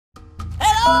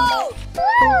Help!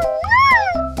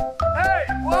 Hey,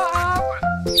 what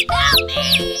happened? Help me!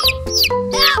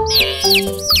 Help me!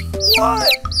 What?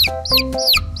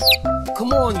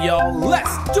 Come on, y'all.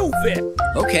 Let's do it.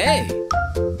 Okay.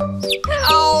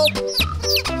 Help!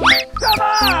 Come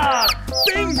on!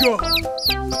 Bingo!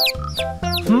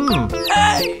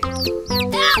 Hey!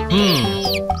 Help me!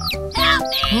 Help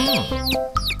me!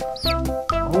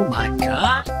 Oh my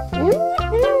God. Help!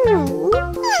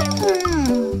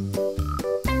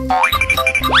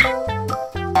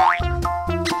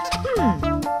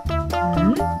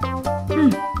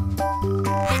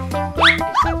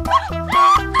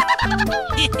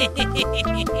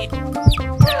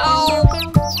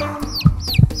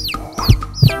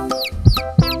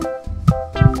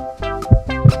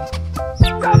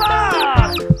 Come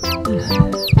on!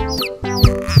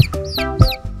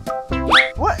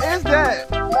 What is that?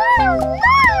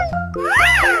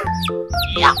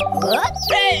 What?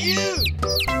 Hey, you!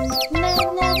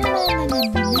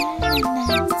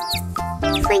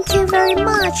 Thank you very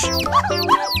much.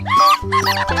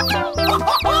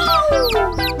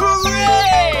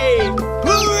 Hooray!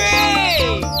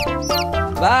 Hooray!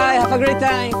 Bye. Have a great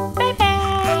time.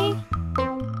 Bye-bye.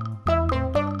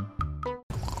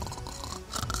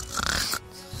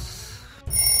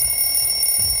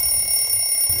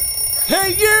 Hey,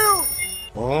 you!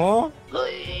 Huh?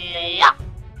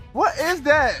 What is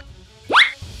that?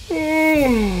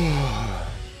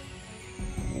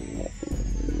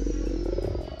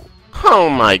 Oh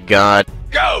my God.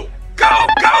 Go! Go!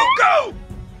 Go! Go!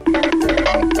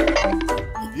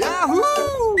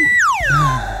 Yahoo!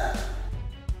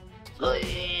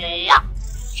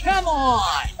 Come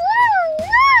on!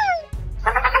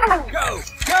 Go!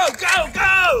 Go! Go!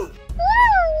 Go!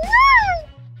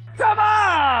 Come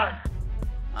on!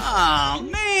 Oh,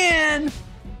 man!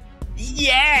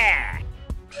 Yeah!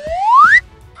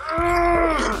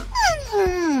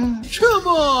 Come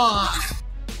on!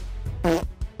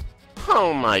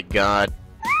 Oh my God.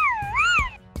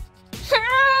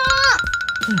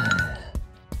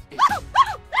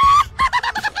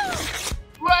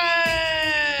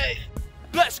 Way!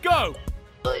 Let's go!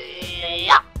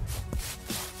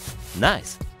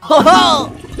 Nice.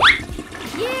 Ho-ho!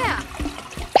 Yeah.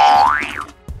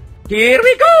 Here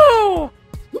we go.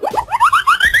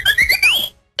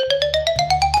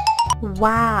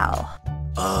 Wow.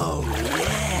 Oh,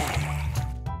 yeah!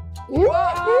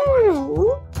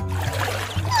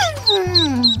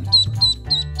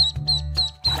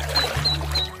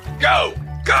 Go!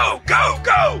 Go! Go!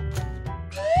 Go!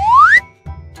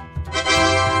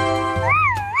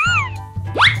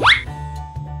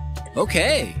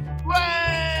 Okay.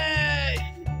 Way!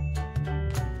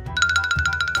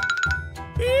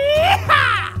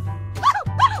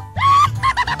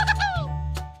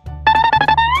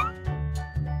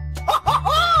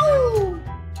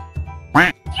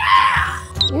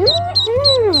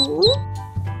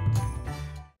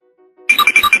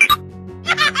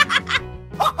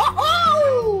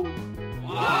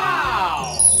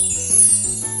 Wow!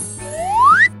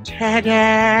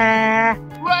 Ta-da!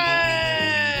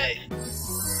 Way!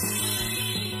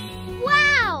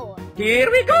 Wow. Here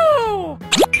we go.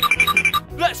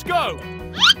 Let's go!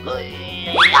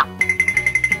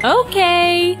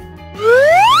 Okay.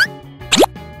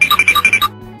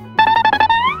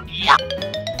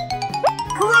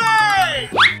 Hooray!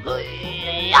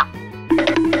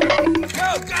 Go!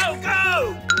 Go!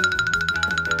 Go!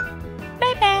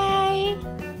 Bye-bye.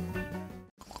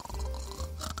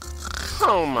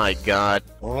 Oh my God.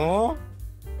 Huh?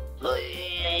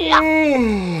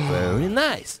 Very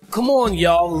nice. Come on,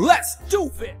 y'all. Let's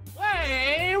do it.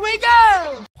 Here we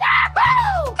go!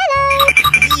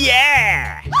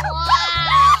 Yeah!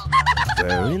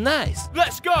 Very nice.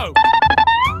 Let's go!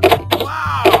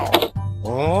 Wow!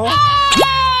 Huh?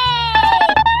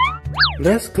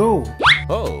 Let's go.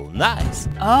 Oh, nice.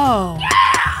 Oh.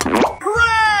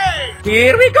 Hooray!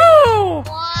 Here we go.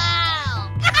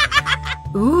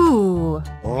 Ooh.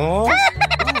 Huh?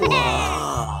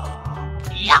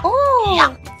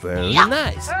 Oh. Very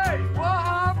nice. Hey, what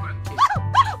happened?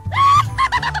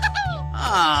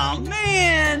 Oh,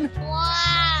 man!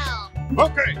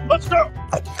 Okay, let's go!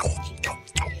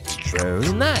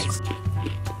 Very nice.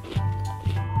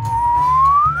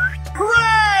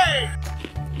 Hooray!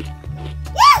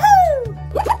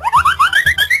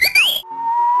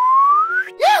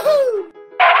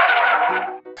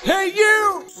 Hey,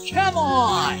 you! Come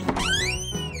on!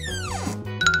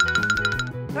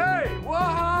 Hey, what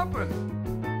happened?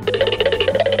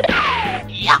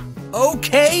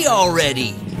 Okay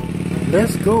already!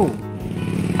 Let's go.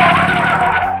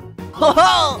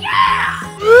 Ho-ho!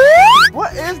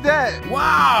 What is that?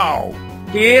 Wow!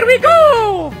 Here we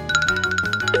go!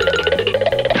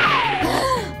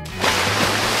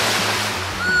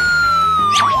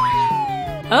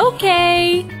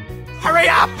 Okay. Hurry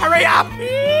up! Hurry up!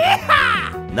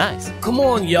 Yeehaw! Nice. Come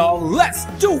on, y'all. Let's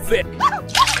do it!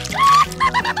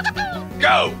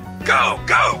 Go! Go!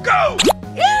 Go! Go!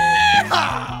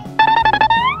 Yeehaw!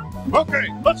 Okay,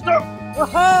 let's go!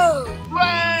 Whoa!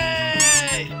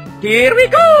 Way! Here we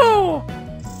go!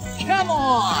 Come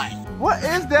on! What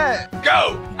is that?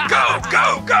 Go! Go!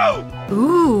 Go! Go!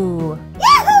 Ooh.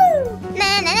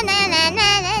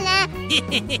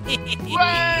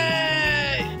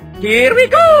 Way! Here we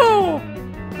go!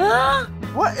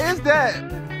 What is that?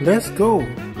 Let's go.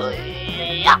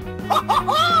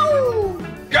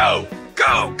 Go!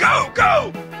 Go! Go!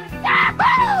 Go!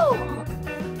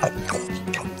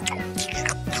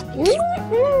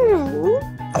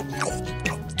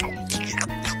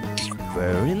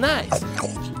 Very nice.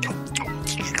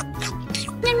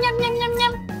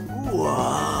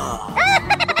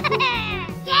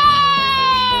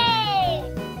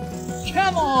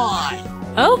 Come on!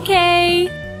 Okay.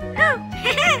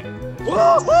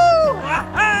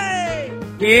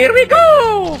 Here we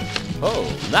go! Oh,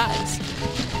 nice.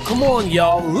 Come on,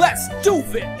 y'all. Let's do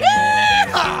it!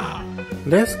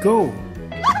 Let's go.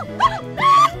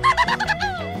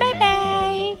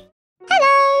 Bye-bye.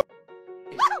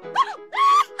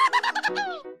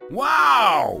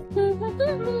 Wow!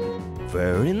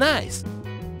 Very nice.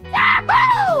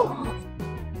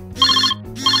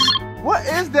 What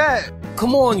is that?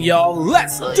 Come on, y'all.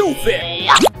 Let's do it!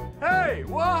 Hey,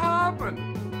 what happened?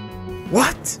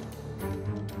 What?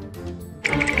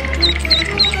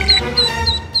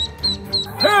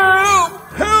 Help!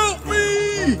 Help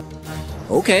me!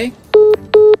 Okay.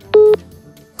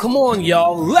 Come on,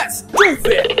 y'all. Let's do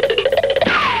it!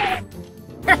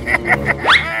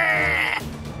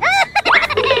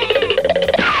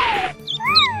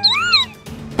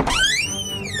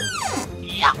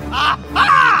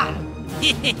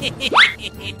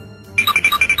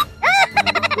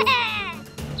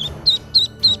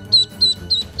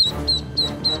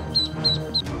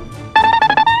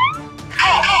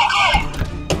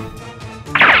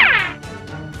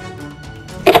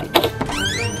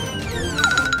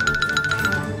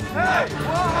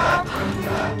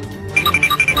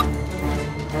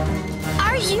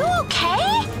 Are you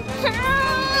okay?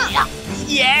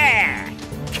 Yeah!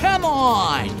 Come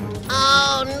on!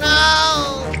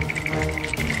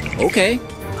 Okay.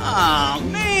 Oh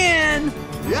man!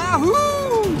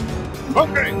 Yahoo!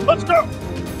 Okay, let's go!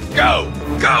 Go!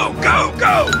 Go! Go!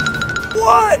 Go!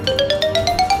 What?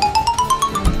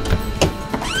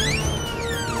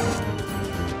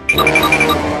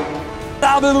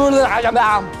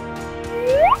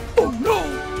 Oh no!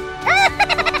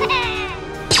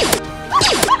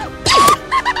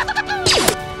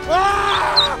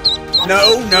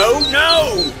 No! No!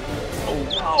 No!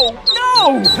 No!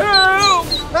 Help!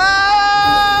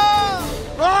 Ah!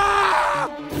 Ah!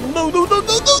 No! No! No! No! No!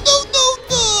 No! No!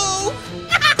 No!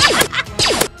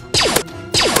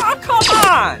 Oh, come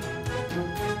on!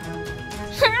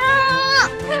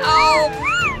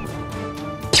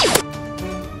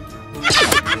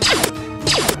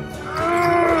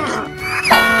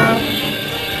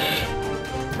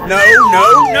 No! No!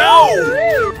 No!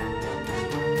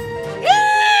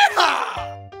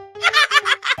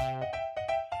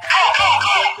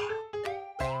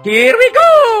 Here we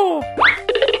go!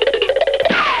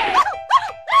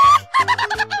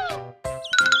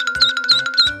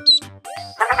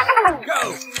 Go!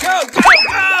 Go! Go!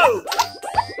 Go!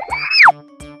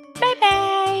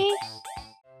 Bye-bye.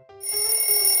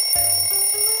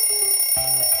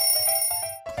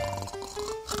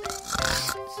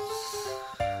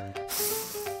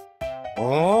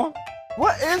 Oh?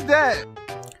 What is that?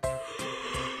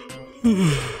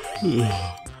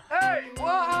 Hey,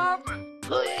 what happened?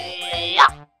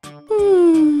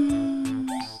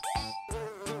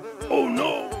 Oh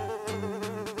no!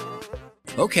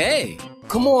 Okay.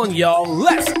 Come on, y'all.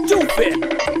 Let's do it!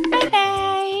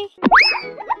 Bye-bye.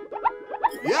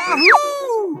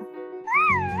 Yahoo!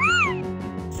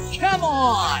 Come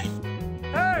on!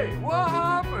 Hey, what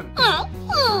happened? Ah!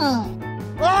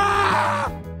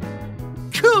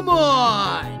 Come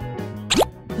on!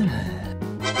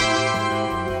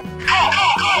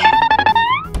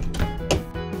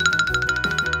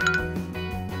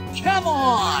 Come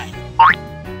on!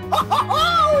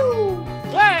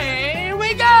 Away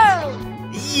we go!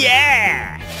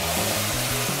 Yeah!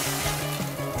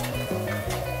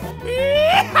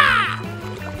 Yeehaw!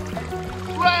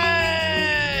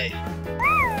 Way!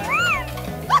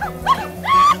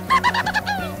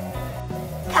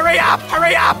 Hurry up!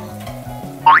 Hurry up!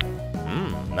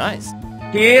 nice.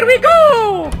 Here we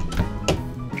go!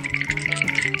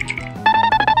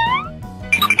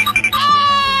 Hey!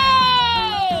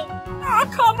 Oh,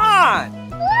 come on!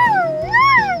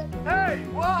 Hey,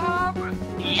 what happened?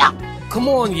 Come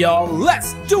on, y'all,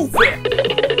 let's do it!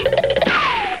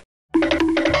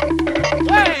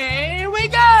 Away we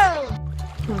go!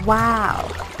 Wow.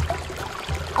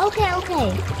 Okay,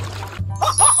 okay.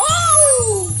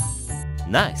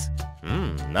 Nice.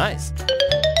 Nice.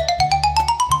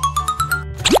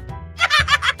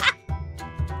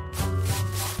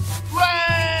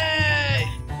 Way!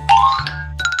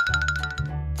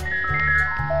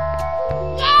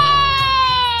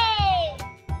 Yay!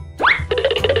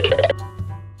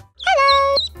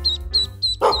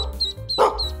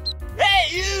 Hey,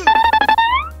 you!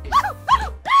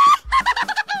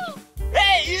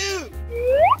 Hey, you!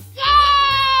 Yay!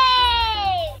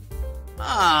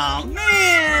 Oh,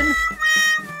 man!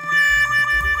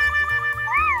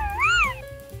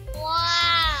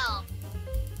 Wow.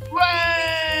 Way!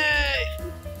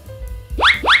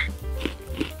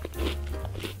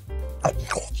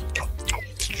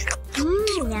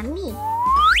 Yummy.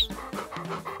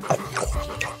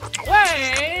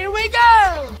 Away we go!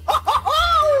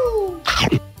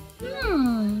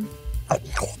 Hmm.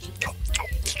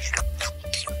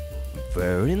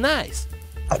 Very nice.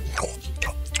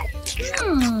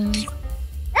 Hmm.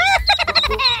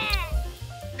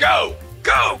 Go!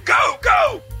 Go! Go!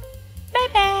 Go!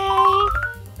 Bye-bye.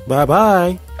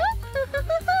 Bye-bye.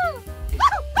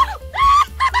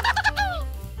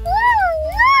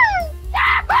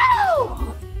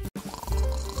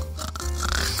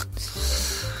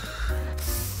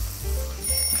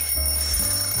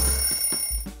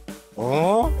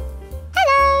 Oh?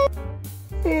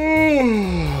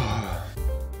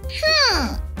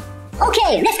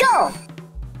 Okay, let's go.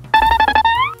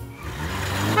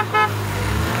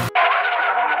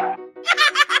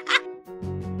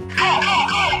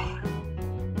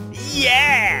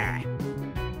 Yeah!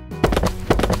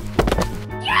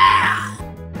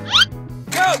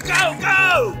 Go! Go!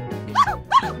 Go!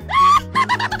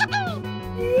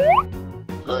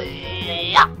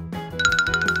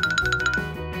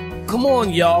 Come on,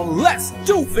 y'all, let's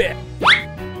do it!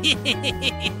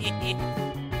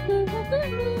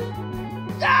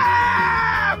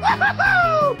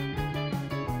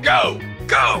 Go!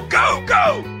 Go! Go!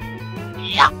 Go!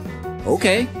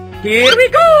 Okay, here we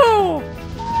go!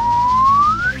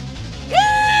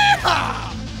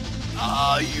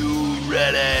 Are you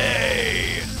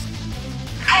ready?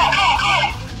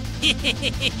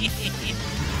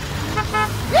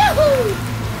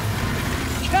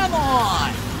 Come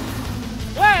on!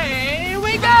 Away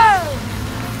we go!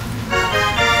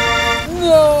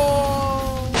 No!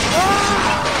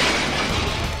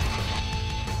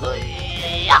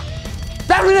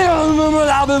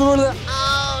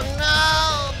 Oh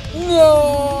no! No!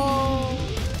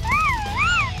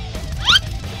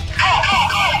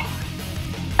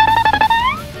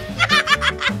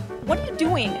 What are you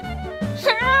doing?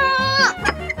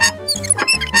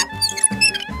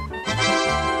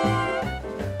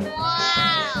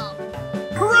 Wow!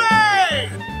 Hooray!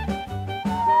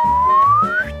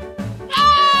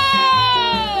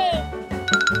 Hey!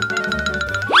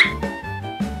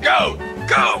 Go!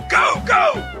 Go! Go! Go!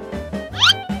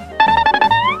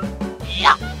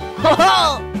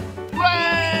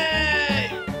 Way!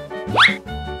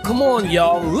 Come on,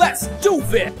 y'all, let's do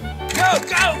it! Go!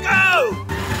 Go! Go!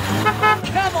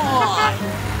 Come on!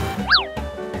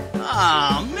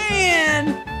 Oh, man!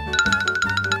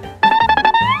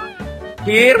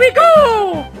 Here we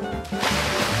go!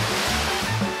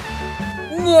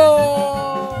 No!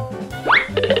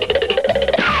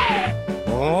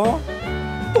 Oh?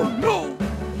 Oh no!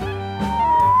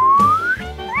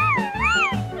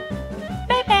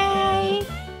 Bye-bye.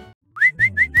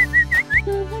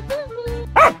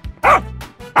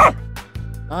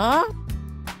 Huh?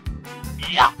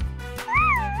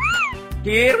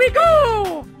 Here we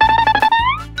go!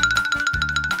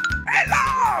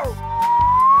 Hello!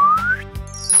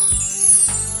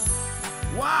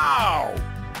 Wow!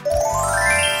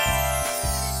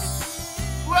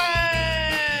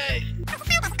 Way!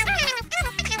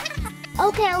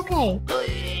 Okay, okay.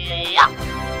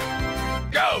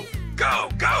 Go! Go!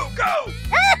 Go! Go!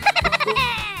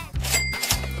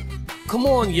 Come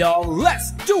on, y'all,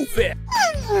 let's do it!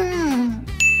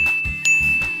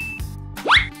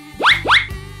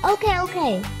 Okay,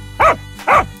 okay.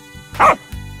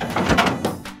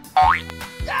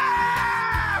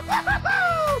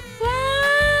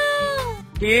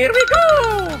 Here we go!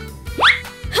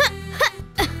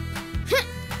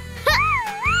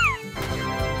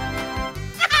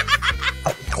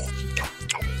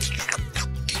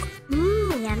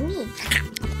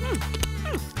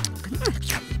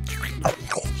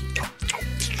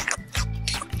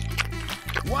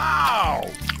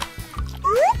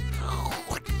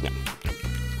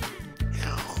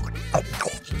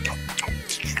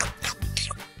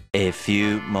 A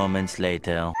few moments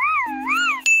later.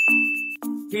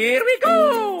 Here we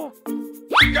go!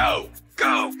 Go!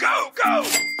 Go! Go! Go!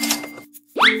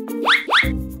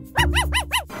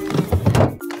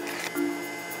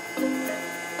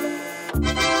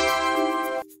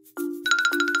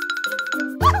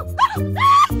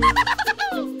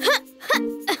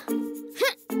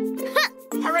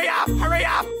 Hurry up! Hurry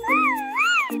up!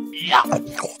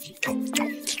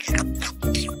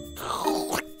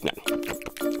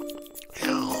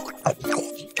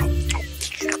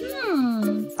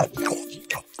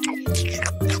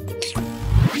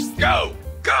 Go!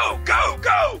 Go! Go!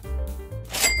 Go!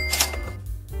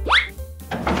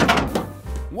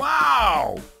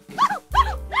 Wow!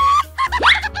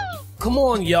 Come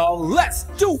on, y'all, let's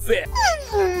do it!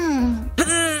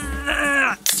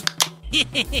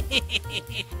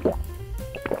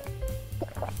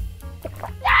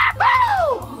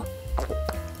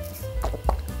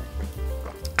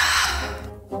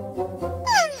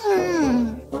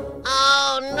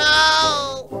 Oh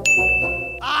no!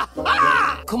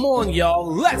 Come on, y'all,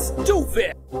 let's do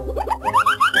it!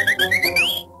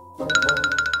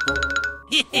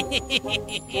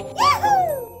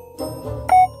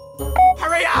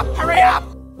 Hurry up! Hurry up!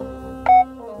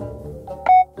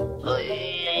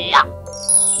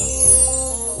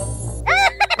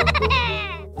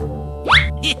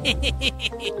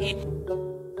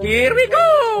 Here we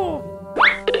go!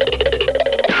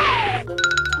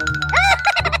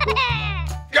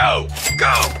 Go!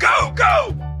 Go! Go!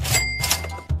 Go!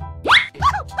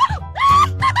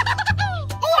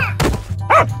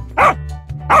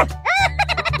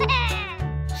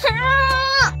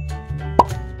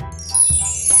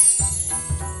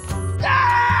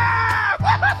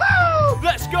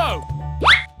 Let's go!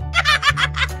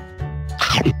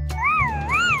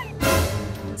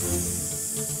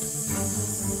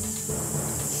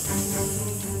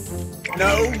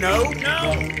 No! No!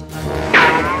 No!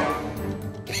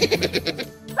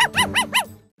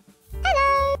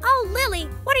 Oh, Lily,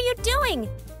 what are you doing?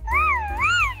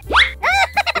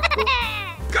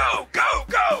 Go! Go!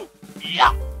 Go!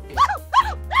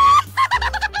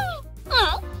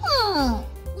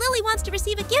 Lily wants to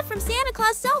receive a gift from Santa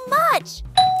Claus so much.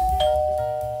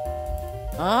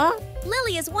 Huh?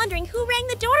 Lily is wondering who rang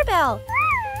the doorbell.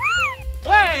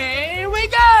 Away we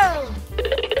go!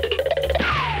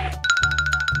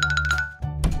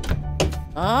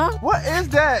 Huh? What is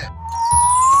that?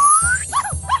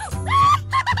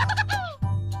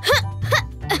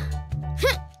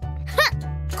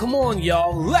 Come on,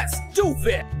 y'all, let's do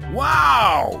it!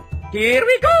 Wow! Here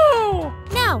we go!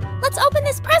 Now, let's open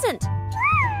this present.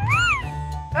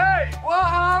 Hey, what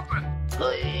happened?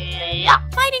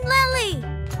 Fighting Lily.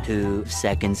 2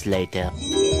 seconds later.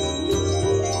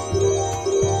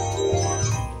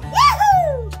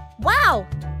 Wow,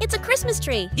 it's a Christmas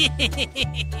tree.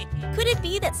 Could it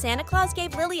be that Santa Claus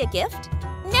gave Lily a gift?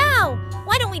 Now,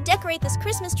 why don't we decorate this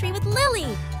Christmas tree with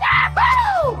Lily?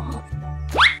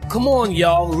 Come on,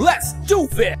 y'all, let's do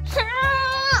it!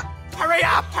 Hurry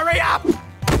up! Hurry up!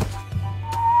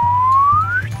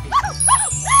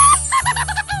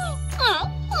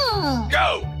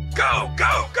 Go! Go!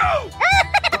 Go! Go!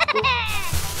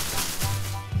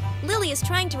 Lily is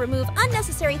trying to remove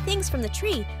unnecessary things from the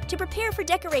tree to prepare for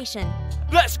decoration.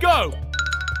 Let's go!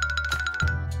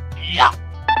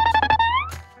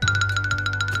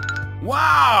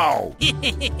 Wow! Here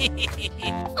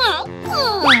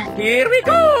we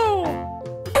go!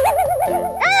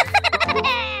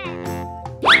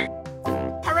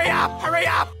 Hurry up! Hurry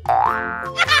up!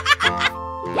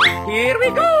 Here we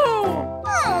go!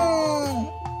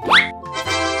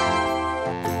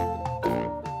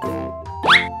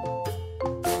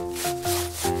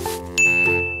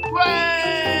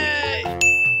 Way!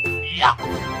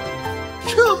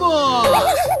 Come on!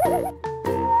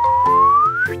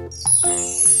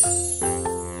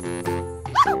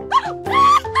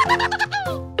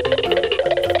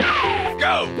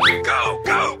 Go! Go!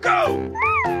 Go! Go!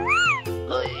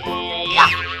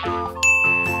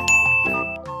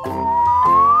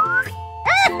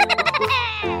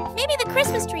 Maybe the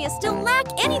Christmas tree is still lack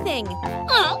anything.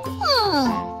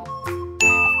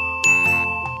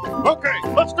 Okay,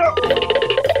 let's go!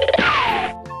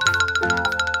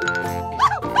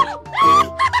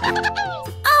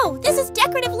 Oh, this is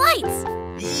decorative lights.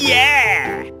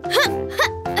 Yeah!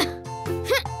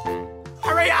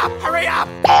 Hurry up! Hurry up!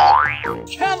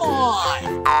 Come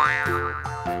on!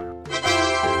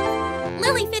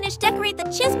 Lily finished decorate the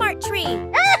Chismart tree.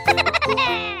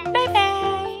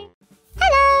 Bye-bye.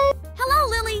 Hello,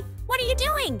 Lily. What are you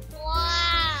doing?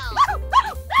 Wow!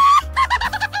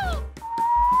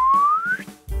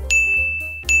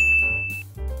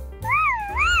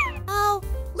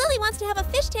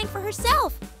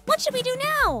 herself. What should we do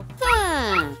now?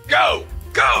 Go,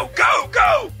 go, go,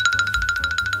 go!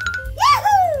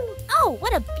 Yahoo! Oh,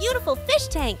 what a beautiful fish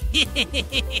tank.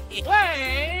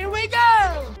 Away we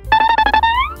go!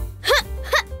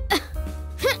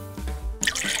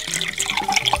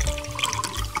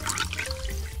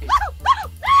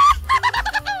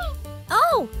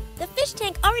 Oh, the fish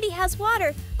tank already has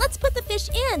water. Let's put the fish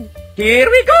in. Here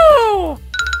we go!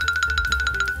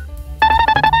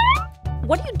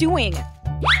 What are you doing?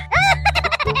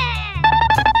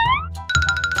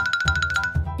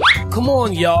 Come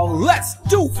on, y'all, let's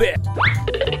do it!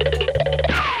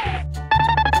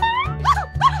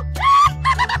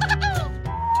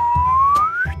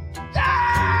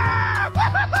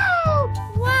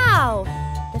 Wow!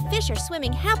 The fish are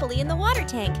swimming happily in the water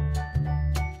tank.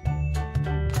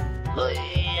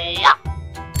 Hooray!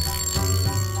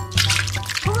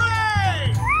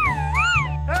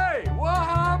 Hey, what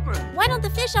happened? Why don't the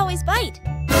fish always bite?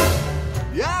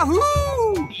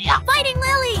 Yahoo! Fighting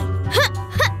Lily!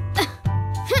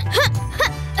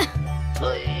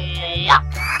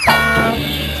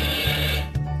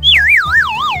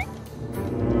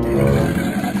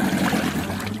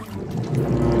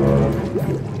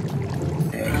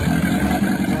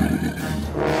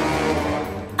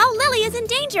 Oh, Lily is in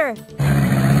danger!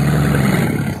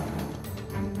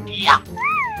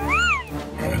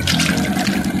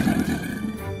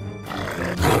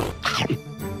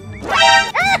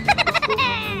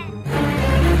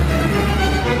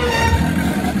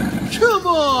 Come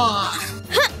on!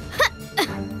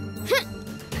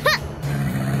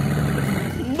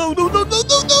 No, no, no, no,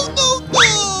 no, no, no, no!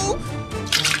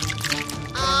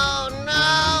 Oh no!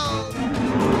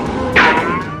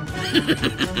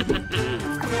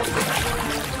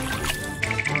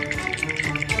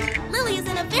 Lily is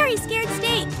in a very scared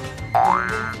state.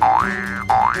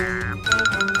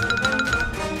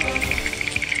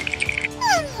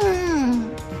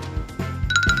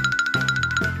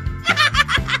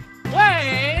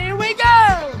 Away we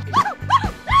go!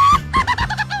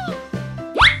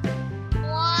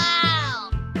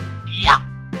 Wow!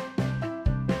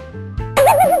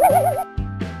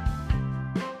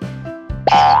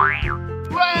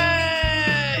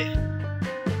 Hooray!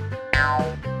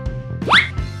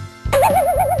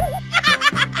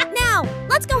 Now,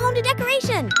 let's go home to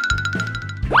decoration.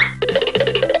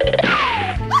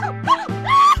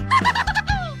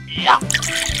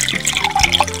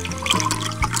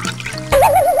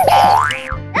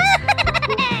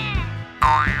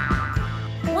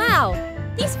 Wow,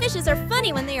 these fishes are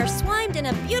funny when they are swimed in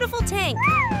a beautiful tank.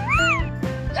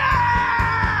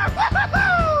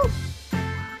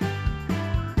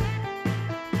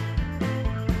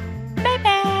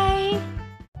 Bye-bye.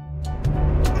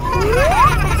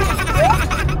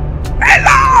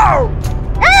 Hello!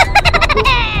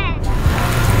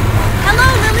 Hello,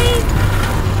 Lily.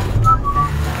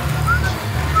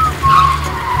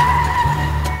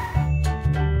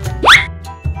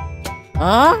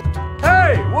 Huh?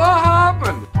 Hey, what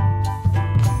happened?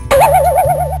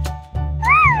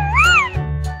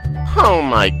 Oh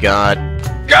my god.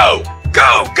 Go,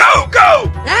 go, go, go!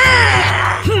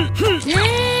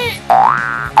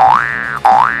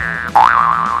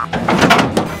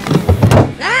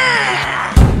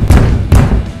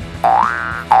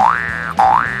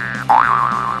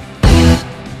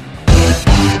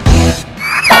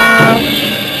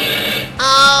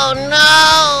 Oh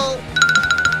no!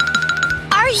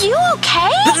 Are you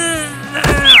okay?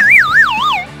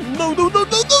 No, no, no, no,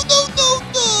 no, no, no,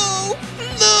 no!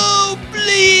 No,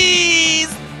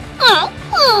 please!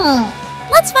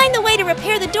 Let's find the way to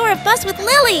repair the door of Bus with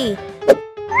Lily.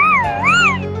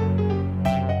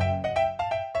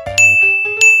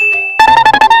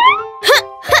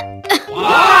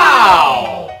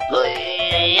 Wow!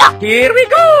 Here we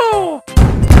go!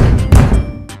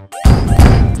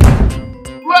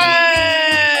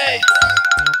 Hooray!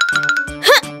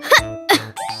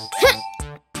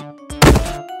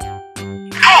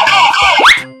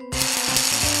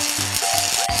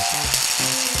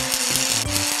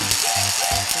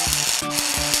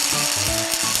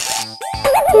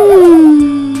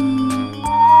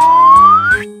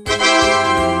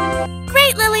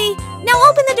 Great, Lily. Now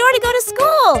open the door to go to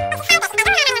school.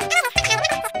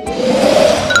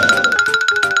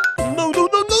 No, no, no,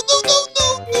 no, no, no,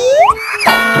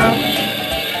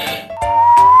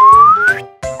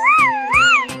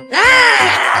 no!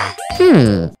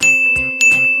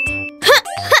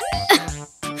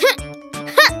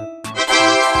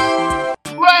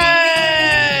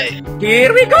 Hooray!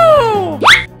 Here we go!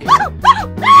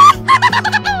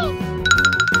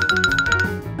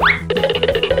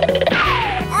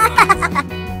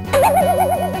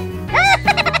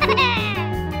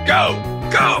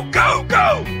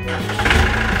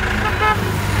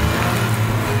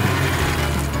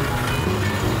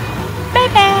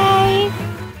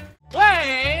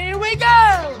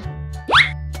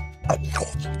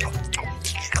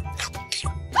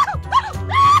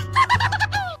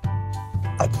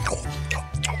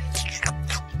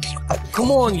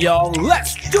 on, y'all,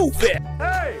 let's do it!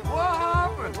 Hey, what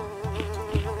happened?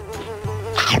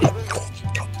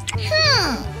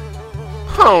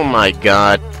 Oh my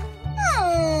god.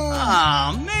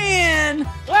 Oh, man!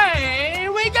 Away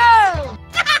we go!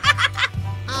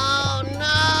 Oh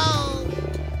no!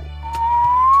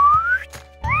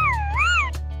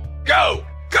 Go!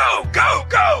 Go! Go!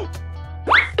 Go!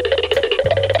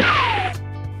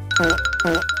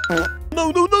 No,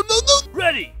 no, no, no, no!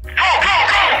 Ready!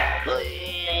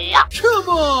 Come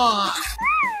on!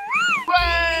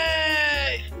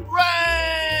 Ray!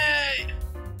 Ray!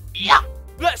 Yeah.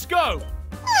 Let's go!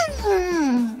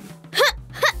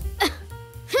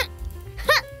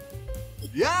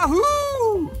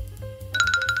 Yahoo!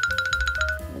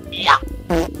 Yeah.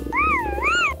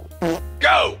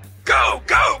 Go! Go!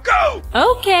 Go! Go!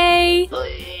 Okay.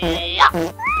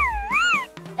 Yeah.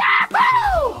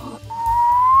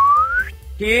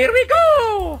 Here we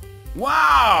go!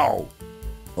 Wow!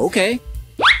 Okay.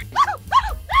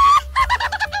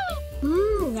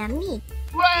 Yummy.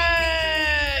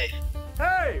 Ray!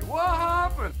 Hey, what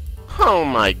happened? Oh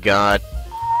my god.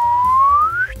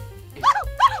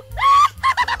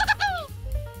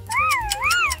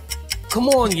 Come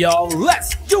on, y'all,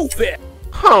 let's do it!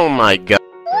 Oh my god.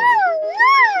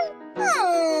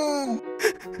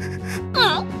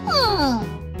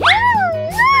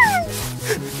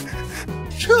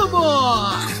 Come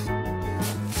on!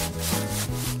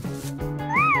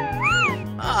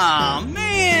 Oh,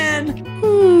 man!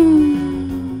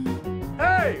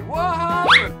 Hey, what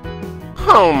happened?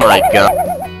 Oh my god.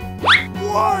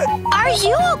 What? Are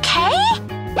you okay?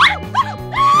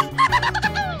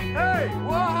 Hey,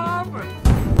 what happened?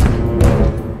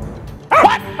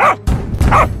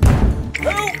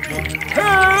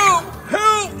 Help!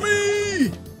 Help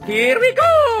me! Here we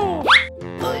go!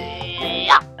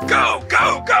 Go!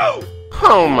 Go! Go!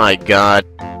 Oh my god.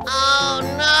 Oh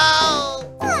no!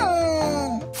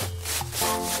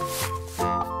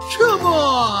 Come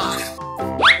on!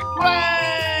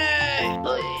 Ray!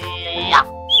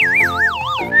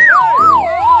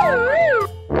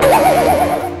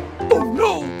 Oh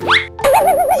no!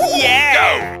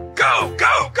 Yeah! Go!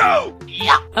 Go! Go!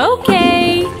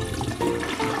 Okay.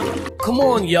 Come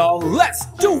on, y'all, let's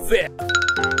do it!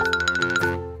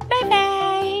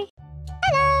 Bye-bye.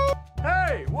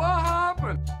 Hey, what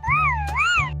happened?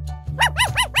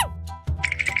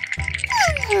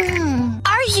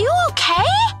 Are you okay?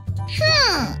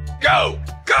 Go!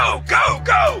 Go! Go!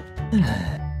 Go!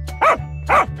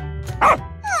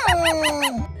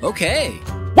 Okay.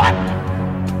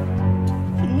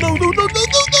 No, no, no, no,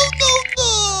 no, no, no, no!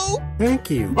 Thank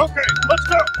you. Okay, let's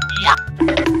go!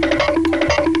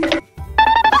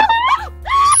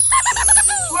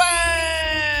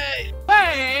 Ray!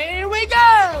 Away we go!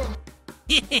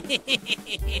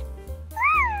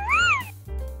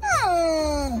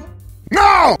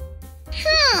 No!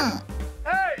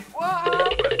 Hey, what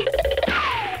happened?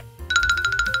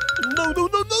 No, no, no,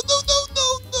 no, no, no, no,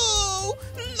 no!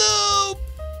 No!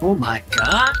 Oh my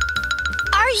god!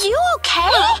 Are you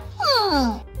okay?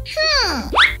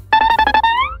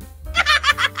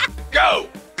 Go!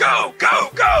 Go! Go!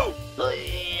 Go!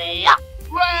 Ray!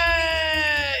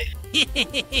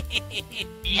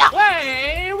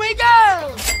 Away we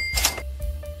go!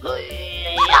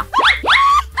 Ray!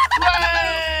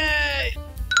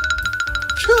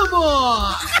 Come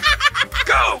on!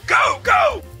 Go! Go!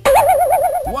 Go!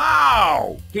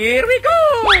 Wow! Here we go!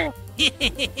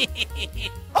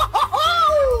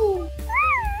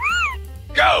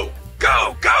 Go!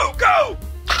 Go! Go! Go!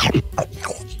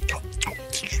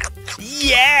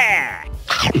 Yeah!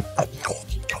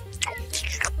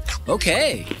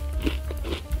 Okay.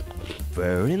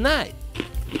 Very nice.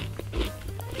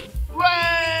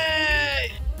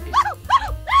 Ray!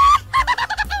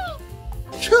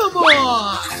 Come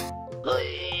on!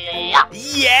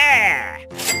 Yeah!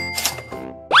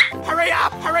 Hurry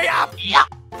up! Hurry up!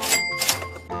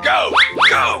 Go!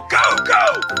 Go! Go!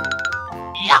 Go!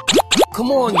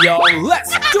 Come on, y'all,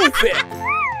 let's do it!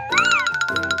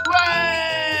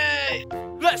 Ray!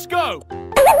 Let's go!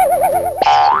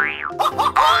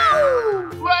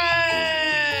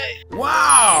 Ray!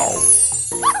 Wow!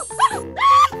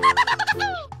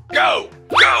 Go!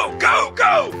 Go! Go!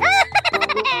 Go!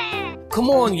 Come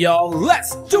on, y'all,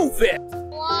 let's do it!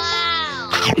 Wow!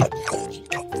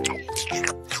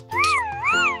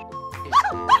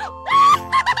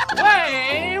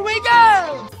 Away we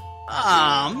go!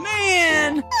 Oh,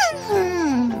 man!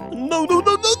 No, no, no,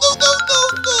 no, no, no, no,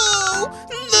 no!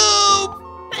 No!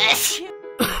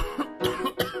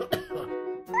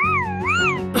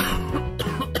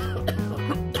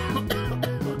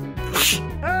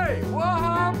 Hey, what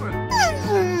happened?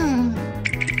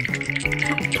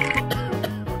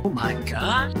 Oh my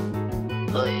god.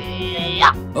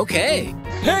 Yeah. Okay.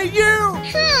 Hey, you!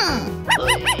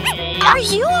 Are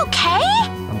you okay?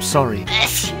 I'm sorry.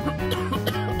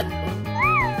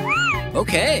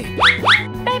 Okay.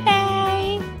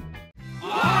 Bye-bye.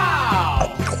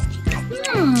 Wow!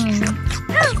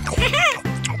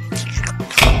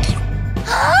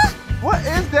 What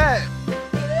is that?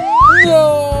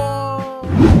 No!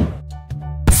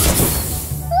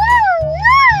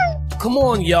 Come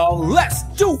on, y'all. Let's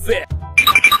do it!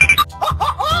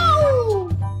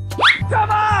 Come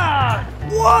on!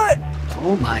 What?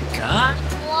 Oh my god.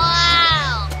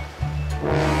 Wow!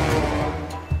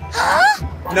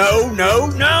 No, no,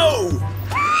 no!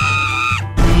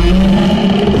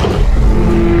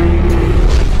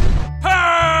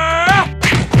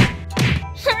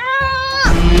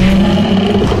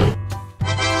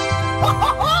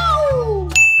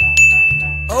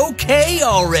 Okay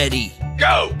already.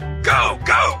 Go, go,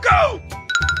 go, go!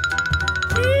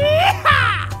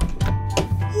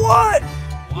 What?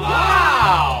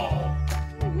 Wow!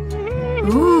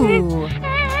 Ooh.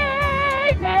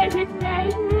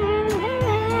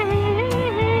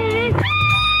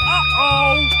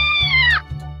 Uh-oh!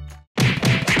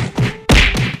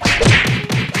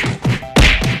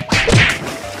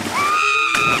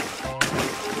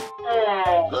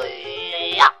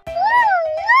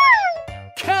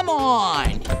 Come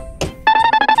on.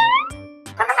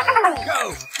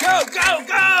 Go, go, go,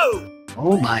 go!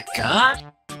 Oh my god.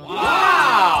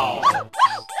 Wow!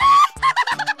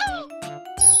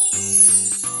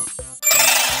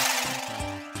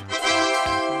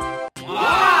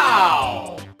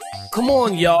 Wow! Come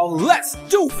on, y'all. Let's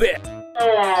do it.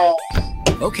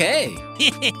 Okay.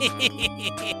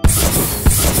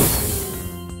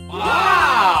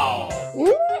 Wow!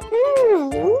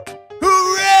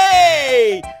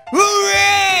 Hooray!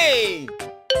 Hooray!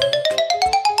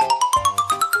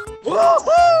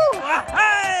 Woohoo!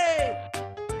 Hey!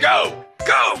 Go,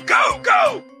 go, go,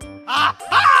 go!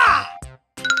 Aha!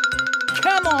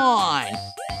 Come on.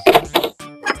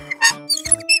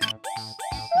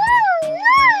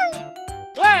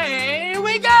 Away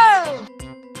we go!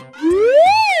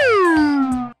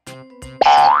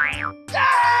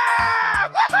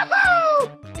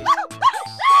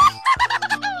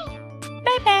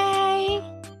 Bye-bye.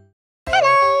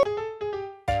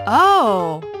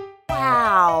 Oh.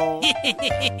 Wow.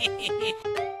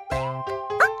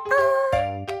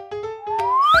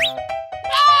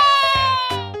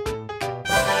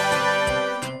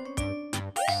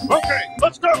 Okay,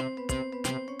 let's go!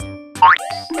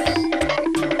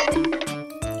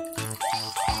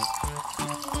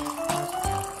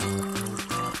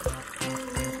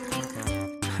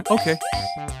 Okay.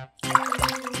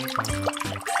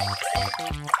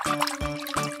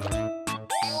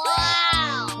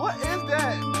 Wow! What is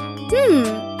that?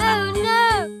 Oh no.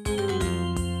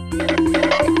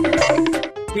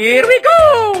 Here we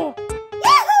go!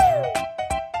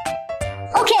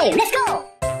 Okay, let's go.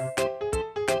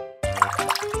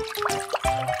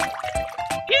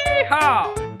 Yeehaw!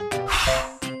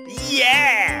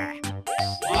 Yeah!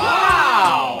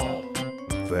 Wow!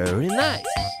 Very nice.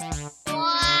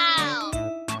 Wow!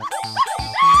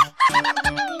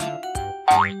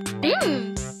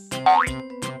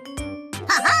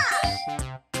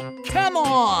 Come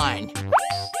on.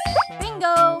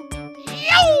 Bingo.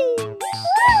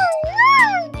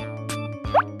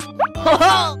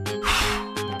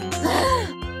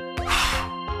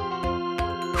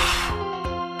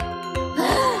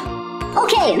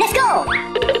 Okay, let's go.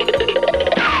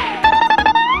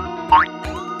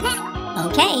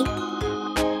 Okay.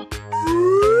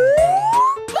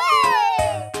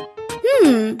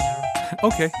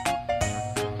 Okay.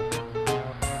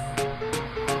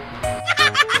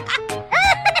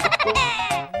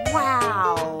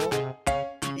 Wow.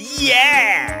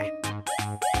 Yeah!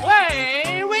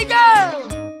 Away we go!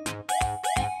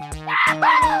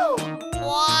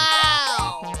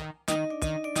 Wow!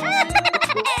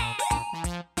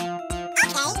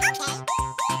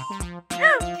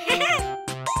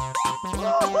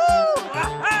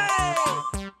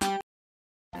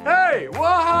 Hey,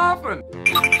 what happened?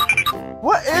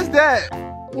 What is that?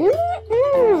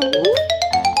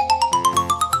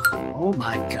 Oh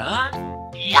my god.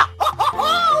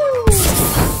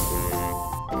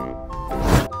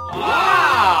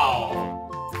 Wow!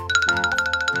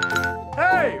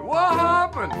 Hey, what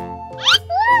happened?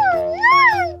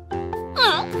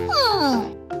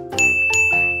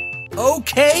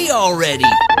 Okay already.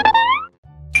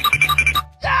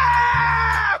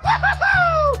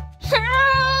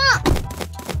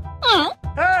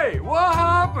 Hey, what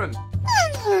happened?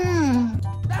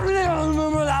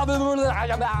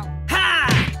 Ha!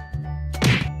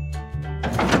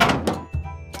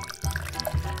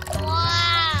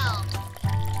 Wow.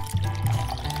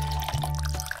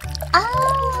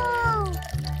 Oh.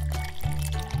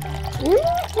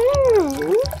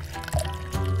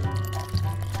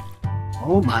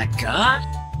 Oh my God.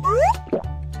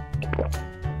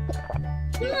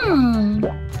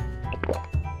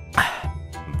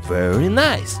 Very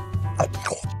nice.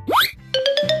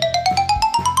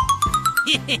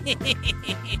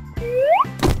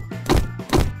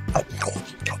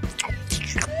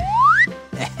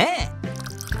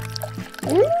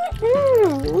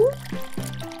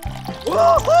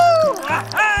 Woohoo!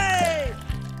 Hey!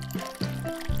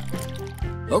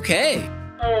 Okay.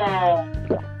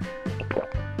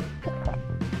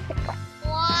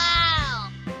 Wow.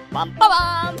 Bum, ba,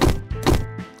 bum.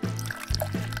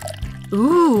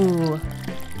 Ooh.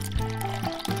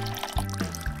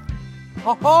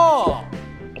 Ho ho!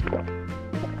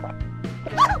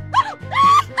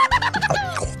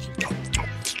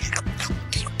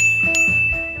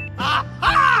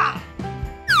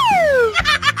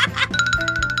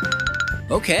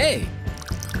 Okay.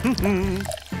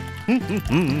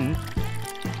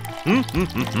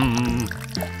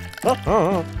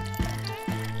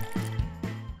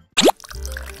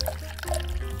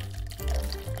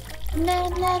 Na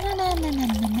na na na na na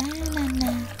na na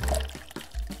na.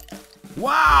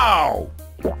 Wow!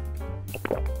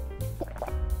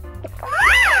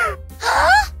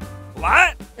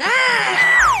 What?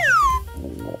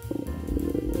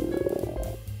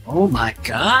 Oh my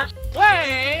God.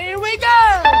 Away we go!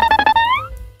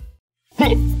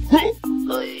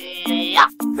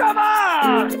 Come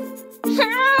on!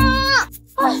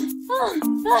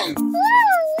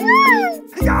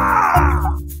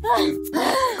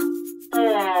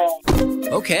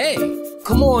 Okay.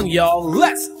 Come on, y'all.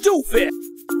 Let's do it.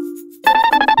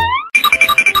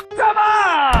 Come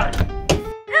on!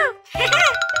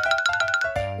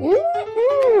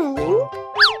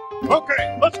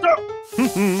 Okay, let's go!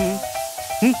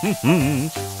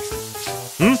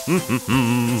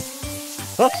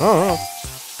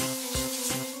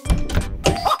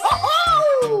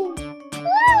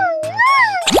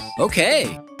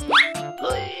 Okay.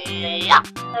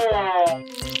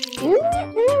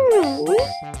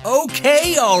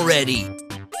 Okay already.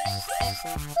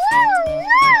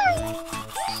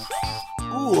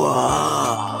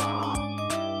 Whoa.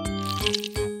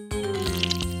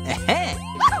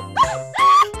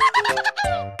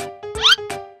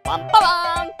 Bum, ba,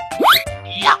 bum.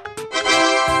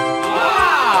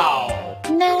 Wow.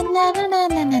 Na na na na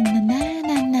na na na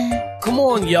na na. Come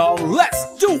on, y'all.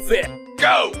 Let's do it.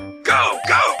 Go! Go!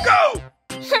 Go! Go!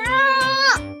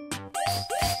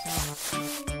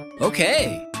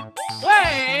 Okay.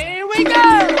 Away we go!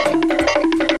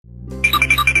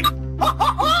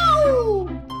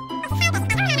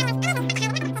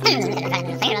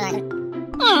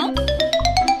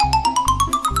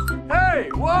 Hey,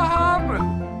 what happened?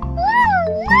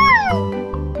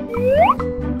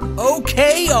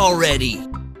 Okay already.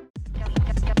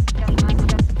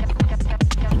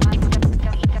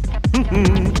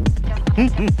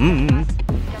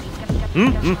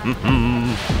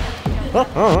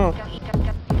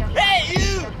 Hey,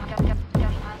 you!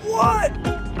 What?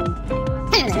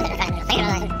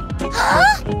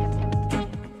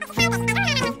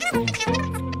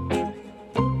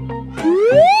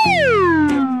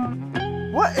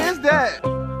 What is that?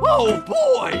 Oh,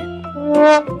 boy!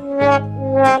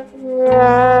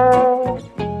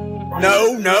 No,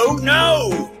 no,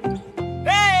 no!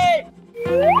 Hey!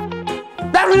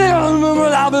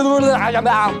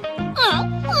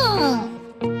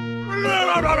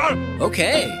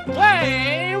 Okay.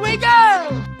 Away we go!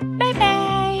 Bye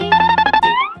bye.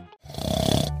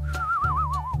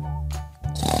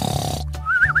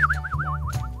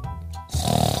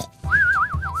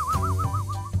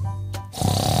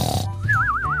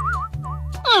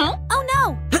 Oh no!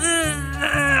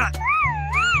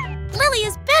 Lily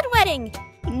is bedwetting!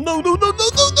 No, no, no, no,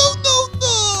 no, no, no,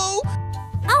 no!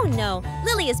 Oh no!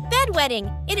 Lily is bedwetting!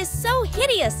 It is so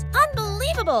hideous!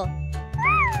 Unbelievable!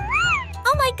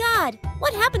 Oh my God!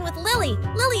 What happened with Lily?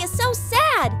 Lily is so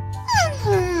sad!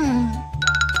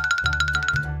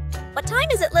 What time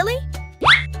is it, Lily?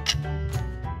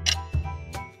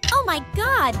 Oh my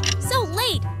God! So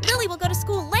late! Lily will go to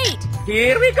school late!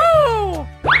 Here we go!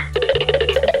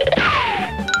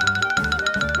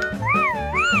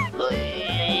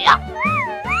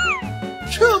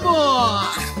 Come on.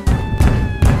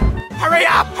 Hurry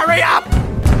up! Hurry up!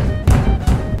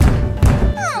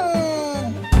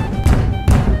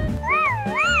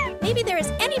 Maybe there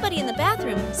is anybody in the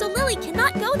bathroom, so Lily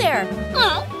cannot go there.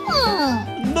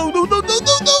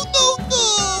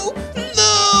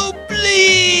 No,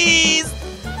 please!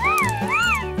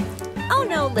 Oh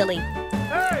no, Lily.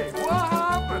 Hey, what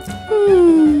happened?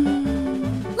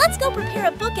 Let's go prepare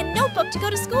a book and notebook to go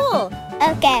to school.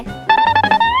 Okay.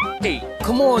 Hey,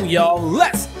 come on, y'all.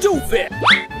 Let's do it.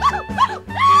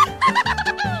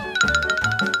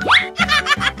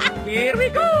 Here we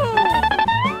go!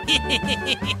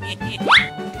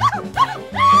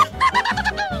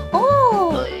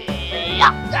 Oh.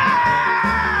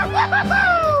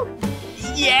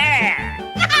 Yeah!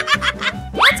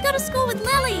 Let's go to school with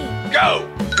Lily. Go!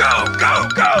 Go! Go!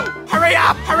 Go! Hurry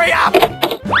up! Hurry up!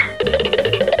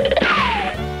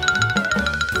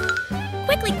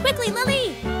 Quickly, quickly,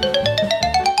 Lily.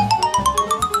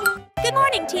 Good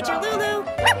morning, Teacher Lulu.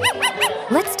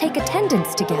 Let's take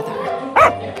attendance together.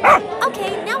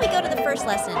 Okay, now we go to the first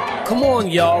lesson. Come on,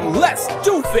 y'all. Let's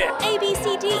do it. A, B,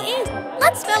 C, D, E.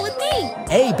 Let's spell with me.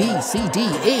 A, B, C, D,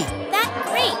 E. That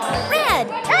great. Red.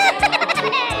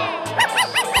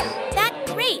 That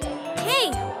great.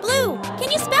 Hey, blue.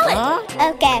 Can you spell it?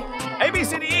 Okay. A, B,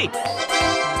 C, D, E.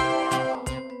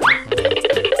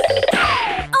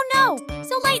 Oh no,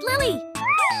 so late, Lily.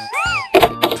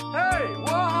 Hey,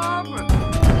 what happened?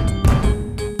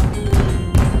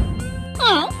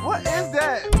 What is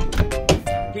that?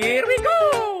 Here we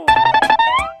go!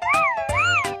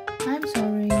 I'm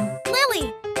sorry.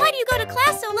 Lily, why do you go to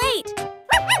class so late?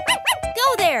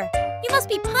 Go there. You must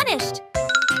be punished.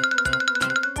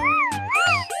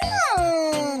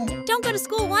 Don't go to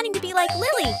school wanting to be like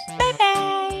Lily.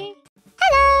 Bye-bye.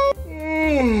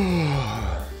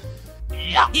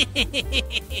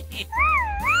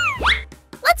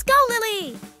 Let's go,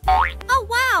 Lily. Oh,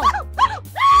 wow.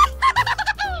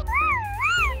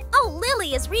 Oh,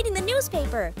 Lily is reading the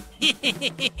newspaper.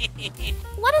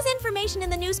 What is information in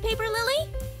the newspaper, Lily?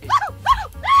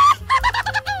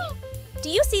 Do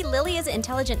you see Lily as an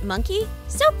intelligent monkey?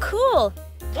 So cool.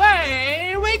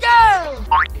 Here we go!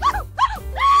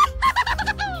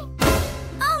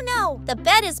 Oh no, the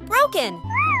bed is broken.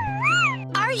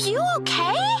 Are you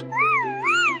okay?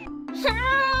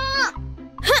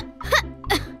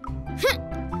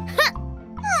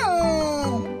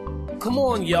 Come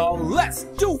on, y'all. Let's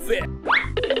do it.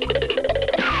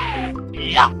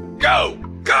 Go!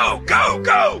 Go! Go!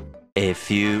 Go! A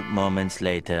few moments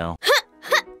later.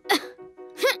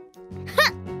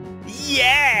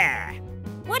 Yeah!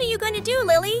 What are you going to do,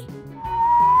 Lily?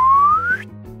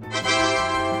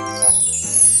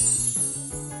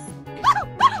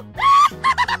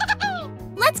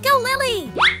 Let's go,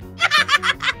 Lily.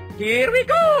 Here we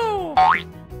go!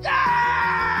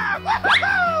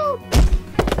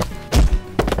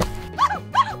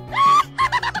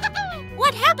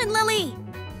 What happened, Lily?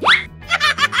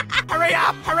 Hurry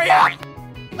up! Hurry up!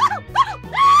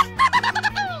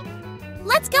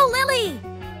 Let's go, Lily.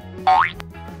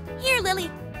 Here, Lily.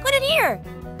 Put it here.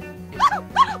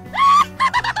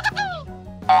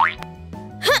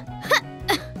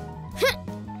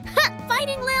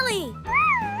 Fighting Lily.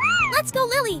 Let's go,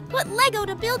 Lily. Put Lego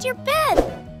to build your bed.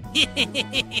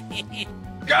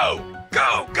 Go!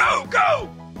 Go! Go! Go!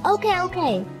 Okay,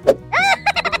 okay.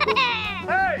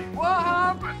 Hey, what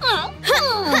happened?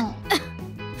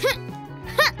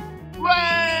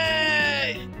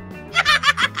 Way!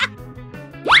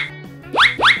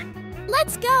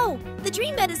 Let's go. The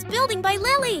dream bed is building by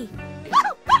Lily.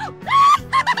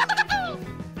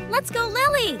 Let's go,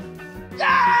 Lily.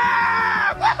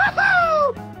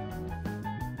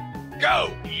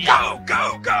 Go! Go!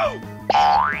 Go! Go!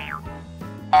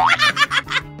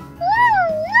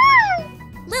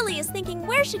 Lily is thinking,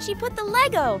 where should she put the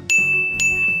Lego?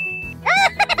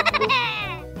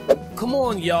 Come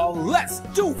on, y'all. Let's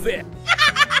do it.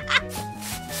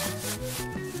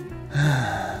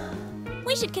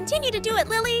 We should continue to do it,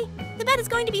 Lily. The bed is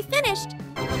going to be finished.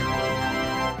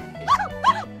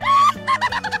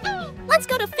 Let's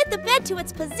go to fit the bed to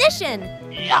its position.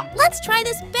 Let's try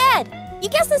this bed. You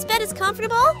guess this bed is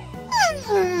comfortable?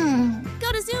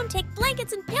 Go to Zoom, take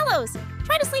blankets and pillows.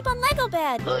 Try to sleep on Lego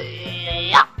bed.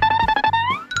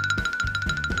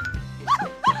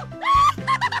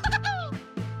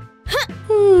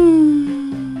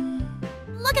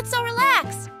 Look, it's so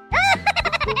relaxed.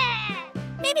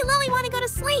 Maybe Lily want to go to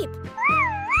sleep.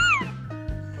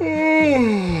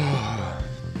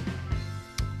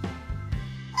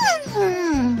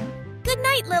 Good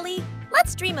night, Lily.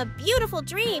 Let's dream a beautiful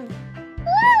dream.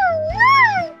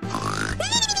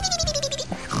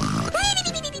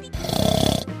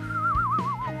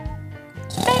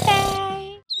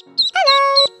 Bye-bye.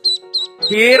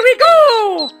 Here we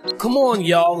go! Come on,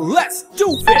 y'all. Let's do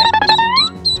it.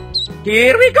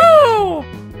 Here we go!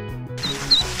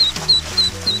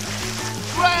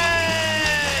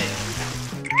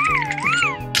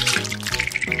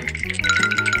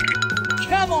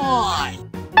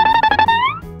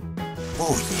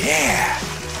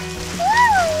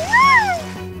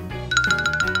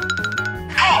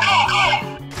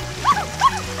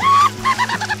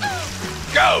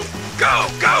 go,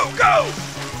 go, go!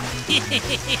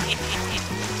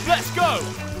 Let's go!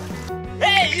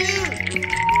 Hey, you!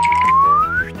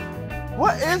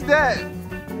 What is that?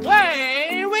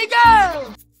 Away we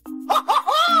go!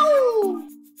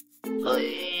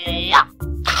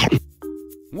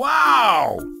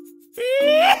 Wow!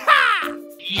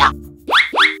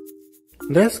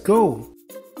 Let's go.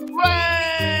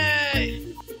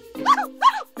 Way!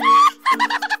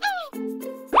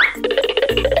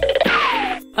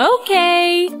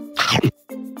 Okay.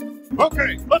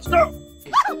 Okay, let's go!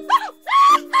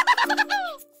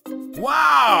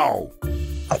 Wow!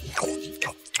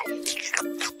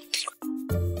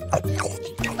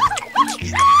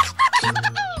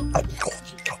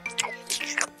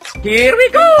 Here we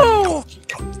go!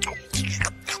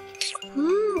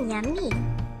 Yummy.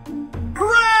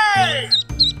 Hooray!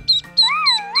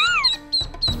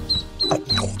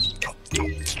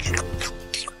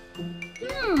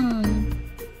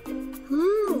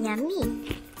 Yummy.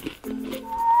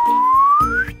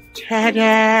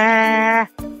 Ta-da!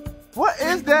 What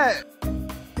is that?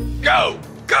 Go,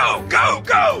 go, go,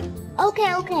 go!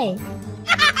 Okay, okay.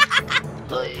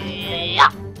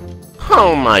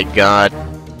 Oh my god.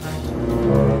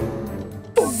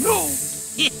 Oh no!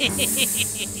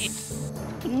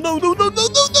 No, no, no, no,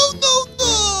 no, no, no,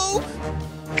 no!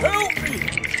 Help me!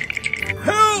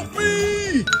 Help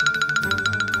me!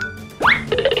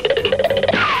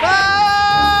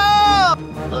 Ah!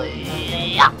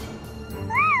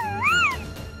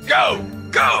 Go,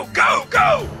 go, go,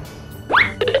 go!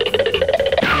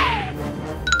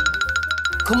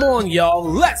 Come on, y'all.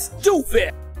 Let's do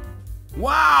it.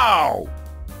 Wow!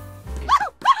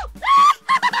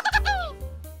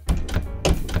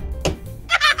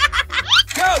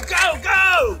 Go, go,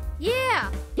 go! Yeah.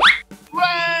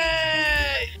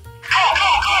 Way!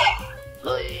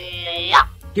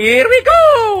 Here we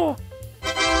go!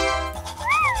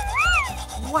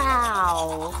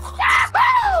 Wow.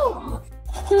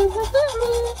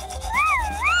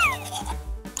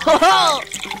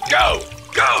 Go,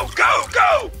 go, go,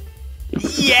 go!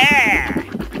 Yeah!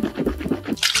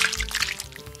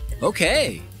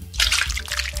 Okay.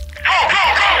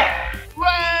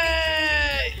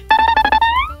 Way!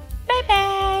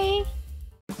 Bye-bye.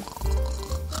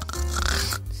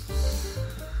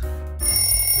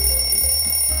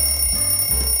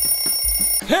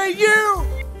 Hey, you!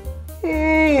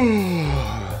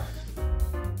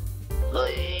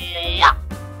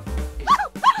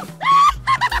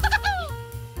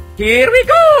 Here we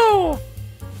go!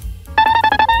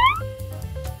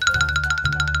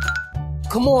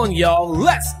 Come on, y'all.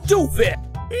 Let's do it.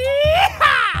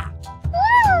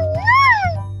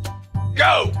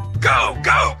 Go, go,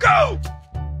 go, go!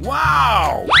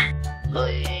 Wow!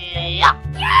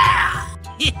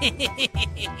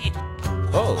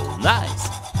 Oh, nice.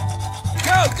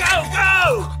 Go, go,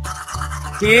 go!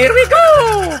 Here we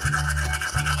go!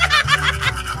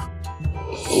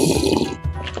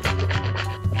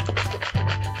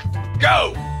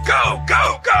 Go, go,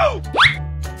 go, go!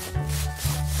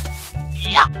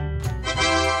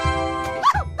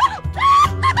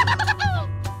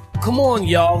 Come on,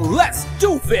 y'all. Let's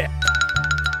do it.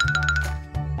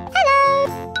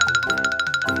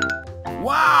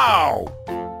 Wow!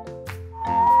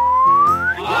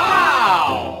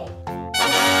 Wow!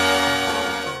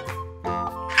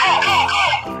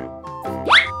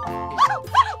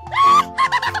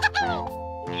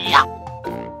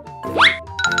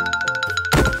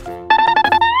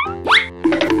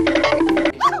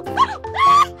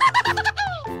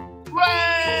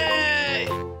 Way!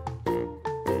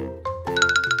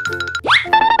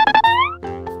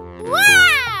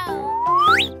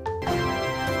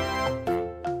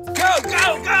 Go, go,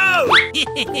 go!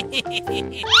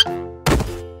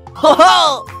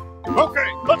 Okay,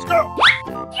 let's go!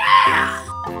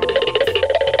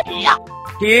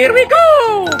 Here we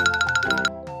go!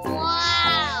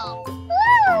 Wow.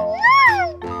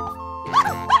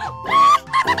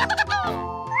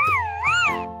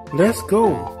 Let's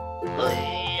go.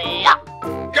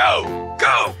 Go,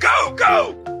 go, go,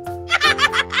 go!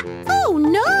 Oh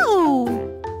no!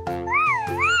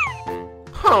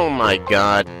 Oh my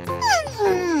god.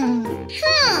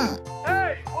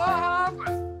 Hey, what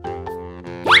happened?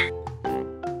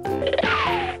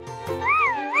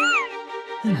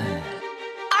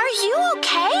 Are you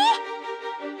okay?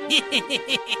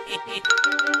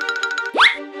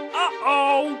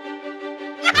 Uh-oh!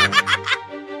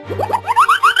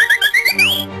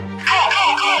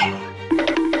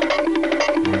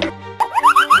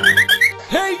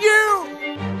 Hey, you!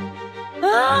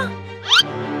 Huh?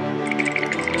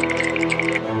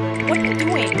 What are you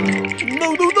doing? No,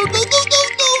 no, no, no, no, no,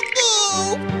 no, no!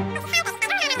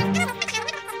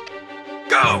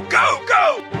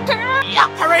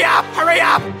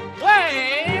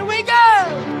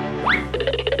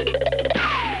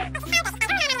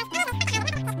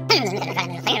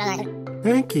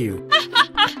 Thank you.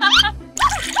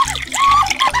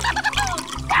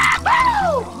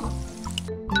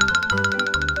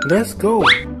 Let's go.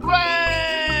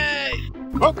 Way!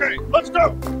 Okay, let's go.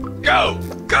 Go,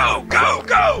 go, go,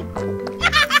 go.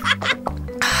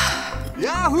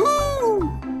 Yahoo!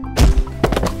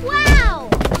 Wow!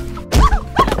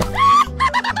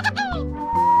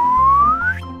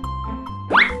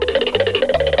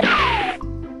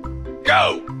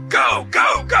 Go, go,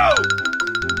 go, go.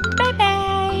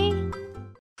 Bye-bye.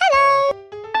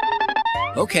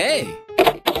 Okay.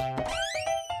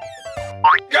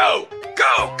 Go,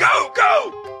 go, go,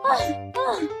 go.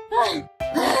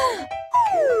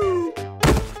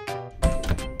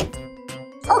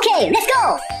 Okay, let's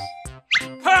go.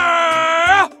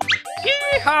 Ha!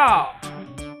 Yeehaw!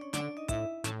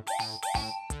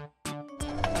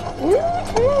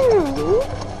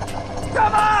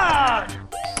 Come on!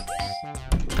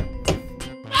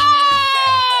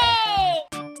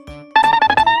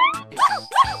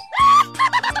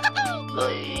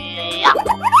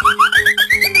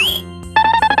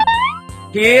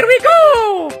 Here we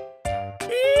go!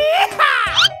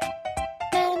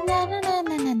 Na na na na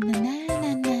na na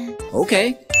na na.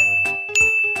 Okay.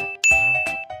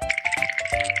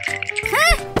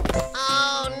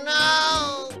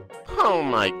 Oh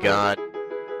my god.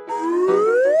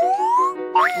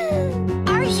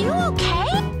 Are you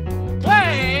okay?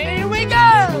 Away we go!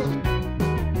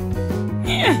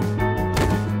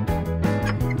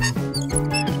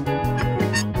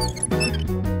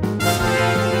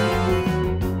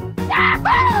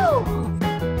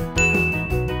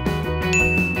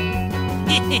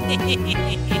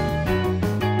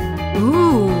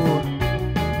 Ooh.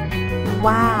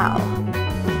 Wow.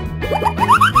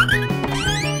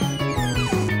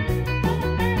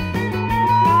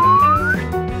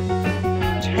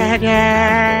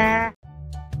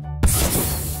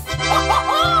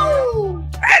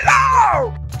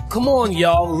 Hello! Come on,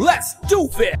 y'all. Let's do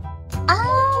it.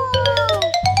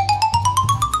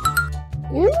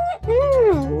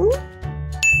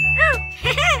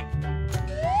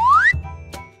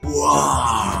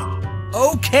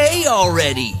 Okay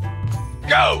already.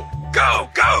 Go, go,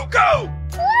 go, go.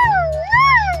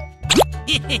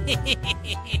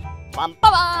 Bum, ba,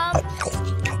 bum.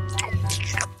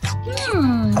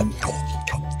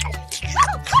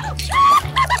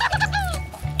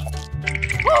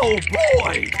 Oh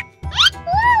boy!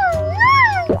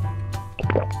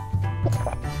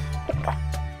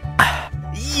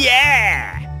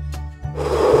 Yeah!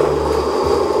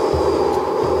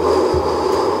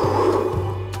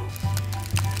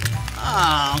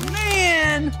 Oh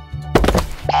man!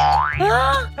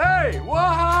 Huh? Hey,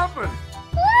 what happened?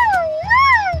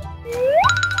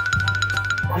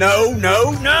 No,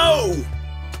 no, no.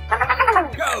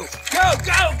 Go, go,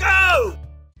 go, go.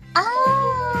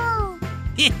 Oh.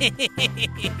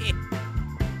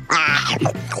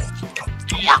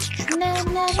 Na na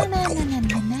na na na na na na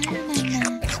na.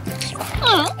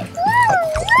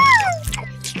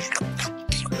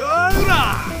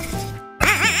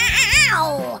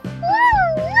 Ow.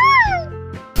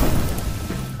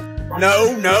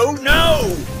 No, no,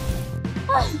 no.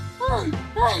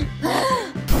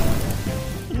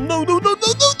 No, no, no, no, no,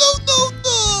 no, no,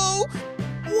 no!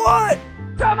 What?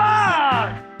 Come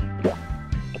on!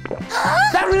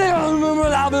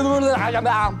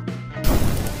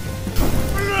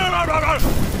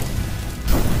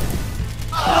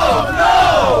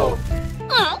 Oh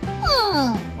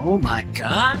Oh my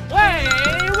God. Away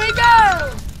we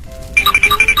go!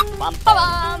 Bum, ba,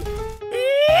 bum.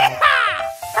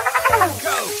 no.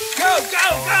 Go, go, go,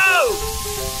 go.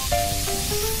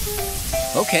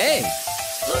 Okay.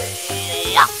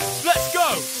 Let's go!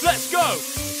 Let's go!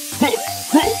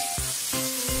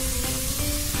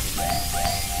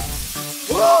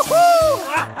 Woohoo!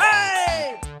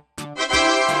 Hey!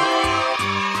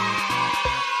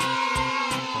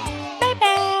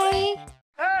 Bye-bye.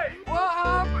 Hey, what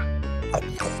happened?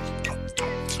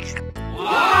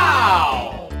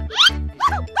 Wow!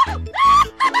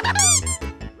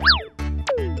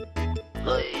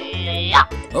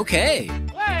 Okay.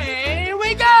 Away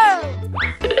we go!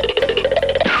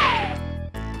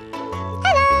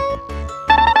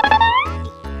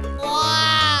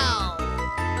 Wow.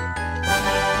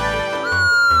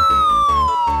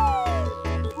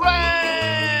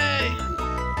 Way.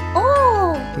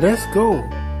 Oh. Let's go.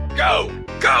 Go,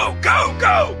 go, go,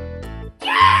 go.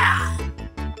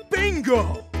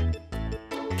 Bingo!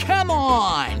 Come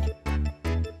on!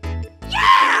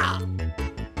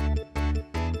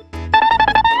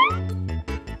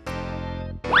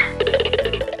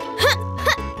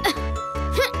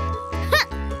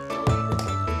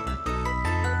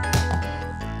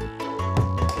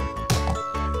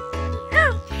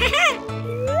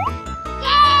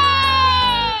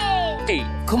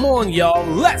 on, y'all,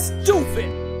 let's do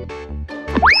it!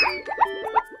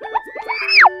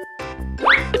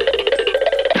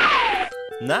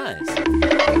 Nice.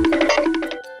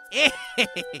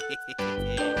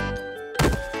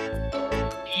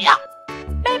 Yeah.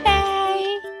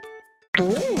 Bye-bye.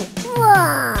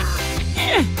 Wow.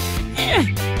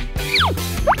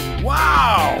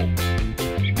 Wow!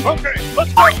 Okay,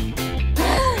 let's go!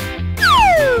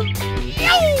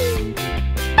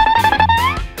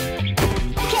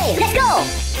 Okay, let's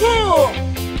go!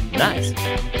 Nice.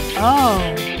 Oh.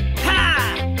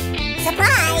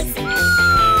 Surprise!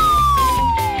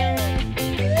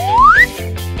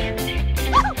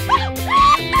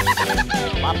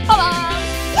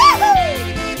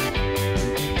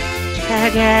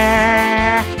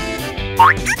 Ta-da!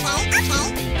 Okay.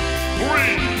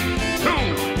 3, 2,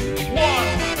 1,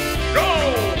 go!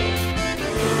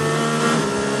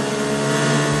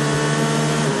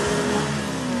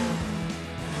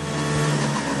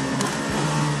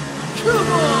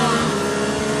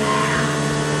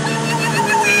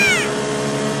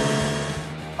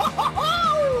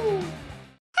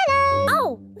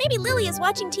 Oh, maybe Lily is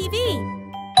watching TV.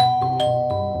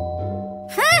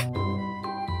 Huh?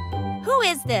 Who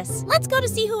is this? Let's go to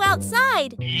see who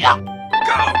outside. Yeah!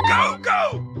 Go, go,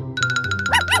 go!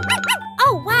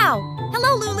 Oh, wow.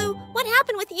 Hello, Lulu. What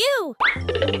happened with you?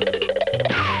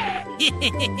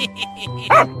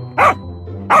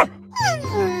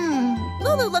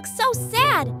 Lulu looks so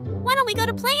sad. Why don't we go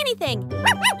to play anything?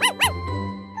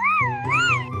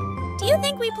 Do you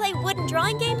think we play wooden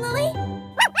drawing game, Lily?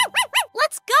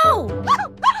 Let's go!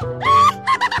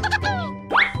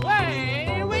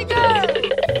 Away we go!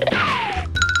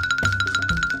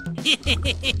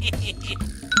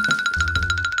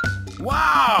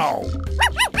 Wow!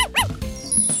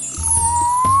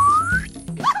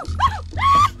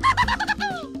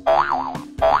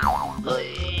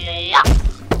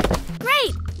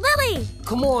 Great! Lily!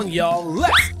 Come on, y'all,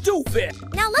 let's do it!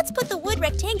 Now let's put the wood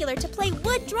rectangular to play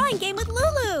wood drawing game with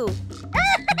Lulu.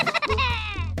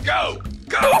 Go,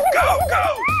 go, go,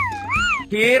 go!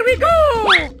 Here we go!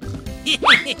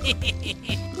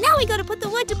 Now we go to put the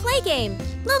wood to play game.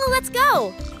 Lulu, let's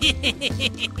go!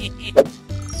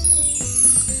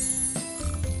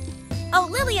 Oh,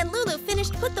 Lily and Lulu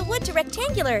finished put the wood to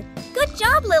rectangular. Good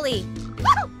job, Lily!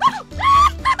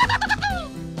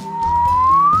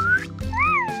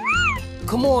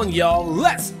 Come on, y'all,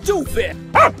 let's do it!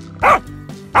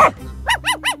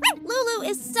 Lulu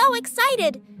is so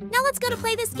excited. Now let's go to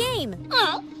play this game.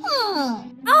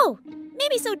 Oh,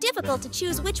 maybe so difficult to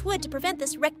choose which wood to prevent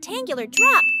this rectangular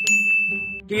drop.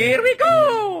 Here we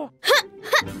go!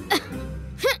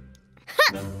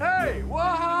 Hey,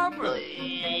 what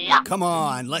happened? Come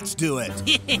on, let's do it.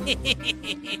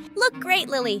 Look great,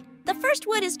 Lily. The first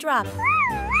wood is dropped.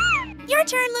 Your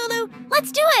turn, Lulu.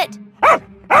 Let's do it.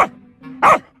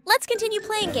 Let's continue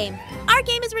playing game. Our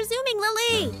game is resuming,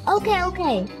 Lily.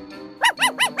 Okay.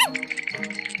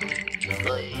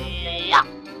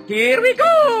 Here we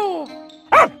go!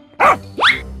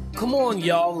 Come on,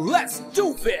 y'all, let's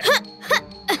do it!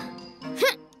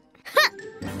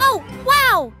 Oh,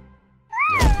 wow!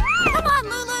 Come on,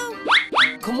 Lulu.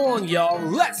 Come on, y'all,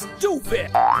 let's do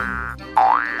it!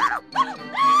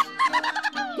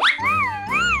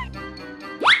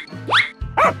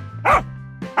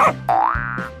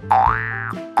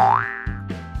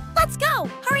 Let's go.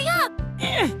 Hurry up.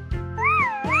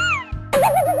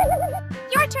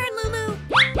 Your turn, Lulu.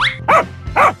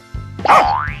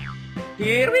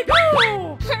 Here we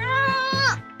go!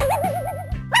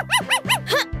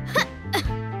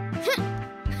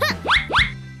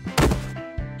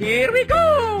 Here we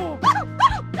go!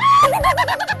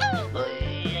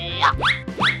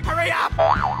 Hurry up!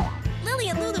 Lily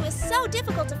and Lulu is so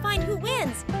difficult to find who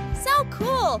wins. So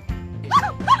cool.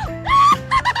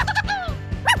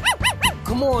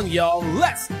 Come on, y'all,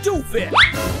 let's do it!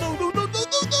 No, no, no, no,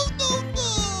 no, no, no,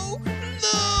 no!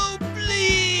 No,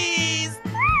 please!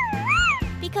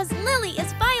 Because Lily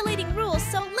is violating rules,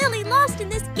 so Lily lost in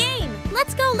this game.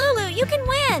 Let's go, Lulu. You can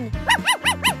win.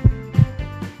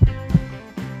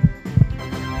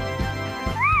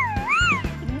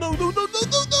 No, no, no, no,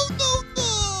 no, no, no,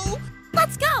 no!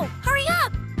 Let's go. Hurry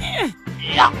up.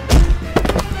 Yeah!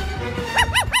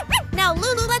 Now,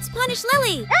 Lulu, let's punish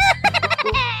Lily.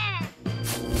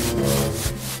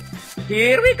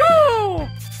 Here we go!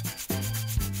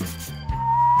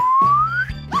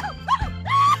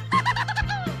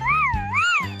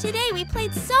 Today we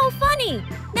played so funny.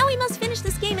 Now we must finish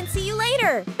this game and see you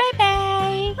later.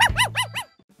 Bye-bye.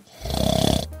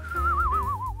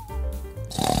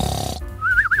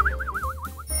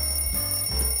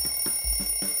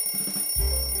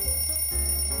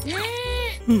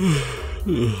 Oh,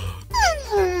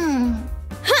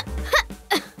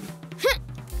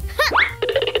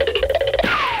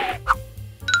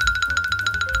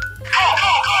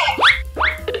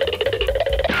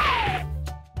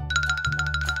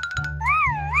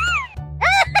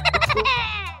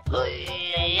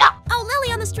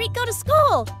 Lily on the street, go to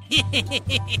school.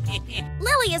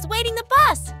 Lily is waiting the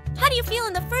bus. How do you feel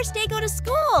on the first day go to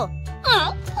school?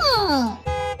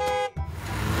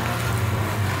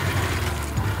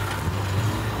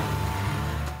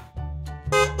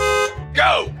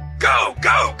 Go! Go!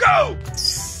 Go! Go!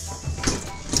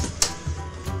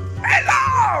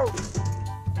 Hello!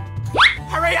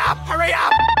 Hurry up! Hurry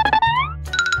up!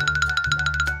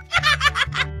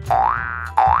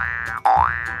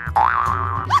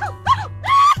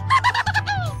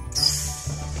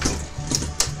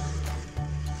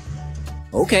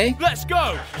 Okay. Let's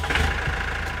go!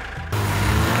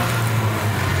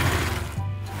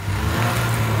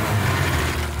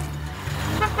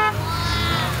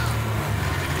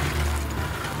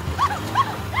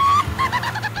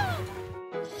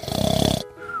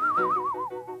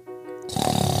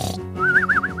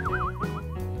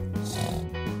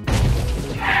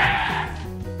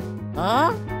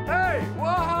 Huh? Hey,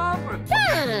 what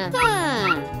happened?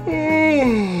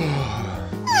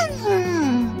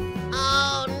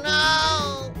 Oh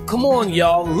no! Come on,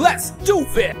 y'all. Let's do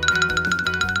it.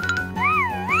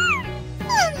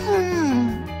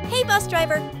 Hey, bus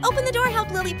driver, open the door.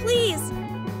 Help Lily, please.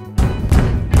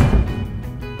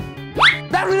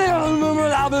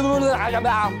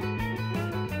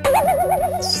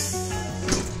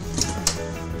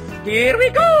 Here we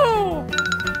go!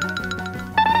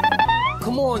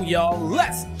 Come on, y'all.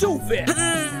 Let's do it.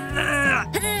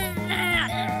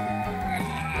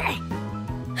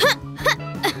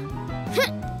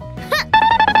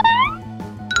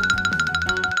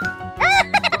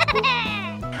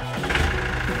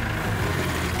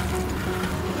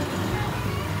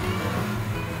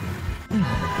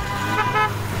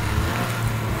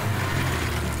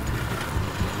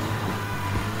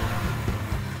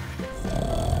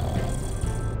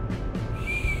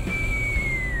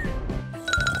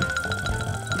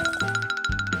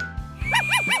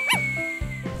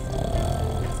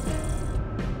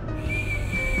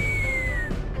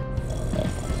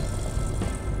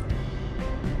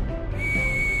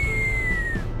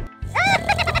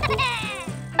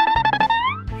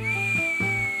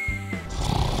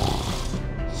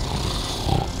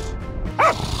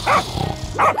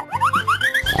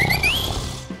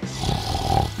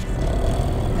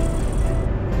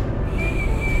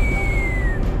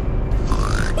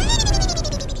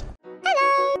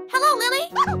 Hello, Lily.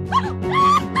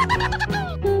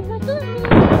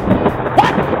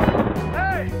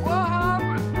 Hey, what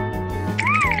happened?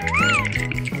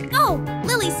 Oh,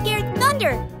 Lily scared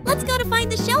Thunder. Let's go to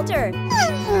find the shelter.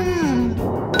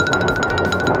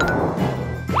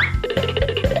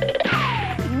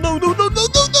 No, no, no, no,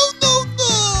 no, no, no,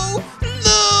 no!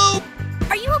 No!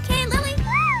 Are you okay, Lily?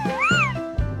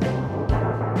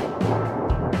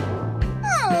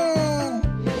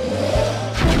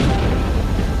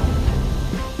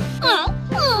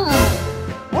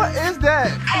 What is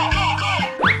that?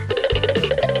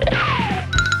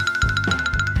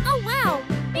 Oh, wow.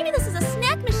 Maybe this is a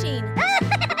snack machine.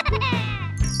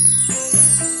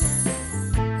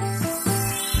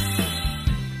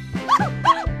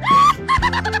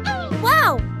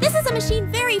 Wow, this is a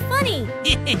machine very funny.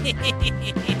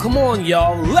 Come on,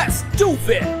 y'all. Let's do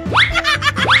it.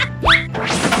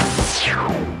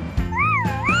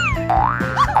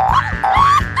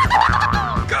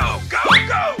 Go! Go!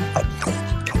 Go!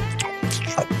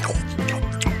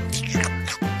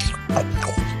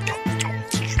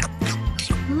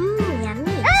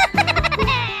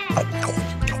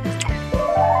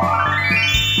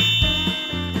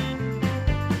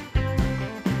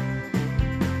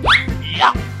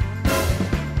 Yummy.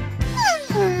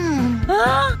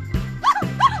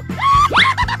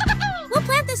 We'll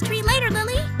plant this tree later,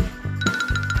 Lily.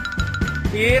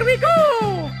 Here we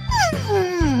go!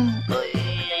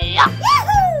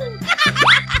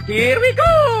 Here we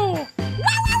go!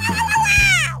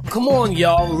 Come on,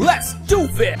 y'all. Let's do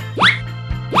it.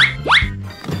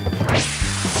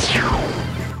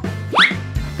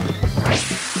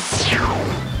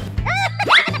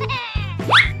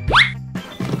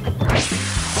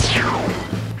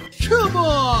 Come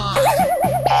on!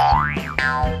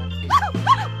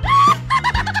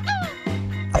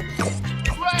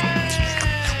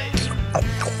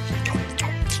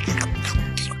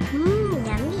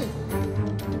 Yummy.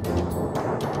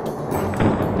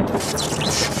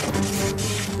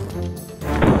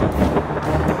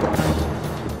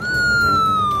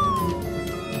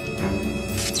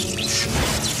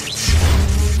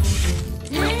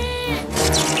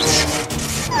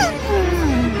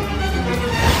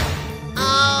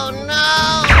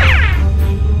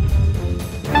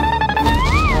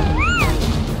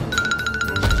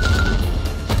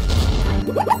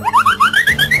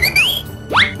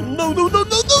 No, no, no,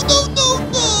 no, no, no, no,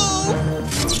 no!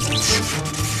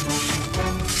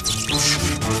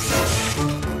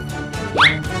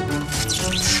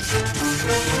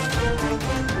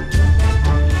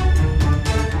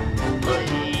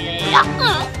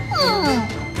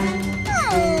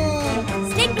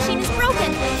 Snake machine is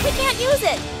broken. We can't use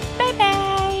it.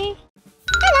 Bye-bye.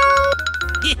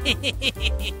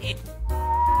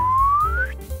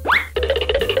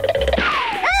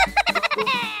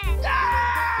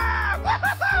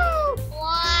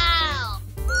 Wow!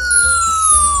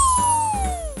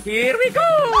 Here we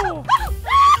go!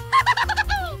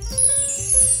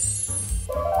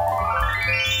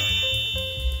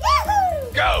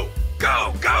 Go,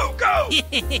 go, go, go!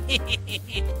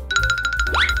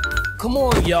 Come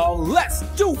on, y'all, let's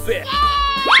do it!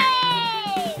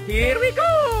 Here we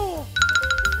go!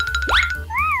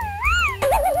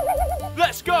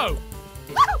 Let's go!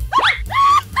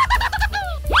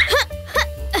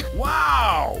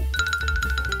 Wow!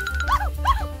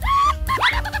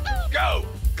 Go,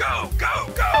 go, go,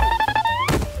 go!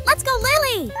 Let's go,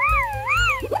 Lily!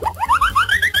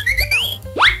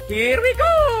 Here we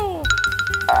go!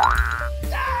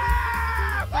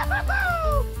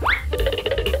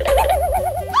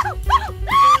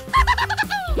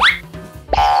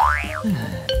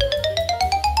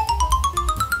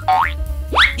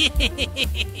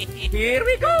 Here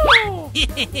we go!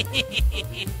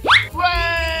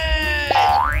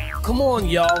 Come on,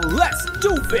 y'all, let's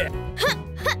do it!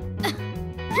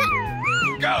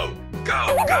 Go,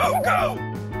 go, go, go!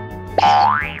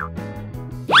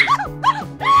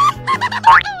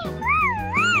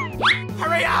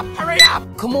 Hurry up, hurry up!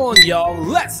 Come on, y'all,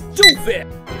 let's do it!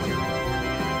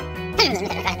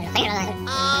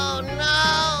 Oh no!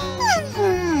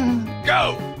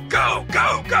 Go, go,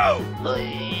 go, go!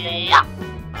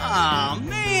 Aw,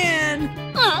 man!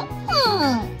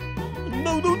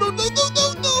 No, no, no, no, no, no,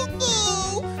 no, no!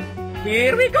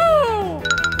 Here we go!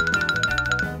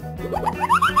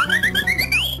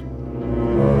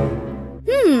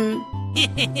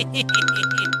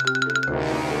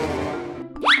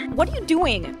 What are you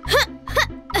doing?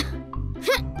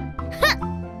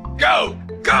 Go,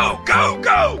 go, go,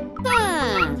 go!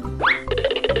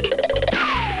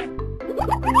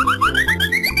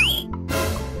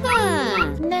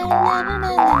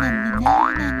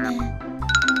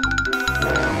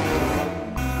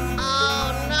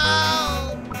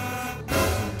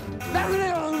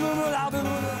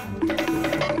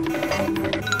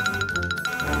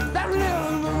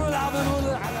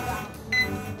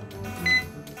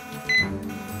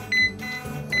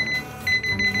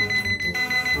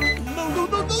 No, no,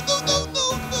 no, no, no, no, no,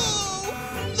 no!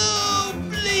 No,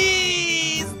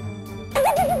 please!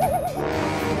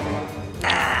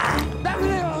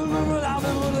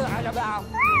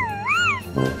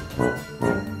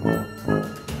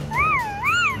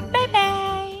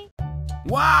 Bye-bye.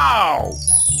 Wow!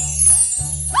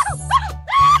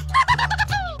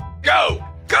 Go,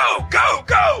 go, go,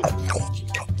 go!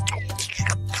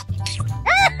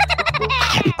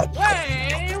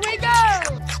 Away we go!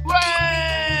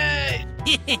 Way!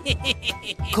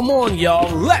 Come on, y'all,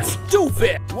 let's do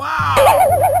it! Wow!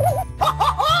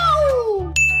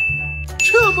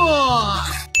 Come on!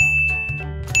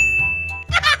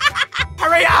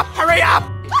 Hurry up, hurry up!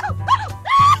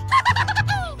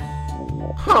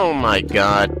 Oh my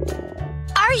god.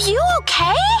 Are you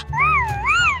okay?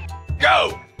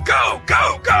 Go, go,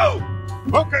 go, go!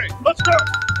 Okay, let's go!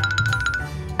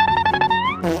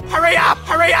 Hurry up,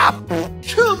 hurry up!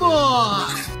 Come on!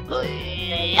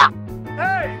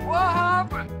 Hey, what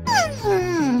happened?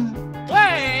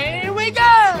 Away we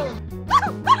go!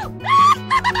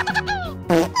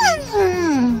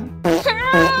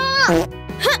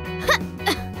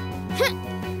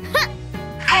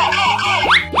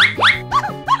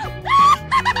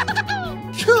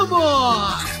 Come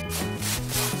on!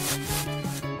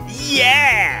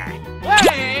 Yeah!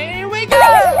 Away we go!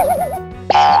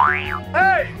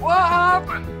 Hey, what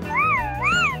happened?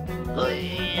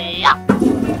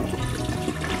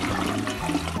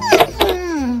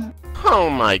 Oh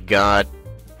my god.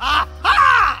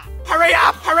 Aha! Hurry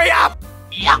up, hurry up!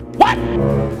 Yeah, what?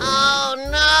 Oh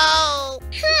no!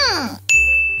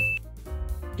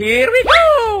 Here we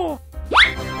go!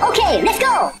 Okay, let's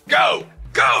go. Go,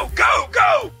 go, go,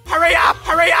 go! Hurry up,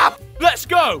 hurry up! Let's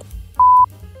go!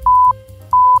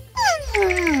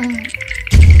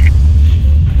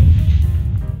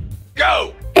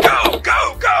 Go, go,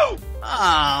 go, go!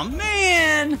 Aw,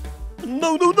 man!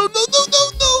 No, no, no, no, no,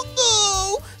 no, no,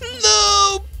 no!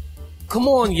 No! Come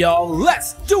on, y'all,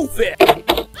 let's do it!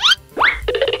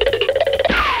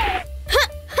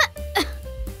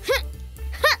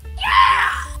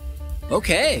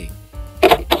 Okay.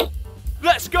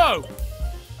 Let's go!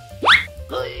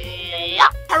 Hurry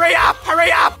up!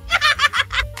 Hurry up!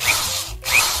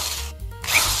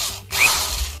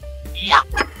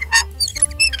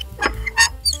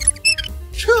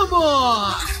 Come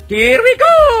on! Here we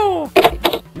go!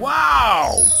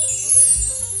 Wow!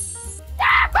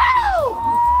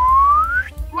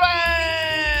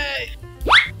 Way!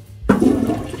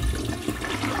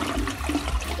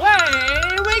 Way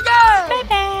we go!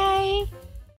 Bye-bye.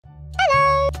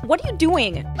 Hello. What are you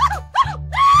doing?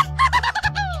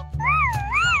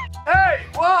 Hey,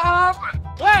 what happened?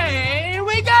 Way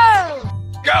we go!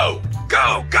 Go!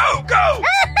 Go! Go! Go!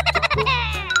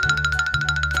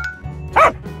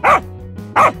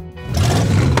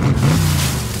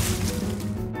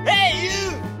 Hey,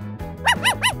 you!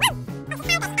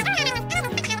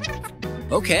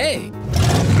 Okay.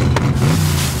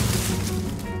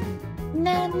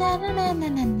 Na na na na na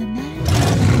na na na.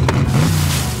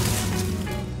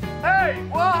 Hey,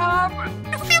 what happened?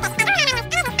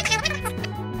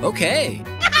 Okay.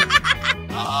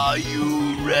 Are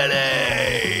you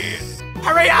ready?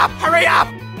 Hurry up! Hurry up!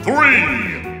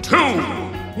 3, 2,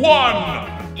 1.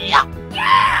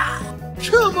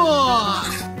 Come on!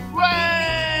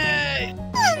 Way!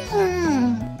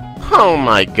 Oh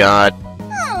my god.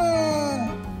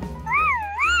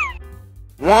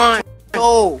 1,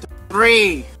 2,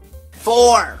 3,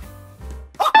 4.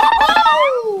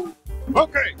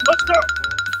 Okay, let's go!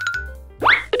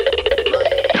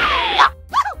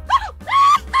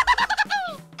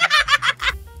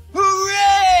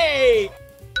 Hooray!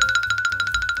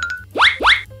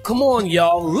 Come on,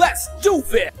 y'all. Let's do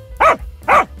it!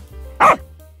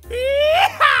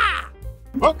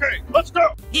 Okay, let's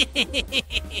go!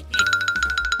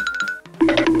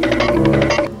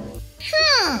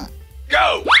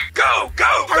 Go! Go!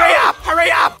 Go! Hurry up!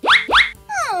 Hurry up!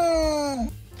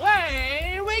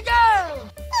 Way we go!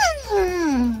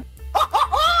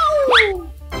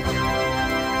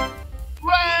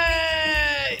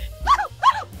 Way!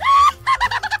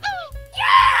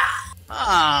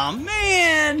 Aw,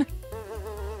 man!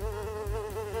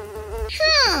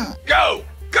 Go!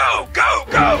 Go! Go!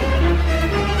 Go!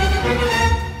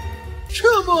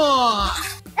 Come on!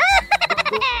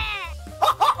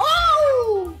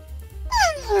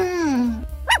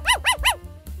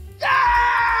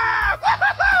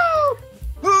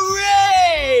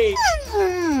 Hooray!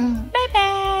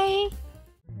 Bye-bye.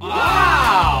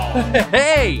 Wow!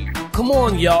 Hey! Come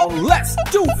on, y'all. Let's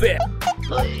do it!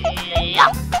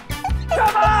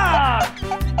 Come on!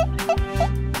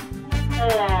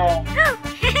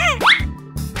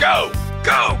 Go!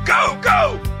 Go! Go!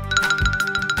 Go!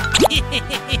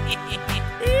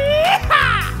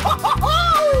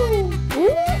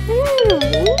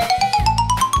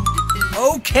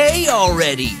 Okay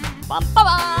already! Go!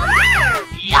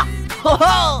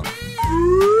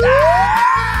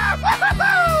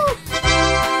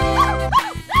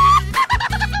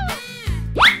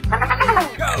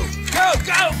 Go!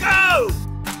 Go! Go!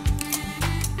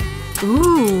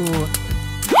 Ooh.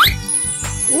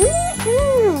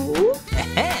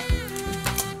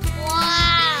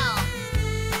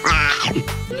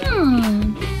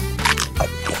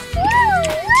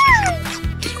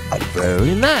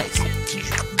 Very nice.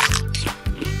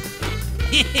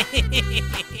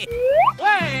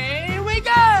 Way we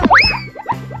go!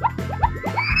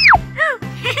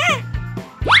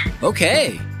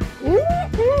 Okay.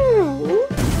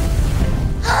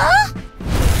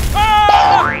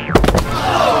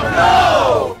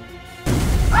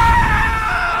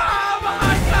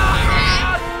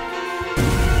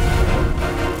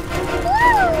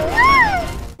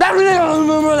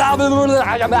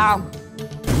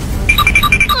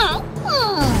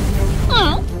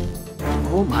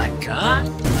 Oh my god.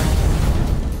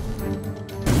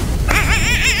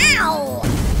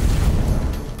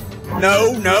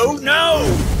 No! No! No!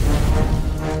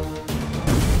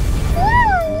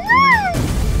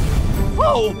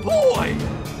 Oh boy!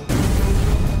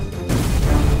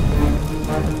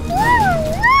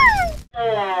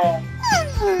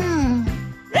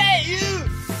 Hey you!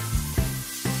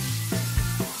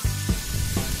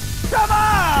 Come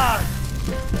on!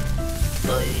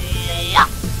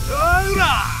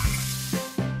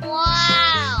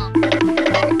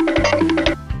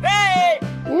 Hey!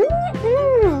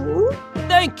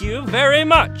 Thank you very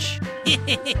much.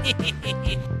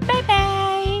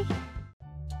 Bye-bye.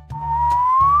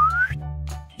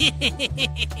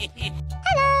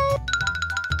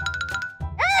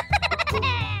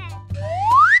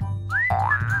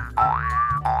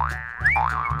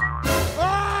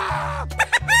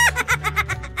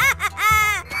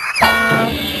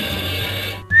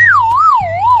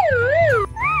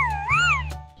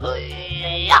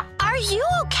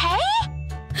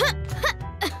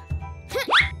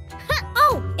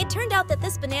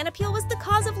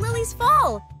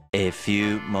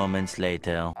 few moments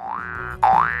later.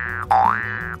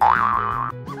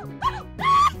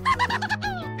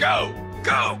 Go,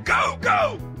 go, go,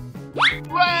 go!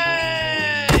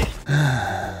 Way!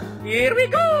 Here we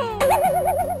go!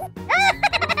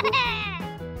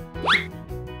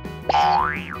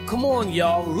 Come on,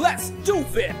 y'all, let's do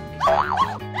it!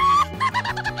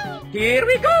 Here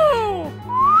we go!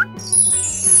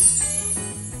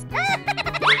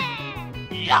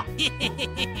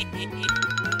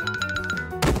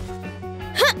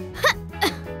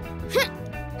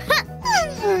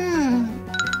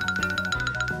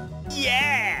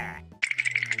 Yeah!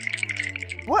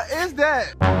 What is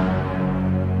that?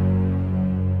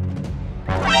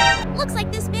 Looks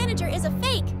like this manager is a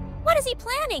fake. What is he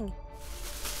planning?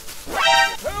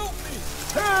 Help me!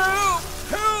 Help!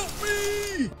 Help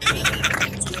me!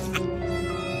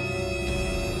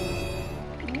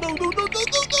 No, no, no, no,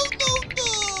 no, no, no,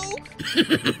 no!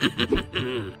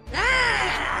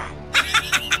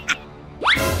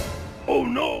 Oh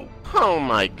no! Oh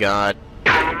my god.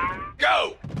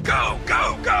 Go, go,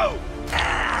 go, go!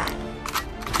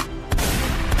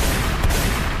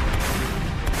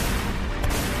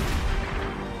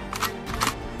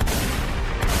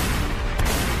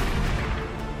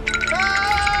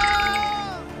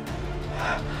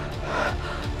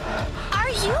 Are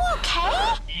you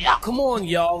okay? Come on,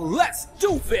 y'all, let's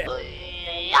do it!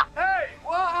 Hey,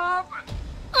 what happened?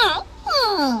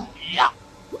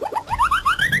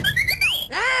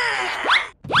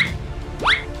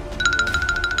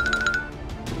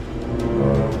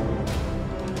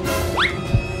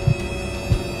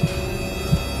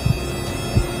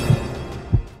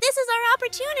 This is our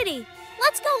opportunity.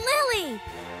 Let's go, Lily.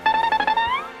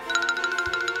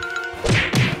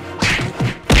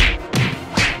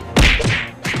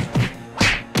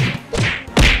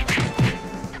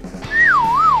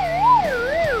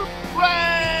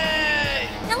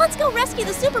 Now let's go rescue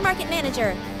the supermarket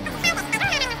manager.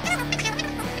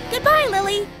 Goodbye,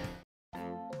 Lily.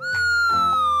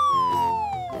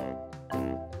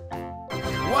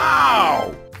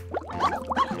 Wow!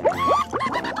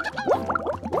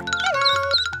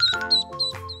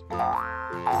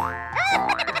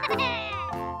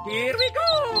 Here we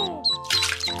go!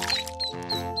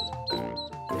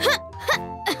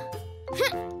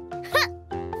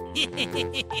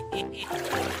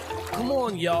 Come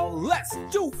on, y'all, let's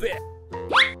do it!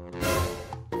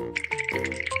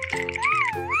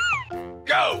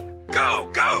 Go, go,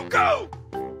 go, go!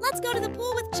 Let's go to the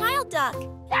pool with Child Duck.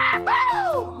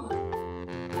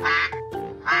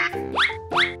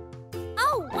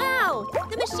 Oh, wow!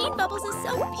 The machine bubbles is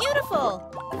so beautiful.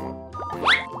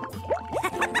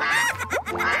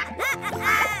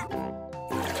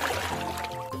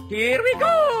 Here we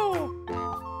go!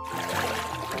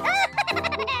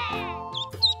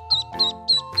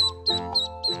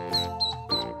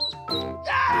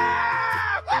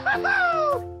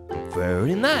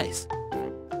 Very nice.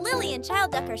 Lily and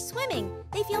Child Duck are swimming.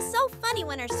 They feel so funny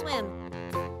when they swim.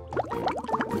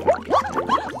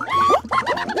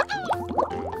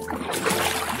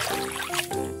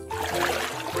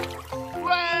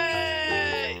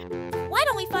 Way! Why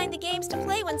don't we find the games to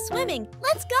play when swimming?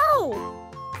 Let's go!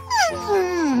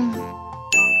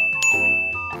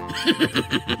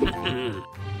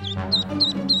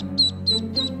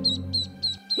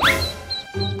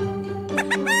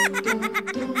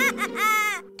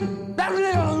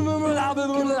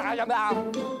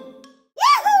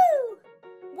 Yahoo!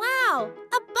 Wow,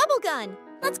 a bubble gun.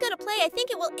 Let's go to play. I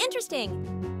think it will interesting.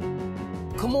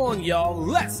 Come on, y'all,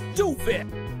 let's do it!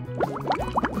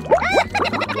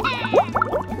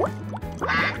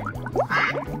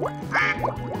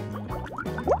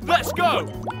 Let's go!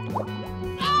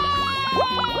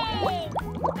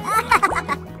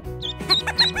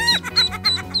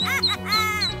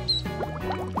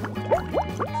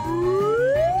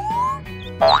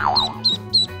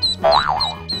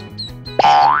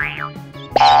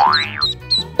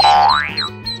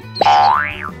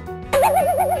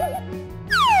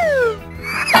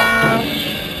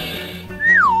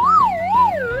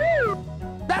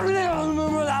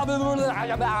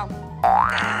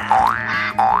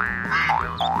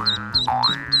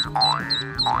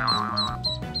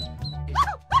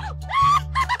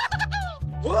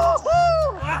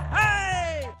 Woohoo!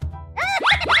 Hey!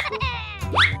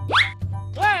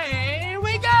 Way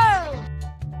we go!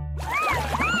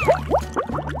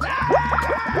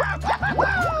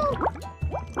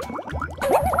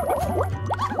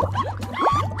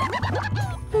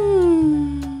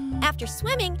 After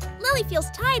swimming, Lily feels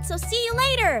tired, so see you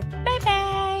later.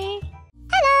 Bye-bye.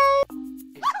 Hello.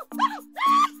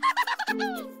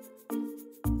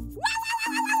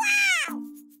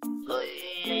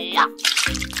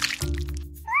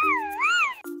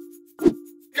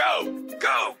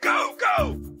 go, go,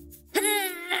 go!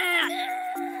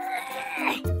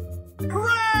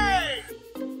 Hooray!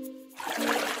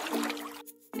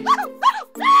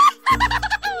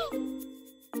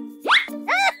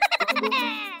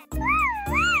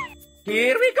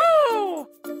 Here we go!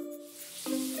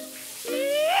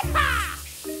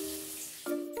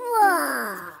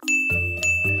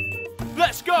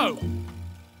 Let's go!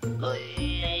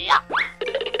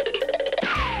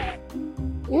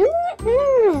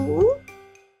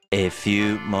 A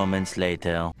few moments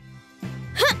later.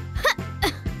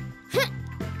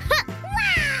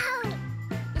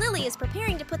 Lily is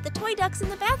preparing to put the toy ducks in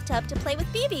the bathtub to play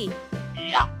with Bibi.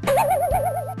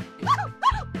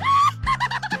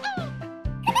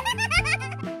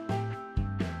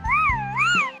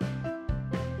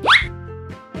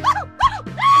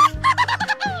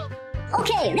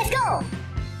 Okay, let's go!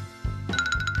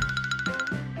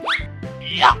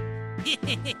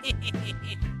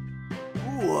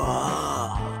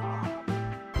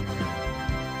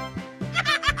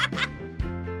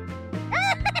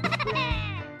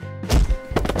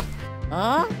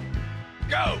 Huh?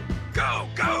 Go, go,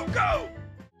 go, go!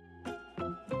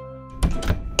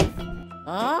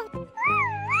 Huh?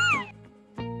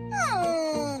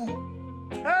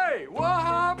 Hey, what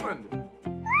happened?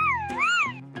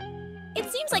 It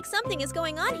seems like something is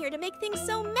going on here to make things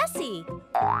so messy.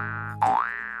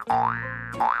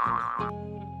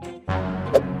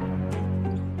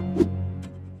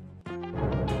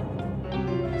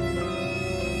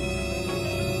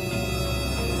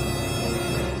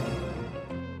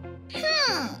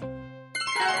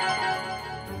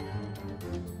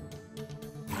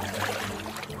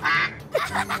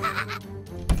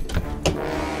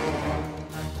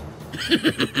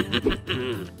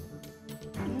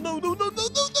 No, no, no, no,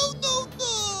 no, no, no,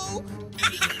 no!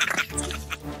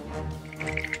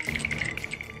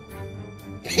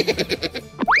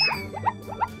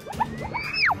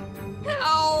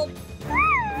 Help!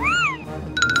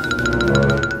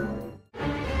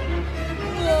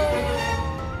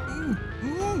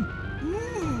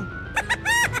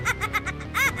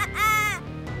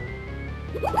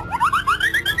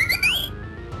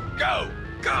 Go,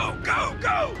 go, go,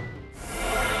 go!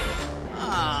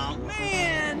 Oh,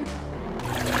 man!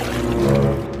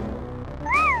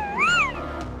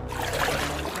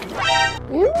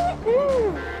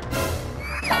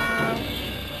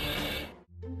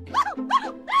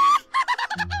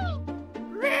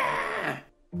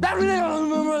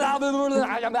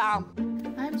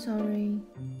 I'm sorry.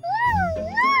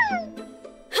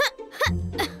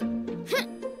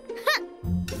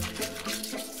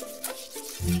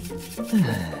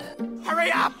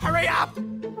 Hurry up, hurry up!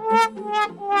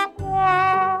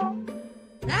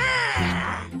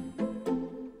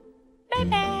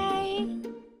 Bye-bye.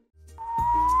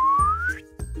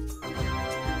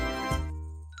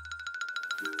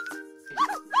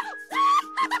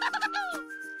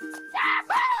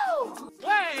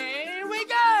 Away we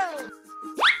go!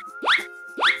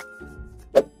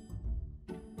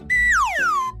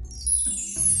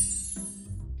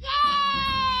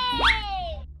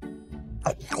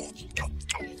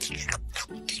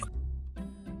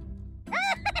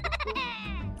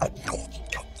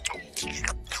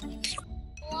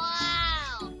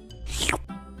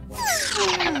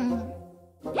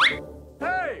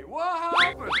 Hey, what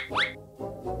happened?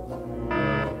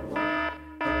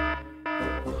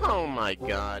 Oh my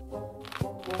god.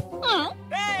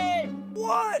 Hey!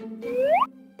 What?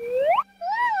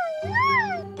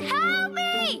 Help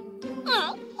me!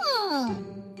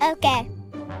 Okay.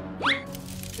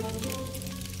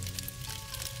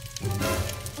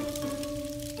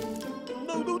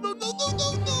 No, no, no, no, no, no,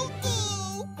 no, no!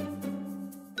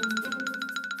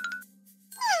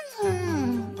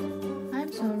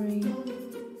 I'm sorry.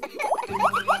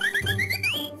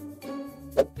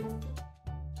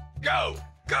 Go,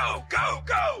 go, go,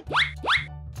 go!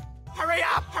 Hurry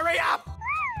up, hurry up!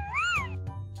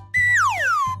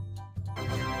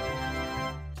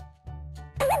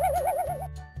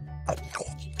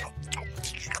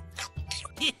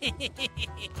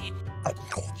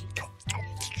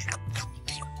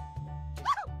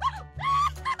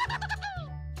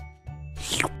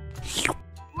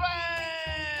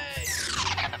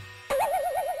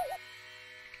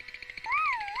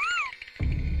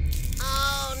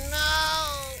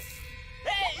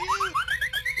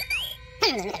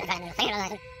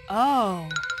 Oh.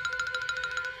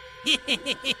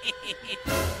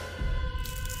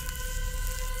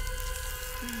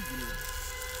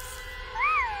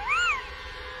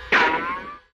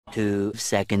 2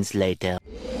 seconds later.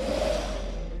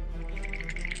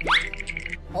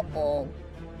 No, no,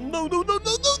 no, no, no,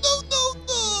 no, no,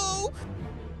 no!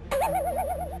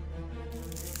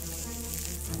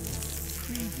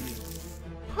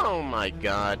 Oh my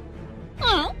god.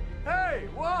 Hey,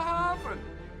 what happened?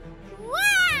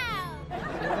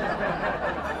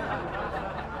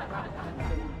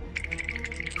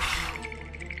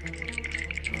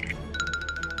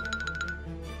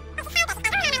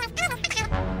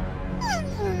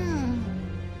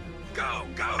 Go,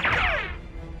 go, go!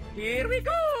 Here we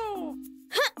go!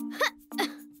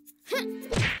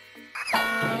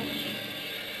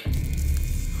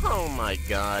 Oh my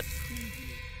god.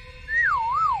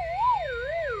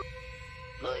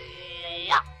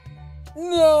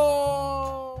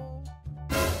 No!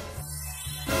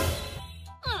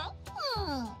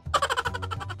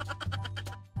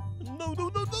 No, no, no,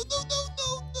 no, no, no,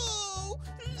 no, no!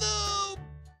 No!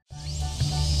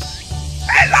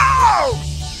 Hello!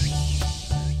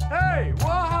 Hey,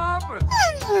 what happened?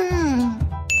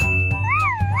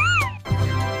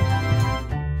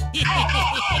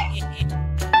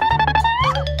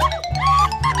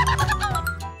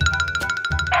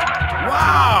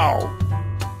 Wow!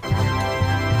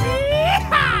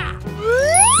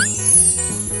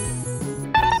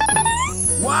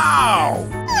 Wow!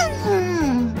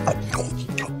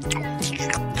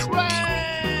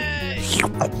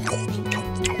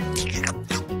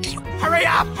 Hurry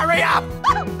up! Hurry up!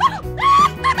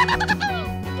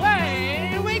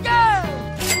 Away we go!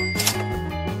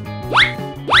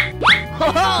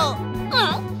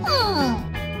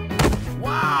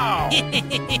 Wow!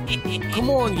 Come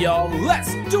on, y'all,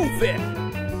 let's do it!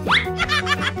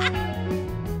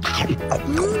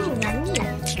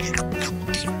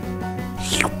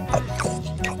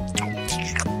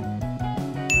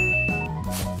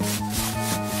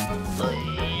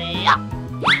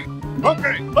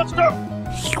 Okay, let's go!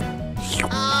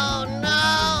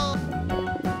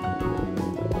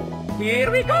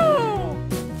 Here we go!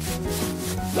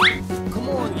 Come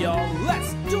on, y'all,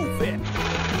 let's do it!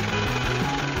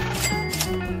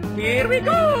 Here we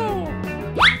go!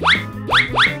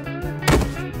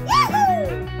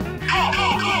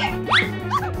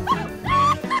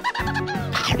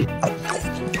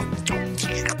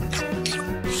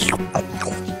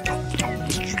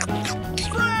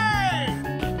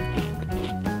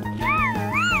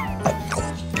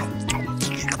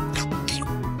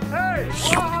 Hey,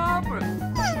 what happened?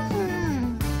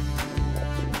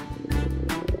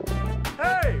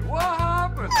 Hey, what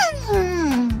happened?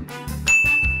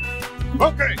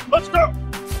 Okay, let's go!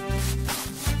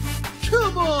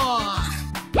 Come on!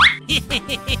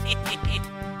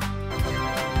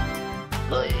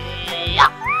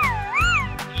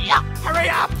 Hurry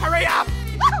up! Hurry up!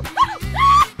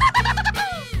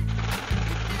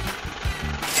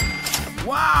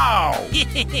 Wow!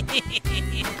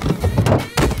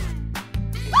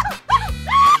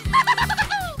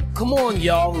 Come on,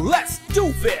 y'all, let's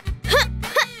do it!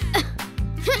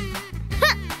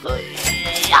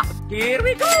 Here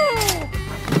we go!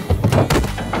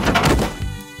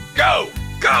 Go!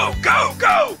 Go! Go!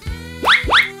 Go!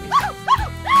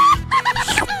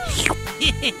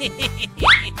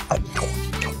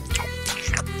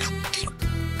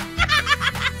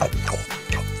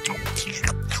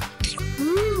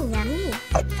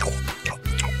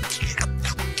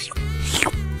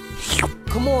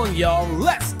 Come on, y'all,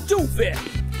 let's do it!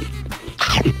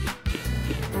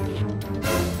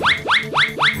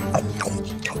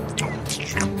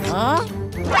 Huh?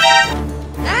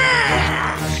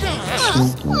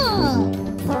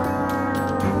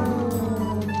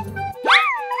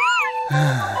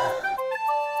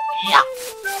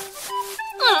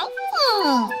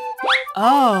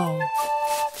 Oh.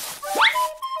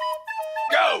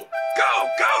 Go! Go!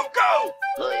 Go! Go!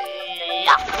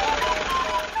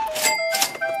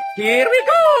 Here we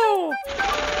go!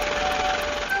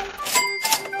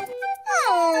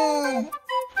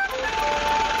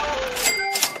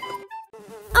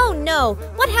 Oh no!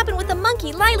 What happened with the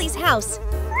monkey Lily's house?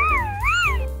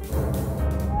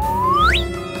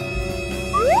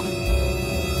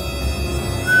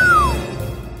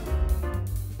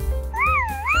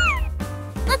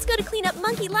 Let's go to clean up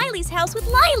Monkey Lily's house with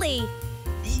Lily!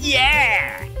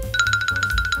 Yeah!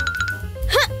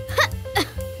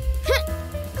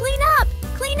 Clean up!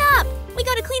 Clean up! We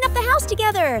gotta clean up the house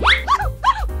together!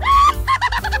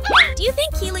 Do you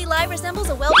think Keely Lai resembles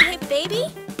a well-behaved baby?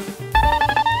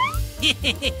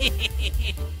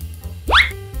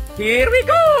 Here we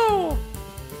go!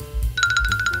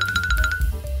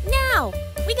 Now,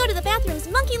 we go to the bathroom's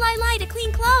Monkey Lai to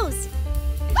clean clothes.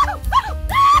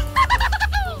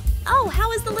 Oh,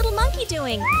 how is the little monkey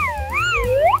doing?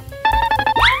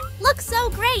 Looks so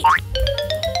great!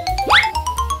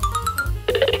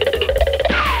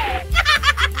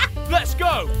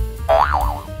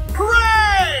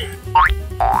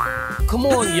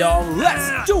 Come on, y'all,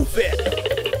 let's do it!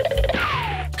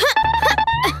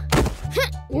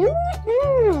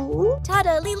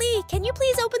 Tada, Lily, can you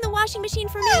please open the washing machine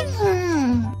for me?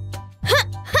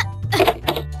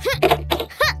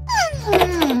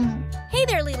 Hey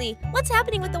there, Lily. What's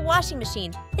happening with the washing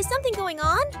machine? Is something going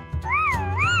on?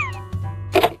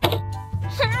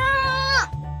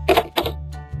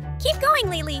 Keep going,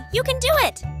 Lily. You can do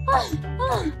it. Oh,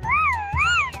 no.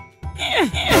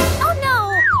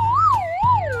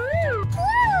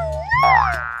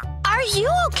 Are you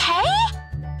okay?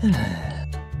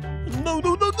 No,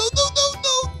 no, no, no, no, no,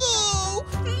 no, no!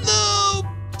 No!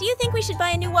 Do you think we should buy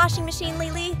a new washing machine,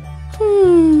 Lily?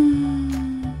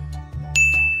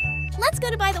 Let's go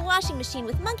to buy the washing machine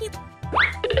with Monkey...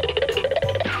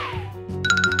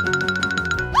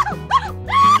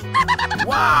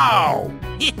 Wow!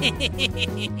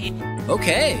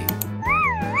 Okay.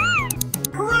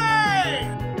 Hooray!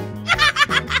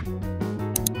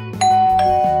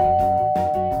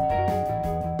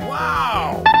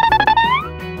 Wow!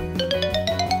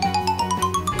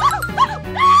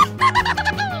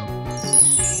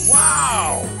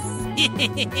 Wow!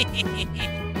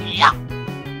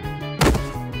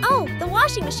 Oh, the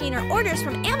washing machine are orders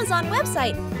from Amazon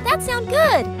website. That sounds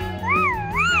good.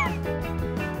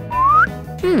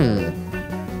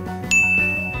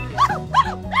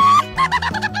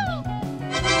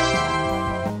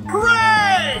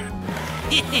 Hooray!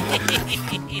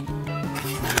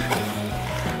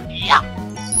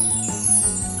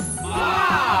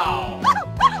 Wow!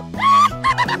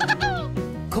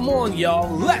 Come on, y'all,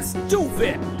 let's do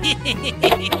it!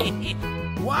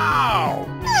 Wow!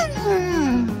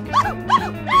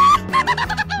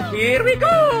 Here we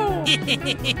go!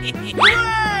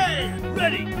 Hooray!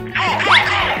 Ready!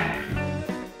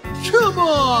 Come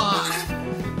on!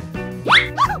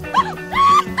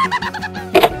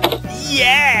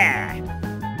 Yeah!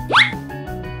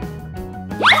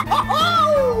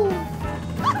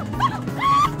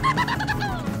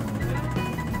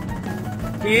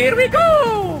 Here we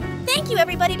go! Thank you,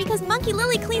 everybody, because Monkey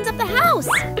Lily cleans up the house.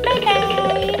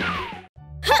 Bye-bye.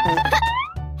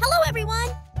 Hello, everyone.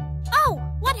 Oh,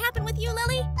 what happened with you,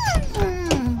 Lily?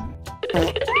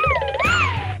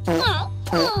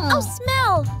 Oh,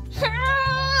 smell.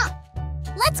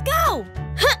 Let's go.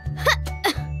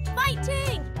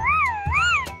 Fighting.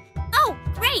 Oh,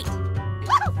 great.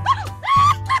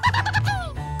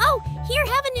 Oh, here,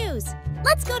 have a news.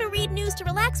 Let's go to read news to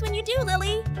relax when you do,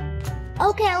 Lily.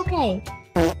 Okay, okay.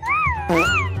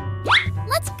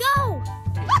 Let's go.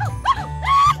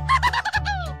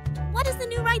 What is the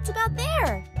new rights about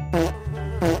there?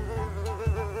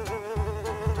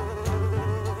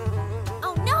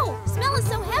 Oh no, smell is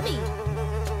so heavy.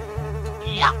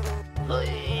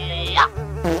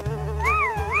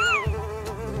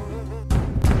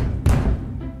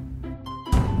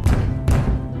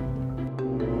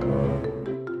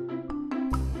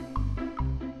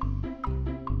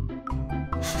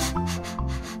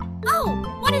 Oh,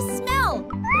 what is smell?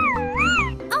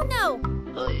 Oh no.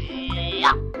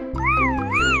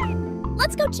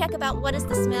 Let's go check about what is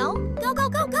the smell. Go, go,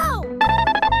 go, go!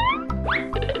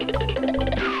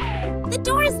 The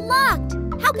door is locked.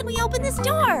 How can we open this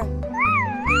door?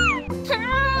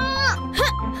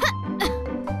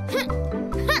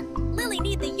 Lily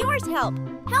needs yours help.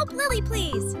 Help Lily,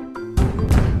 please.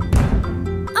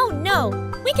 Oh no,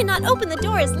 we cannot open the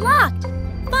door, it's locked.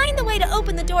 Find the way to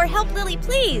open the door. Help Lily,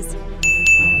 please.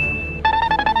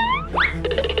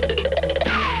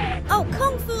 Oh,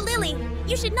 Kung Fu Lily.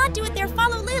 You should not do it there.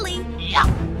 Follow Lily.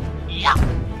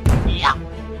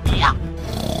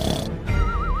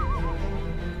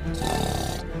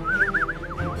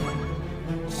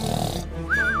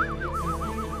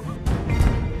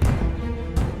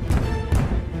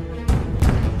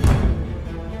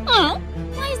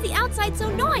 Why is the outside so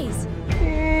noise?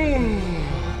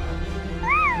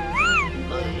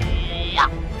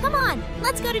 Come on,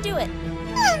 let's go to do it.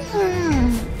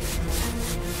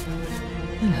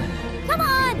 Come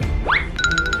on!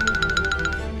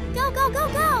 Go, go, go,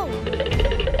 go!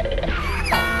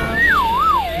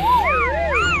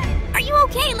 Are you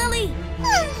okay, Lily?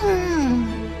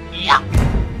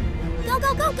 Go,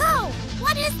 go, go, go!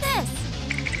 What is this?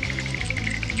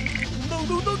 No,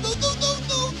 no, no, no, no, no,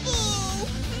 no, no!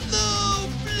 No,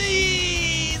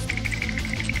 please!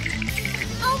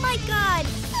 Oh my God!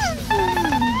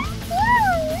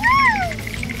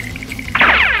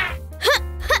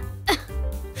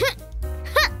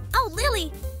 Oh,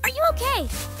 Lily, are you okay?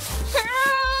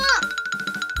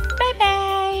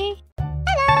 Bye-bye.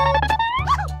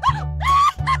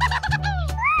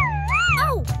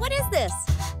 Oh, what is this?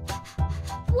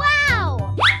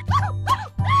 Wow!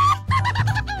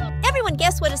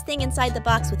 inside the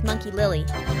box with Monkey Lily.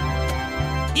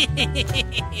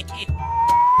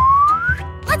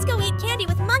 Let's go eat candy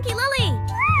with Monkey Lily!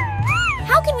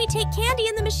 How can we take candy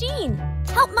in the machine?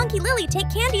 Help Monkey Lily take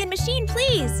candy in machine,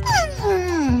 please!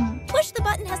 Push the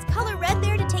button has color red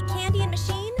there to take candy in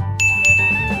machine.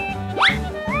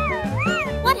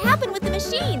 What happened with the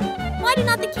machine? Why did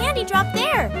not the candy drop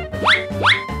there?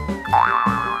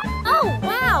 Oh,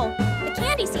 wow! The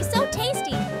candy seems so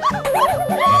tasty!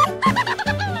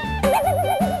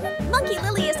 Monkey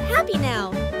Lily is happy now!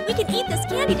 We can eat this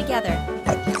candy together!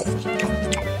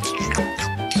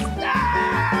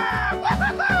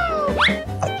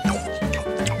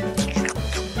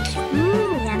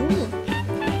 Yummy.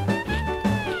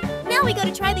 Now we go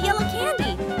to try the yellow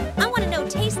candy! I want to know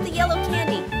taste the yellow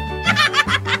candy!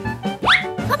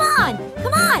 Come on!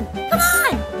 Come on! Come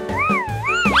on!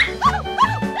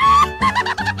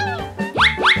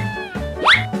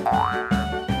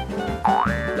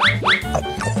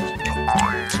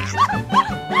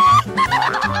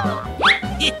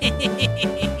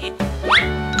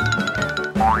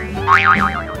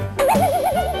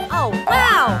 Oh,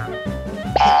 wow!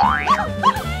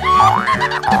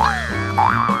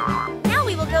 Now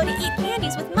we will go to eat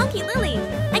candies with Monkey Lily.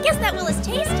 I guess that will is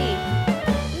tasty.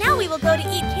 Now we will go to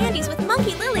eat candies with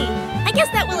Monkey Lily. I guess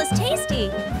that will is tasty.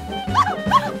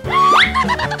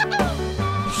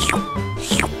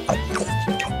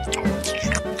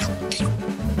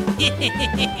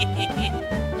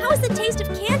 How is the taste of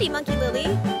candy, Monkey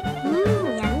Lily?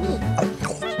 Yummy.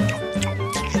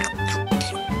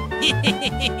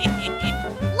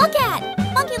 Look at!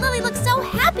 Monkey Lily looks so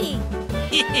happy!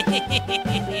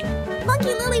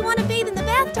 Monkey Lily want to bathe in the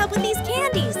bathtub with these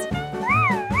candies!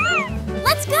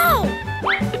 Let's go!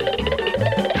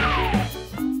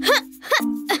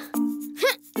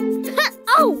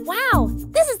 Oh, wow!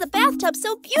 This is the bathtub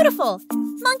so beautiful!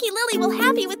 Monkey Lily will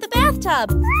happy with the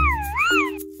bathtub!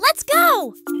 Let's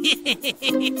go!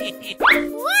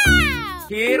 Wow!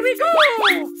 Here we go!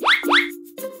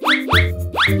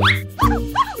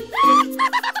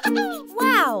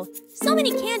 Wow! So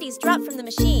many candies dropped from the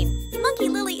machine. Monkey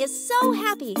Lily is so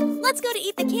happy. Let's go to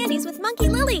eat the candies with Monkey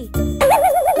Lily.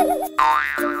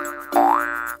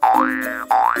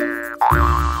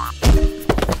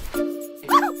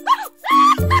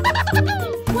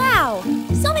 Wow!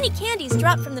 So many candies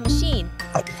dropped from the machine.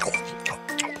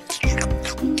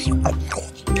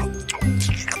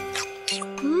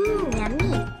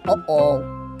 Yummy. Uh-oh.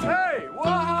 Hey, what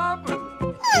happened?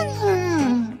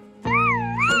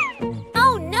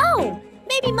 Oh no!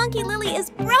 Maybe Monkey Lily is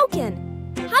broken.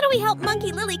 How do we help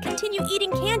Monkey Lily continue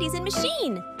eating candies in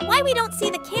machine? Why we don't see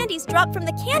the candies drop from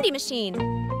the candy machine?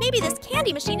 Maybe this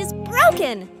candy machine is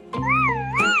broken.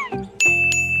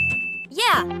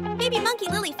 Yeah, maybe Monkey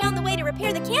Lily found the way to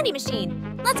repair the candy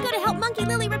machine. Let's go to help Monkey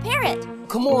Lily repair it.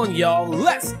 Come on, y'all,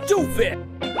 let's do it!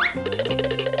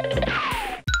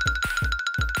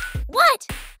 What?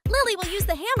 Lily will use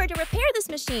the hammer to repair this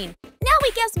machine. Now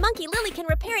we guess Monkey Lily can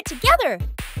repair it together.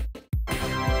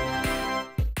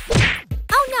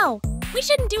 Oh no, we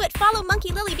shouldn't do it follow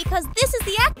Monkey Lily because this is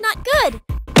the act not good.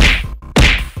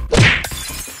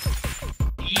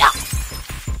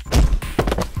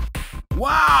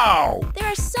 Wow! There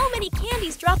are so many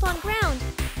candies drop on ground.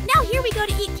 Now here we go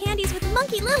to eat candies with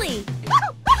Monkey Lily.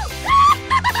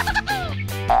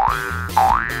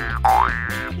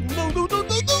 No, no, no, no, no, no,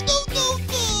 no,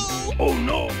 no! Oh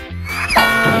no!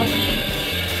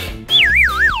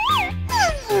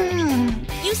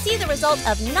 You see the result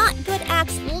of not good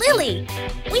acts, Lily.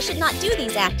 We should not do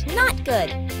these acts not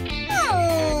good.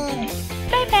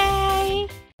 Bye-bye.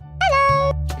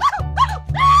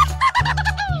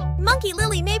 Monkey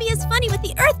Lily maybe is funny with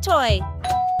the Earth toy.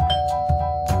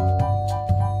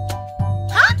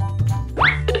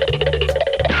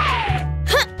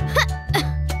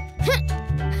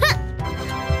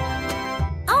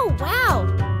 Oh, wow.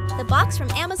 The box from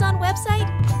Amazon website?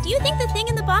 Do you think the thing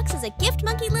in the box is a gift,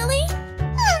 Monkey Lily?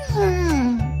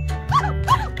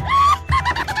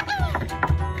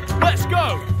 Let's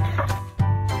go!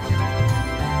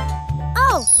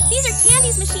 Oh, these are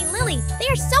Candies Machine Lily. They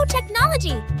are so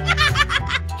technology.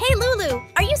 Hey, Lulu,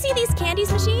 are you see these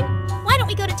Candies Machine? Why don't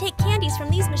we go to take candies from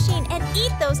these machine and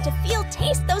eat those to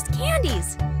taste those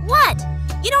candies? What?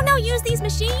 You don't know use these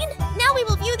machine? Now we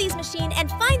will view these machine and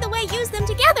find the way use them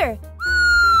together.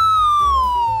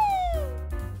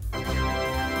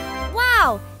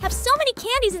 Wow, have so many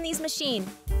candies in these machine.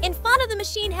 In front of the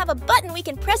machine have a button we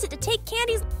can press it to take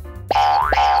candies.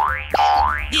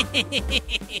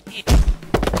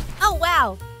 Oh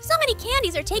wow, so many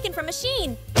candies are taken from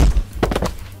machine.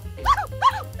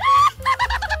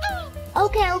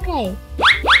 Okay.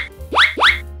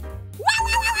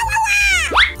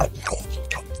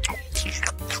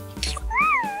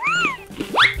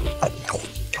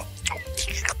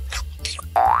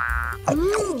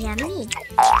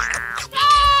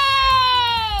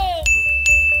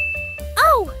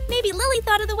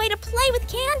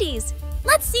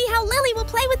 Let's see how Lily will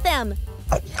play with them.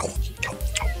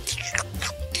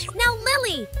 Now,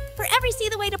 Lily, forever see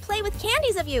the way to play with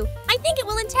candies of you. I think it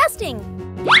will in testing.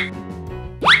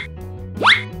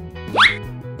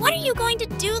 What are you going to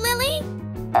do, Lily?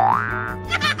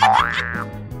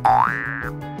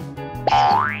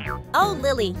 Oh,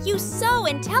 Lily, you so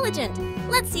intelligent.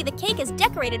 Let's see the cake is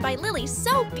decorated by Lily,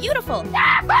 so beautiful.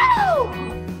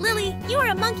 Lily, you are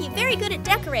a monkey very good at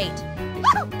decorate.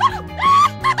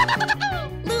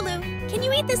 Lulu, can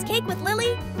you eat this cake with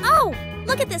Lily? Oh,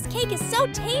 look at this cake is so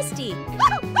tasty.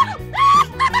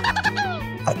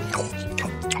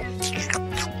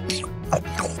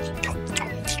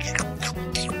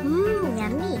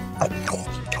 Yummy.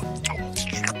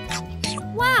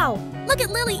 Wow, look at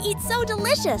Lily eat so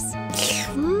delicious.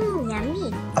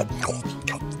 Yummy.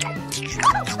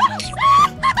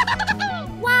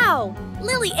 Wow,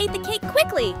 Lily ate the cake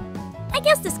quickly. I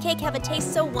guess this cake have a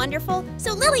taste so wonderful,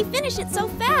 so Lily finished it so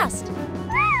fast.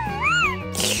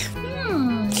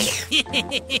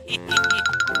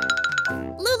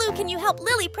 Lulu, can you help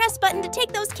Lily press button to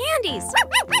take those candies?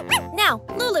 Now,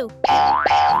 Lulu.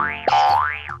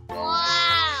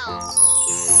 Wow!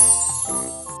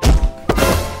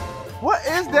 What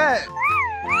is that?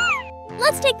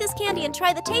 Let's take this candy and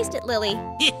try the taste it, Lily.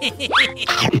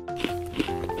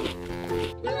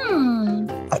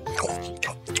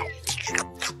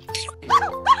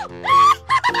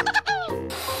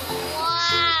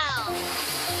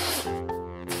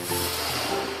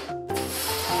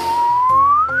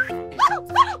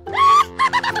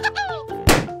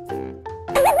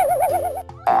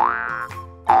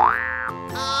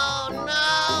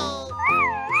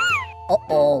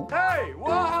 Uh-oh. Hey,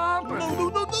 what happened?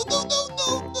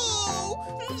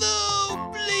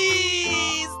 No,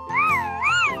 please!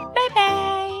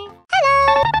 Bye-bye.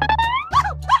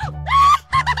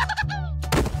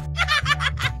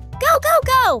 Go, go,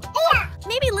 go!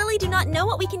 Maybe Lily do not know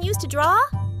what we can use to draw?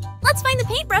 Let's find the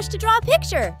paintbrush to draw a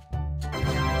picture.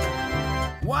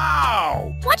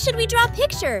 Wow! What should we draw a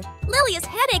picture? Lily is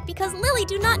headache because Lily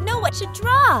do not know what should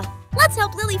draw. Let's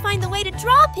help Lily find the way to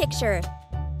draw a picture.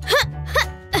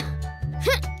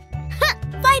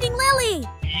 Fighting Lily!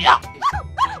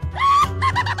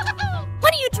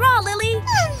 What do you draw, Lily?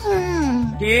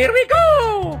 Here we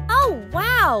go! Oh,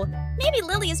 wow! Maybe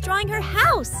Lily is drawing her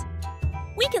house.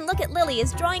 We can look at Lily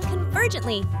as drawing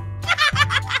convergently.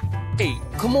 Hey,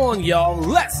 come on, y'all.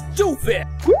 Let's do it!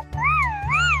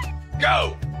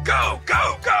 Go! Go!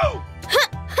 Go! Go!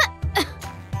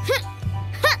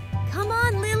 Come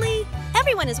on, Lily.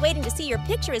 Everyone is waiting to see your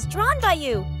picture is drawn by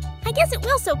you. I guess it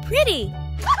will so pretty.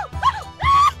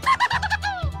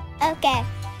 Okay.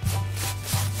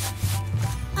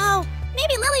 Oh,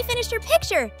 maybe Lily finished her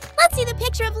picture. Let's see the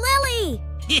picture of Lily.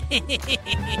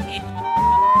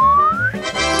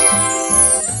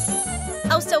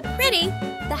 Oh, so pretty.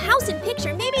 The house in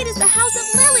picture, maybe it is the house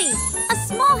of Lily. A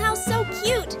small house so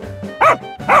cute.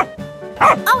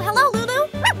 Oh, hello, Lulu.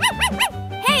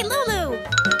 Hey, Lulu.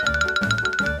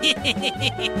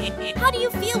 How do you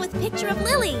feel with picture of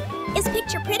Lily? Is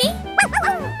picture pretty?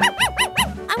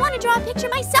 I want to draw a picture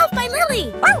myself by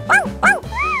Lily.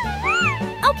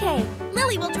 Okay,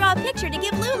 Lily will draw a picture to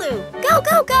give Lulu. Go,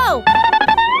 go, go!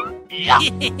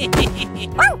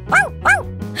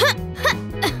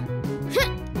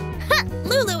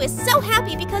 Lulu is so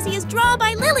happy because he is drawn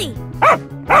by Lily.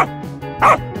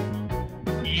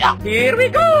 Here we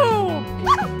go!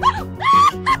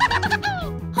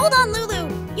 Hold on, Lulu.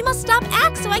 You must stop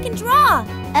act so I can draw.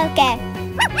 Okay.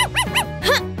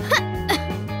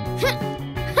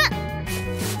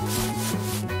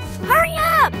 Hurry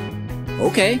up!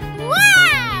 Okay.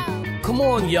 Wow! Come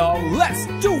on, y'all. Let's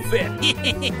do it!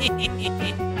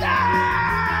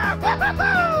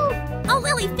 Oh,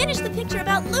 Lily, finish the picture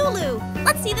about Lulu.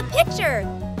 Let's see the picture.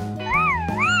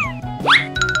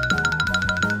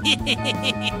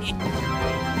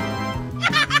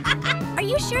 Are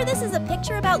you sure this is a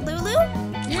picture about Lulu?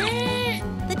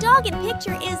 The dog in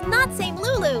picture is not same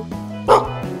Lulu. Oh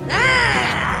no!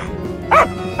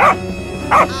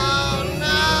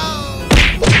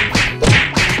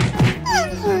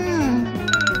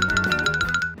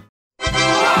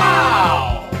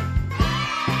 Wow!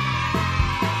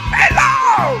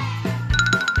 Hello!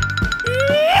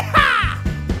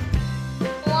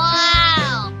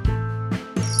 Wow!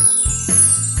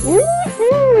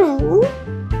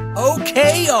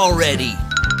 Okay already.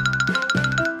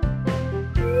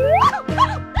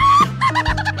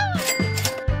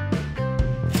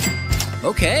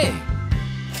 Okay.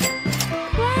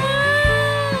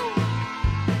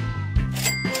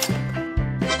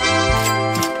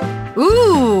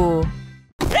 Ooh.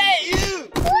 Hey, you!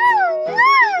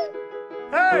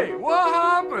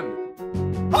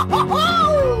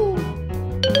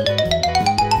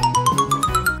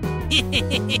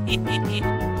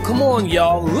 Come on,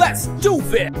 y'all, let's do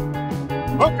it!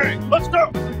 Okay, let's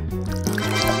go!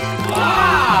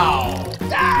 Wow!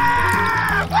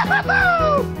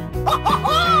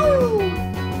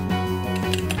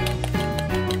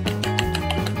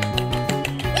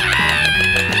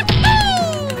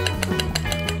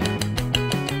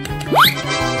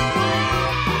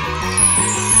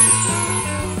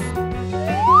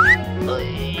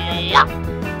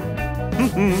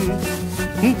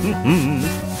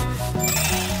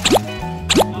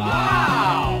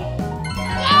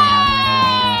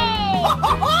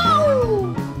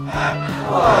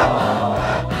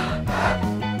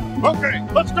 Okay,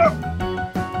 let's go!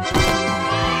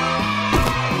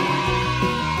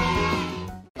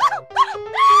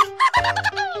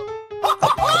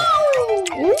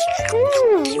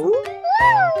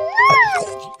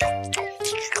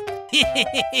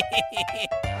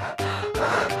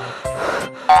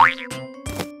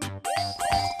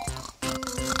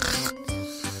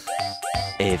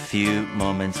 A few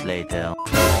moments later.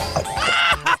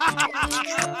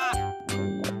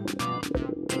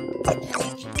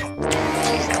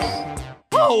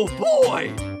 Oh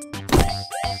boy!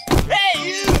 Hey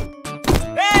you!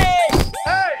 Hey!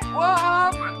 Hey, what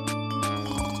happened?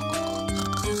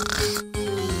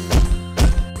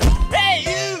 Hey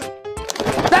you!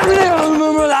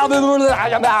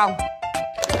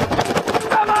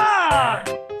 Come on!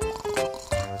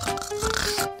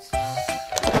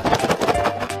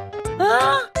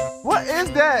 What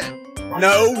is that?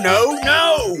 No, no,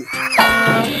 no!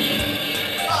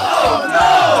 Oh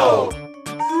no!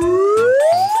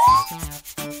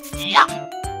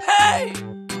 Hey!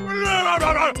 Oh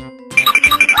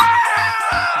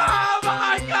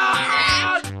my God!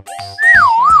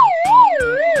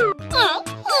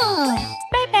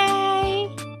 Bye-bye.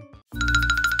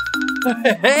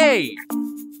 Hey!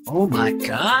 Oh my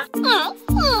God!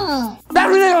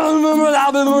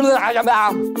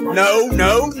 No,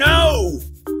 no, no!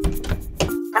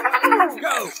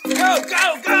 Go, go, go,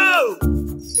 go!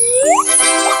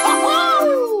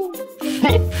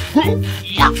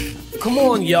 Come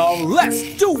on, y'all, let's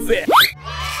do it!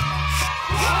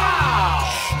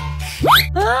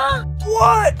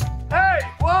 What? Hey,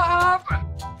 what happened?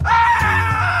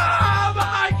 Oh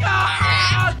my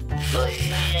God!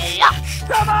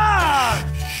 Come on!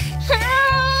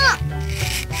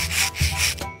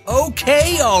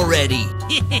 Okay already!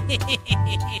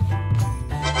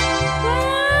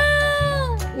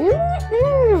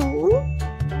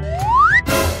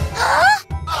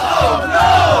 Oh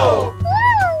no!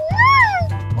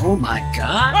 Oh my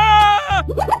God!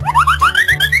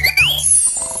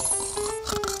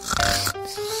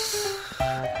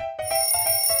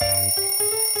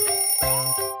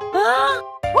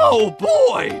 Oh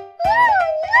boy!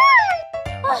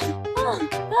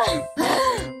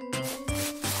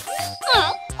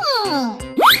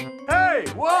 Hey,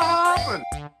 what happened?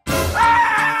 Oh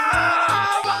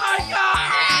my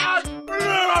God!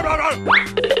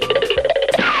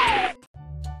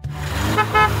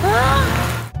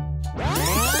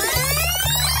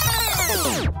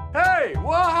 Hey,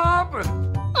 what happened?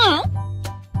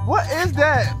 What is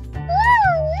that?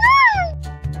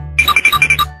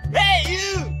 Hey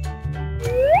you!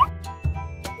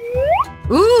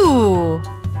 Ooh.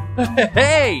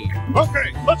 Hey! Okay,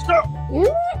 let's go!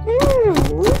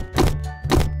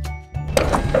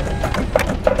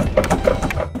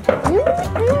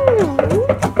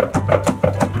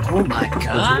 Oh my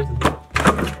God!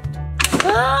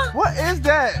 What is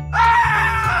that?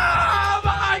 Oh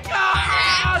my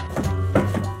God!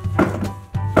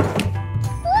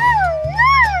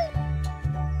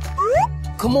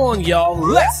 Come on, y'all,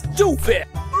 let's do it!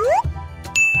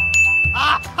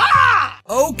 Aha!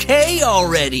 Okay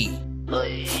already!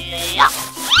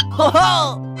 Come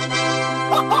on!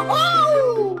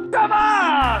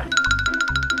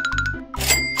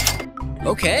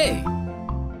 Okay.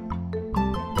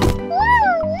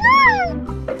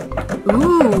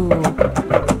 Ooh.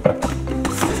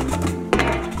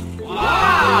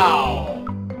 Wow!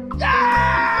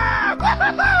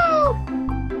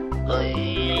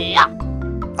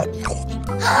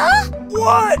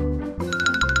 What?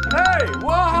 Hey,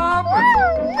 what happened?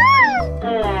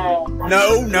 No,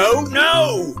 no,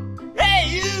 no! Hey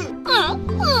you!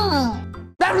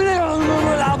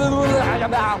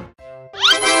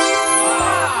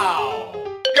 Wow!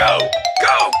 Go,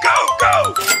 go, go, go!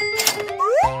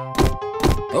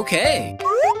 Okay.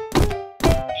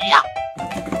 Yeah!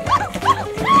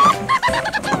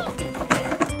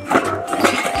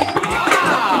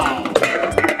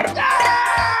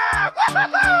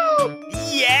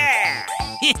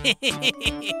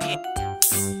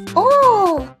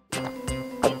 Oh!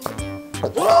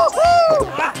 Woohoo!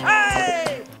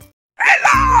 Hey!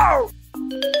 Hello!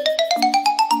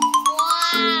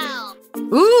 Wow!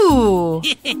 Ooh!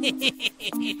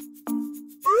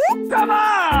 Come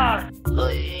on!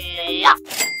 Yeah.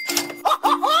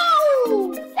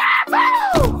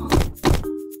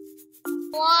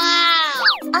 Wow!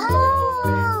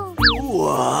 Oh!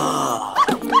 Wow!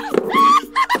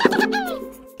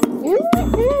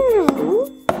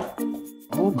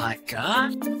 Oh my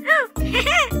god.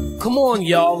 Come on,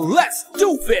 y'all, let's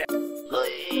do it!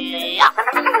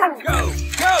 Go!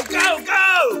 Go! Go! Go!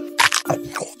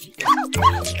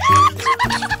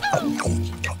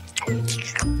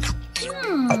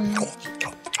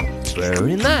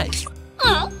 Very nice.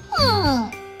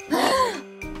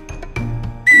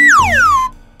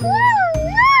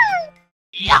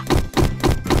 Yeah.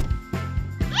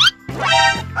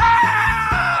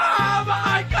 Oh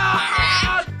my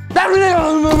God!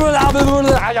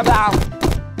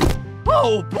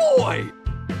 Oh boy!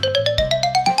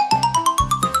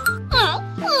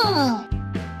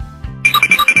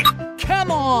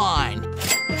 Come on!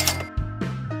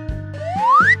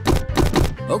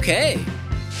 Okay.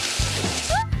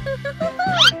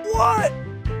 What?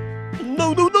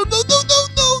 No, no, no, no, no, no,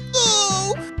 no,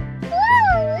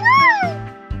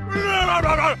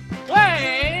 no!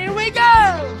 Away we go!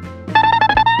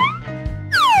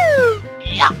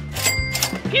 Yeah.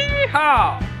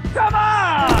 Yeehaw! Come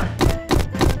on!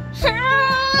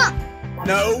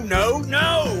 No, no,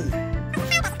 no!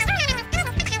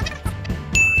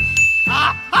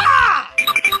 Aha!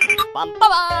 Bum ba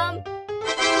bum!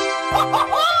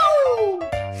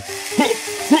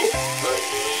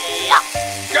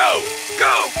 Go!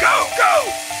 Go! Go! Go!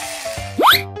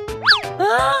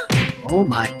 Oh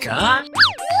my god.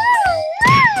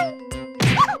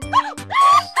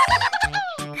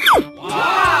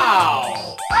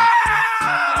 Wow!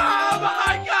 Oh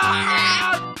my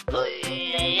God!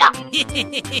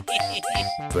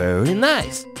 Very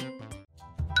nice.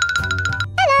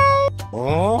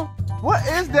 Huh? What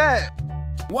is that?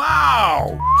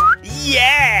 Wow!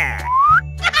 Yeah!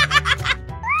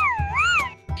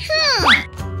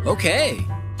 Okay.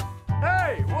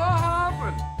 Hey, what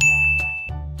happened?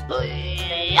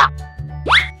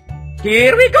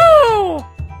 Here we go!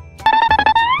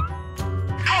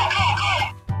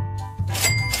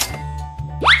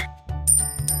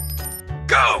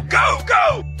 Go! Go!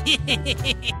 Go!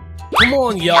 Come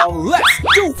on, y'all, let's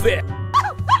do it!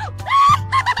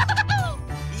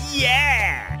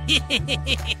 Yeah!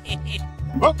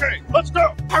 Okay, let's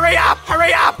go! Hurry up!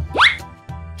 Hurry up!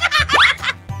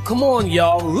 Come on,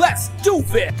 y'all, let's do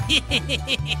it!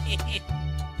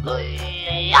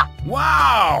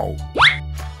 Wow!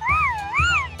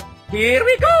 Here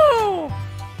we go!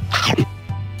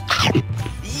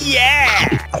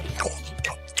 Yeah!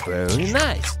 Very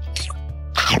nice.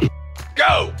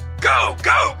 Go! Go!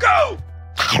 Go! Go!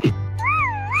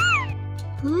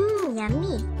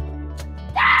 Yummy.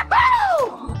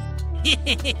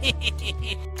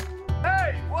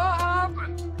 Hey, what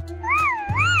happened?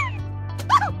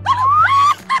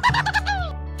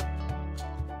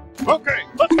 Okay,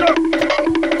 let's go!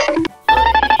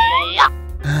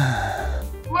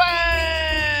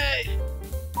 Way!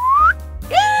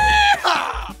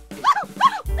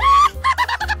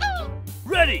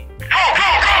 Ready!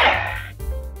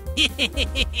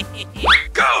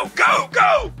 Go! Go!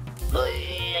 Go!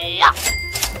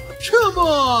 Come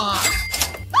on!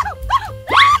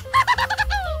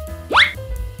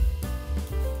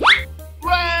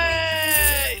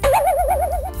 Way!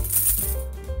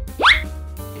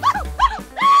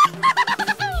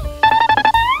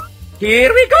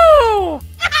 Here we go!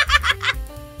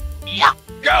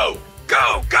 Go!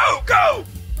 Go! Go! Go!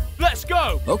 Let's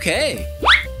go! Okay.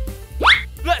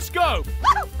 Let's go!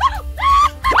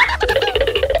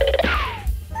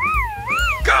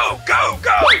 Go! Go!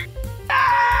 Go!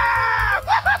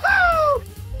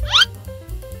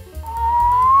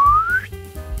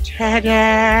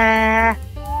 Ta-da!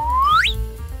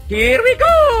 Here we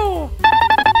go!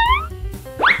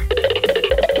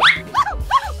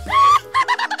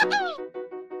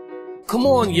 Come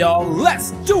on, y'all,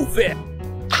 let's do it!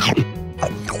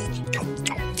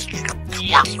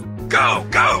 Go!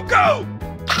 Go! Go!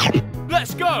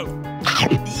 Let's go!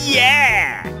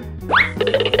 Yeah!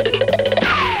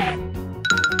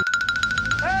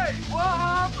 Hey, what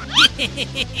happened?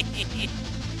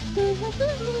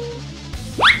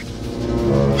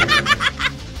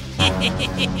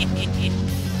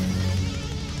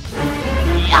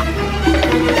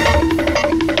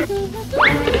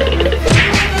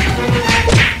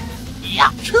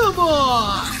 Come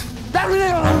on!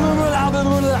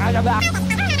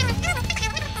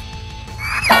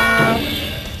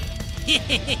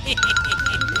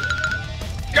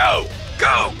 Go,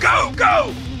 go, go,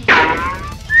 go!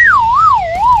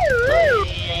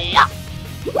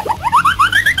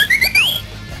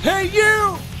 Hey,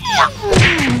 you!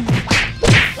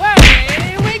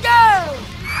 Away we go!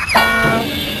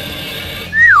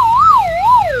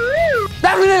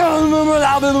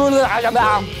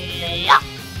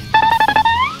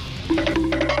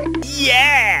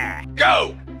 Yeah!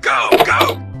 Go, go,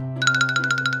 go!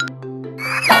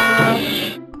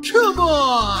 Come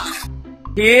on!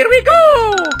 Here we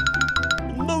go!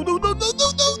 No, no, no, no, no, no,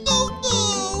 no,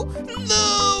 no, no!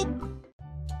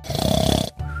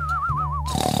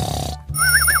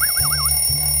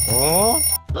 Huh?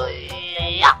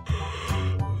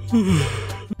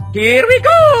 Here we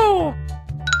go!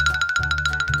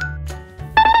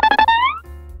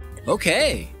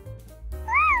 Okay.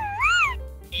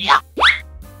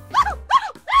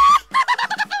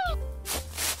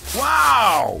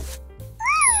 Wow!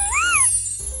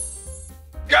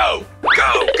 Go,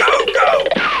 go, go, go!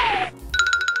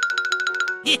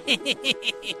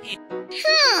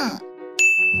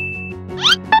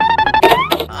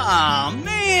 Aw,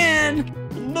 man!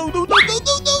 No, no, no, no,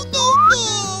 no, no, no,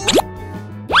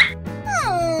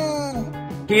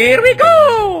 no! Here we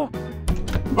go!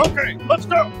 Okay, let's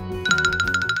go!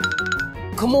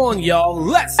 Come on, y'all.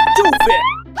 Let's do it.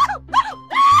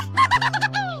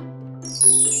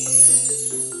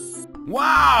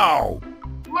 Wow!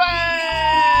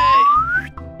 Way!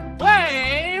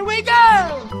 Way we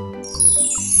go!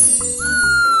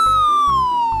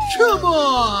 Come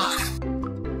on!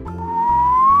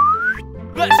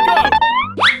 Let's go!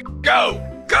 Go,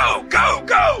 go, go,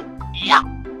 go!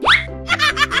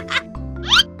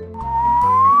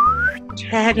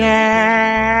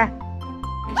 Ta-da!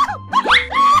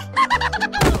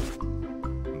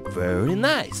 Very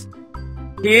nice.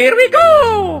 Here we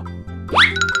go!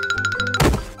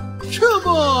 Come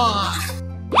on!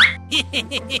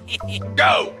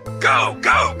 Go, go,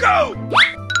 go, go!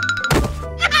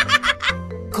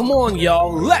 Come on,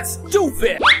 y'all. Let's do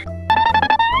it.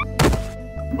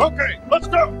 Okay, let's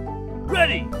go!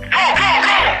 Ready!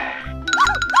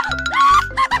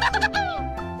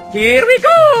 Here we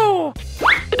go!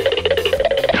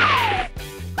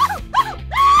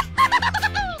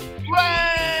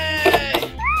 Way!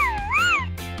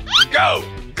 Go,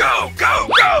 go, go,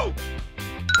 go!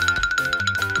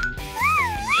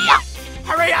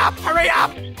 Hurry up, hurry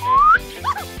up!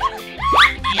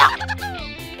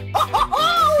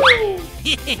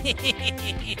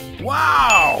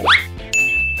 Wow!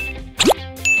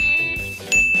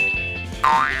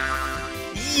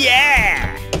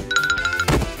 Yeah!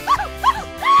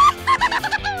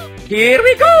 Here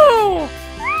we go!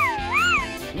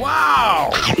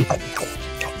 Wow!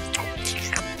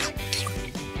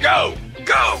 Go,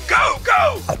 go, go,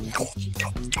 go!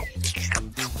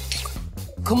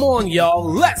 Come on, y'all.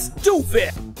 Let's do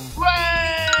it.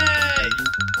 Way!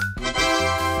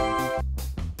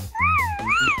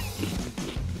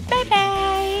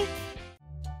 Bye-bye.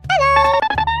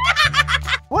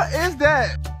 What is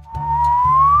that?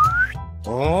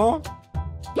 Huh?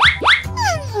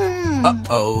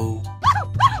 Uh-oh.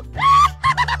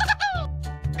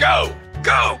 Go,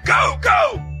 go, go,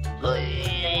 go!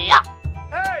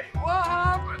 Hey, what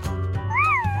happened?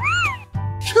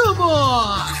 Come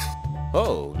on!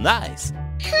 Oh, nice.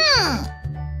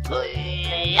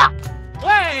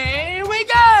 Way we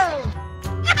go!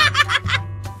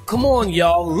 Come on,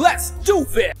 y'all. Let's do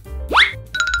it.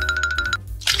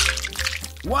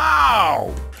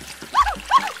 Wow!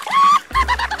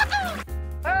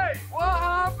 Hey, what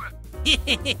happened?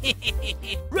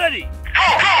 Ready!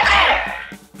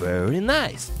 Very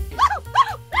nice.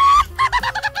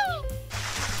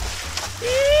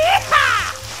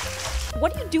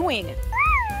 What are you doing?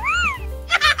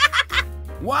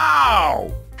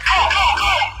 Wow!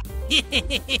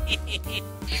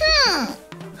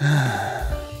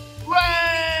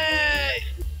 Way!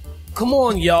 Come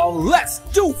on, y'all. Let's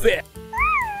do it.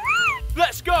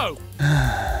 Let's go!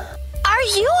 Are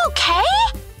you okay?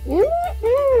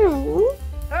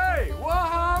 Hey, what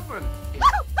happened?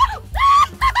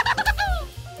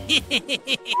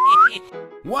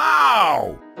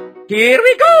 Wow! Here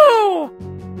we go!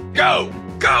 Go,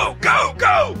 go, go,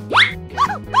 go!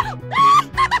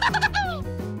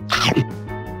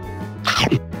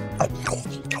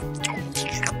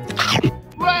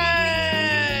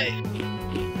 Way!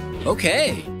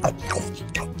 Okay.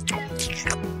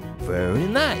 Very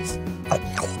nice.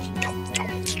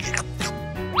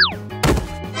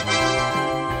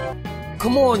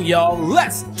 Come on, y'all.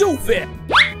 Let's do it.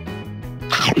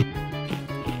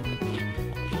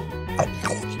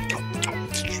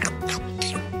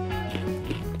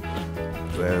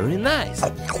 nice. Hey,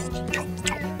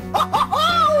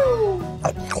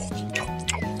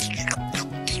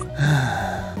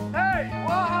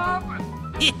 what happened?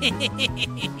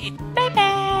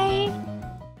 Bye-bye.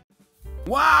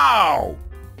 Wow!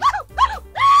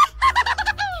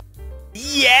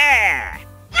 Yeah!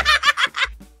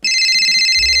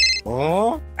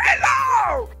 Huh?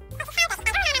 Hello!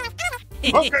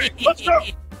 Okay, let's go.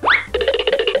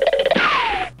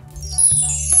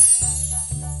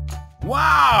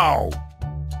 Wow!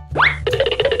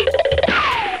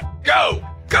 Go!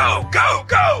 Go! Go!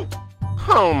 Go!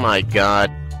 Oh my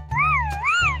god.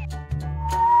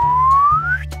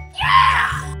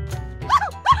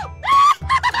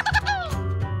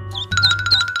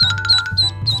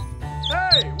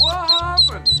 Hey, what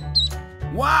happened?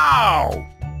 Wow!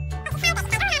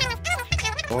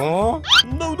 Huh?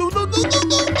 No, no, no, no, no,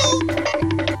 no, no!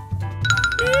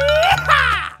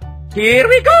 Here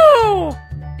we go!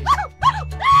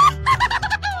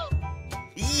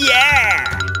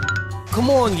 Yeah! Come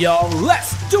on, y'all,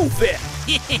 let's do it!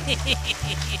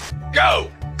 Go!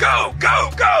 Go! Go!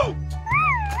 Go!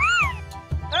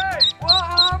 Hey, what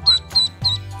happened?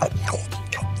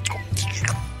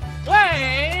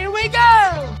 Away we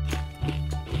go!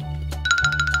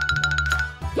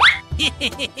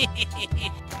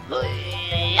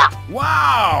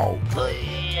 Wow!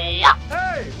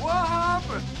 Hey, what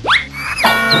happened?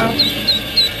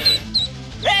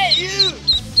 Hey, you!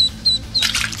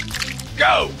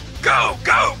 Go! Go!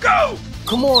 Go! Go!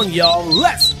 Come on, y'all,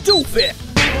 let's do it!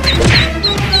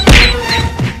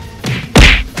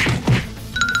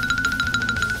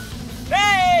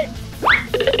 Hey!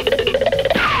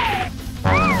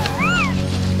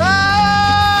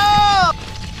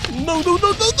 No, no,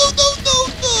 no, no, no, no, no,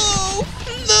 no!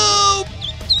 No!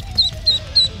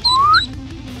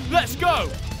 Let's go!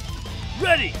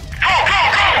 Ready!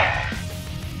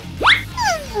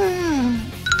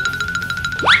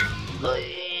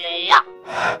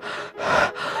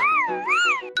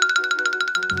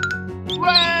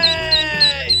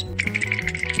 Way!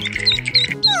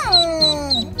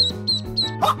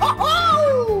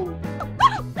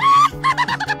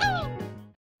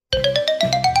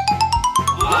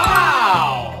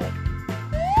 Wow!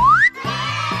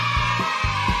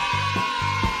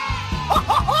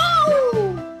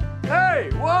 Hey,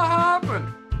 what happened?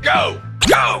 Go!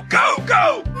 Go! Go!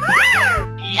 Go!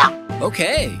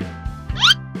 Okay.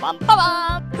 Come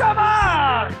on!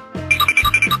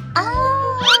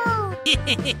 Oh.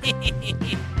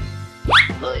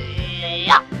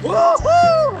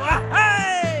 Woohoo!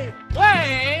 Hey!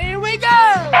 Away we go!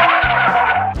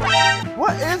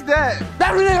 What is that?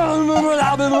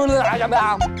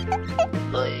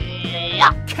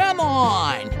 Come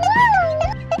on!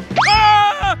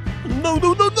 Ah! No,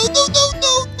 no, no, no, no, no,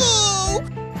 no, no!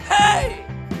 Hey!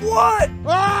 What?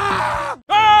 Ah!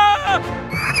 Ah!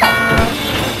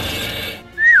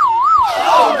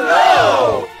 Oh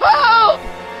no! Help!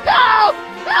 Help!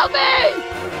 Help me!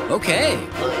 Okay.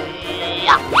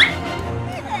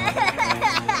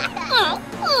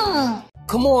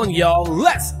 Come on, y'all,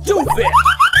 let's do it!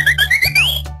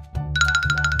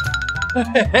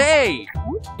 Hey!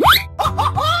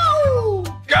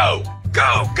 Go!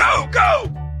 Go! Go! Go!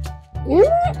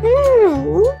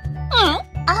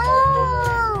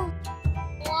 Oh.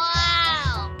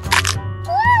 Wow.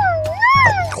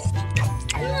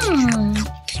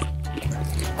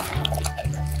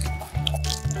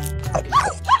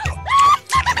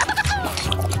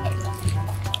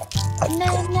 Na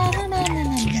na na na na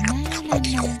na na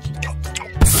na.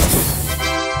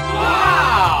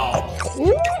 Wow!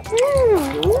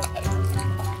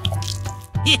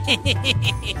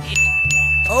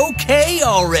 Okay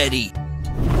already.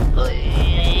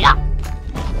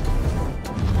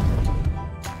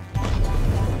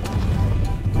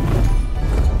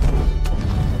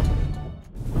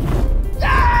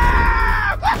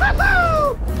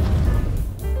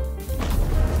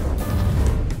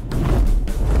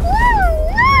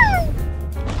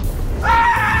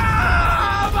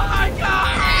 Oh my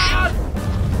God!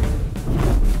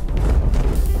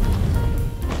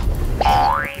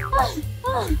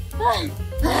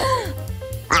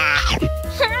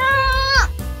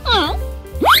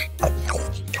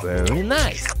 Very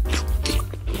nice.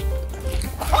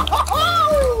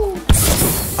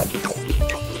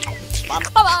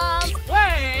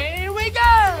 Away we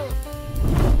go!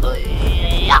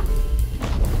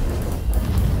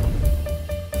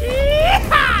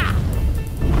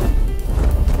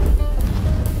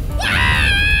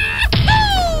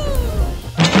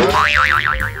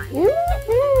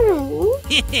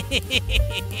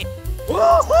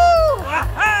 Woohoo!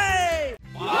 Hey!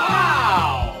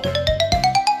 Wow!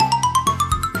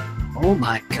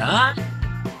 my God!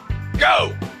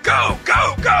 Go, go,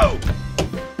 go, go!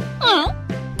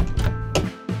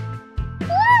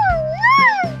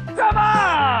 Come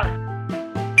on!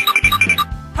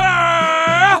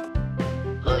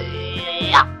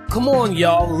 Come on,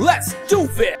 y'all, let's do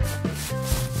it!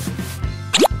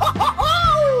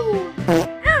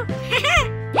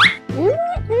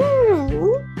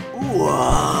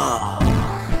 Wow.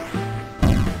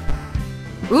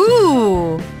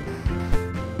 Ooh.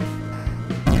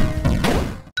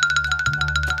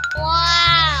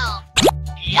 Wow!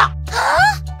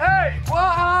 Hey, what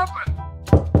happened?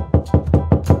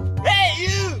 Hey,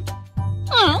 you!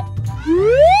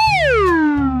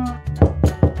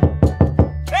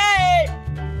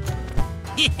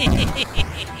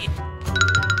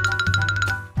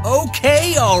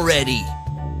 Okay already.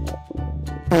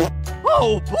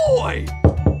 Oh boy!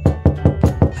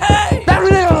 Hey!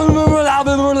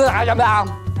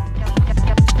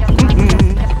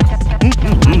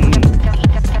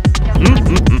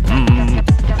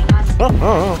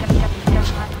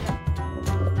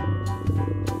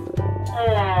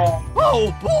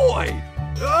 Oh boy!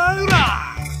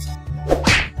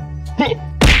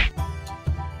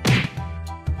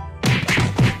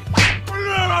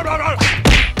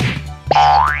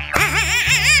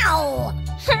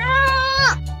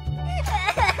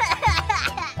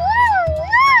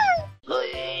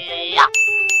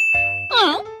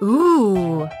 Ooh.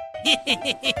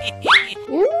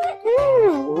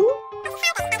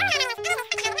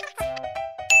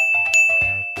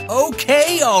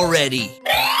 Okay already.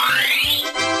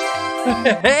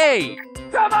 Hey!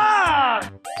 Come on!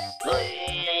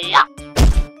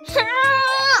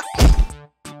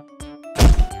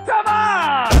 Come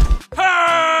on!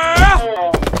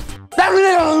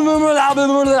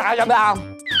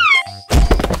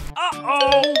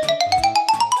 Uh-oh!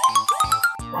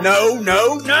 No,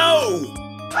 no, no!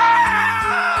 Oh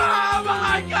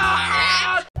my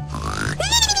God!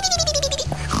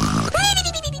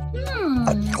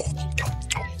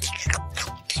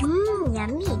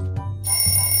 Yummy.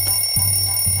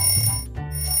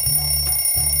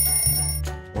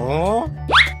 Huh?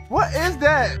 What is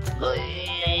that?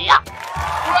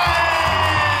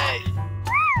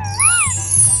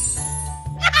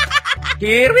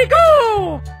 Here we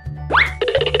go!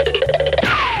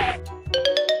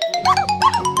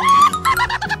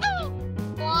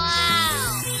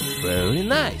 Wow! Very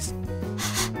nice.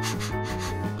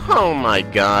 Oh my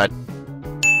God.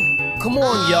 Come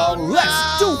on, y'all,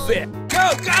 let's do it!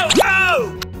 Go, go,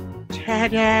 go!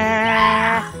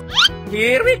 Ta-da!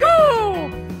 Here we go!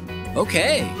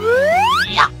 Okay.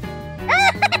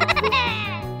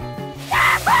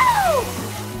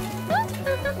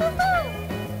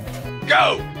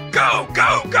 Go, go,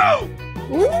 go, go!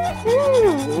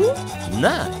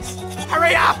 Nice.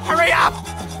 Hurry up, hurry up!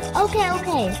 Okay,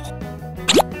 okay.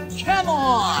 Come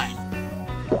on!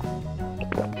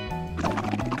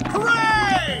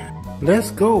 Hooray!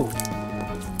 Let's go.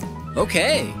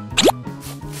 Okay.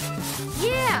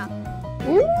 Yeah!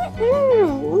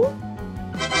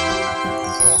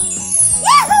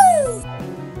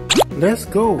 Let's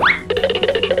go.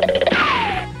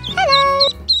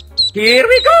 Here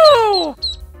we go!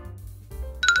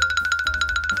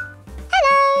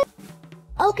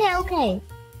 Okay, okay.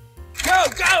 Go,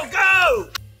 go, go!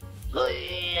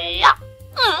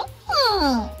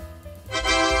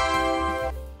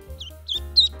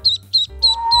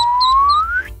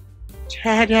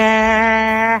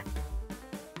 Ta-da!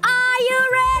 Are you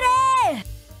ready?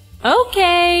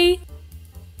 Okay.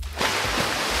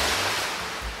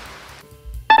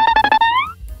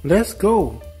 Let's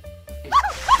go.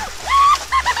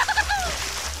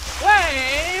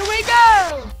 Away we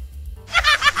go!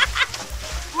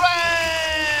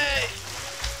 Hooray!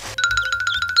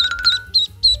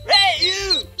 Hey,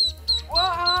 you!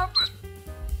 What happened?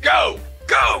 Go,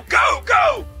 go, go,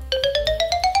 go!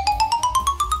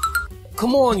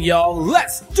 Come on, y'all,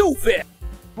 let's do it!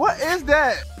 What is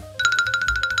that?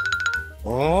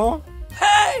 Huh?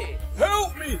 Hey,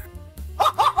 help me!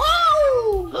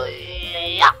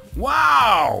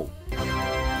 Wow!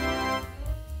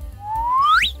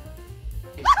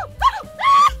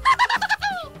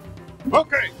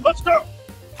 Okay, let's go!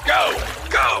 Go,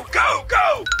 go, go,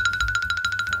 go!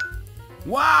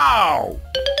 Wow!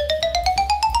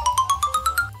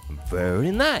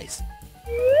 Very nice.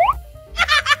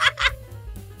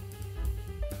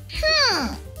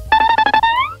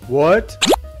 What?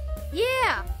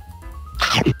 Yeah!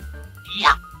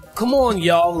 Come on,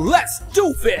 y'all, let's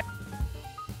do it!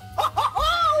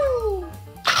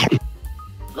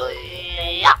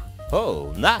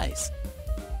 Oh, nice.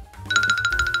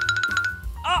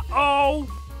 Uh-oh!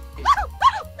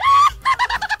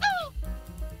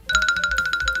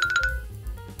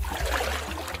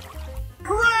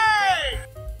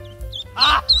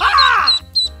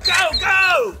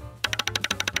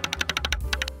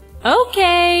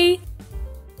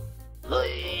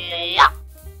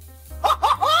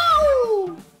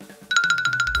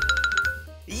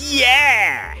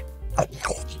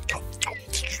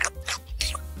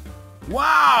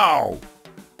 Wow!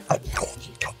 Away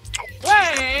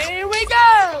we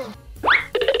go! Go,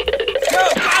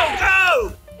 go,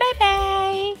 go!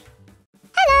 Bye-bye.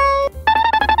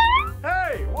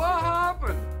 Hey, what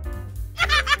happened?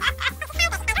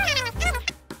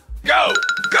 Go,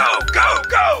 go, go,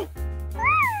 go!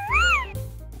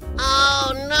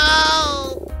 Oh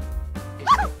no!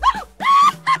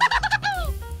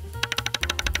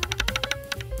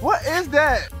 What is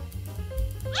that?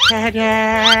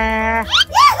 Ta-da!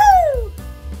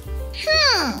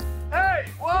 Hey,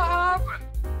 what happened?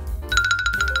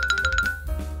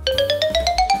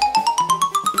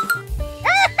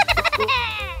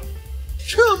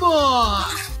 Come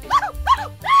on!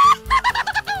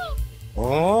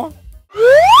 Oh?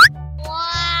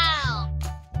 Wow!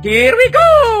 Here we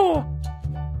go!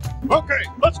 Okay,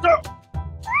 let's go!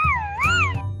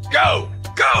 Go,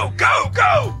 go, go,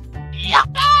 go!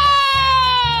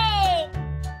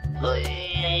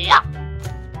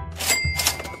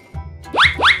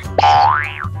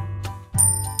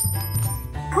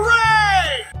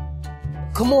 Hooray!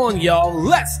 Come on, y'all,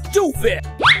 let's do it!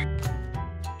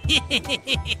 Hey,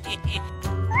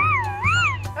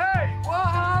 what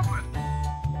happened?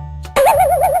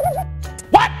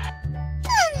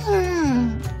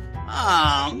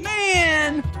 Oh,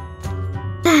 man!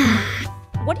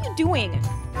 What are you doing?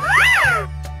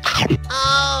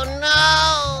 Oh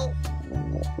no!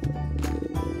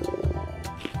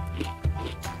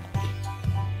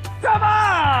 Come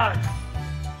on!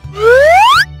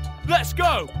 Let's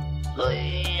go!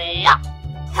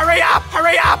 Hurry up,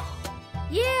 hurry up!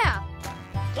 Yeah!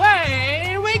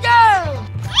 Away we go!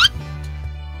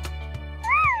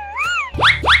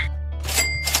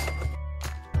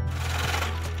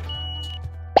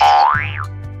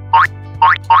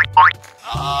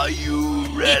 Are you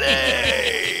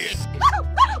ready?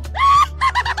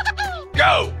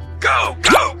 Go, go,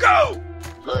 go, go!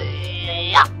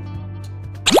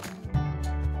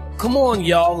 Come on,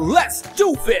 y'all, let's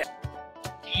do it!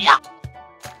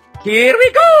 Here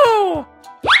we go!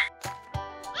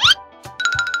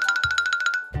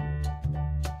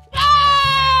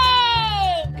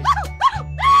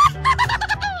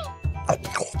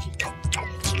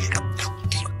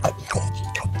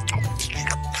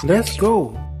 Let's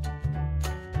go!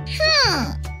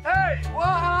 Hey, what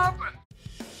happened?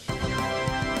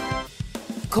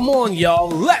 Come on, y'all,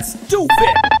 let's do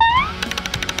it!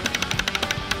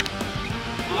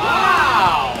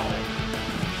 Wow!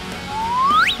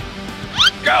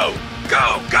 Go,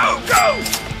 go, go, go!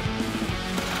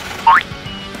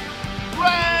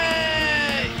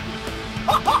 Hooray!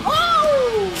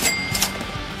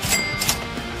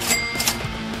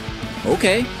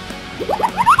 Okay.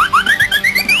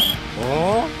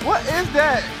 Oh? What is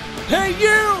that? Hey,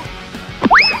 you!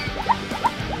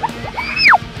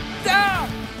 Down!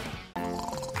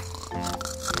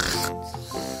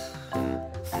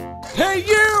 Hey,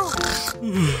 you!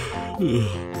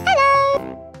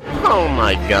 Oh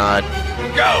my god.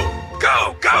 Go,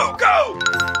 go, go, go!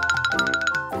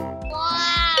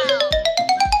 Wow!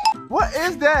 What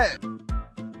is that?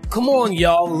 Come on,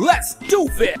 y'all, let's do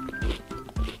it!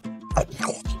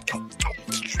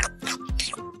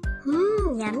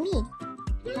 Yummy.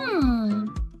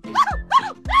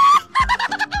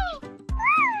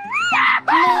 Na,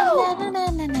 na, na,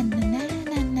 na, na, na,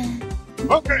 na, na.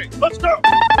 Okay, let's go!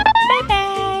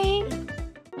 Bye-bye.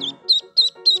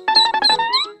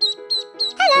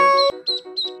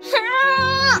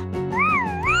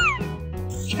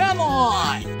 Come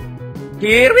on!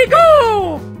 Here we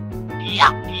go!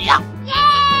 Yay!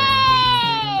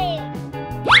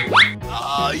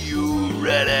 Are you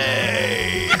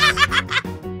ready?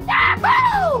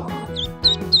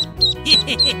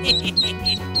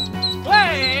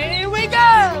 Away we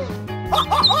go!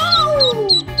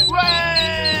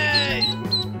 Hooray!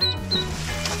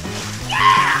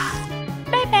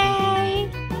 Bye-bye.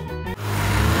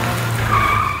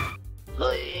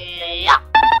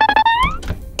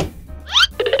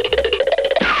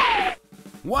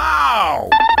 Wow!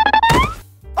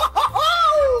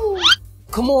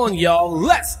 Come on, y'all,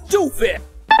 let's do it!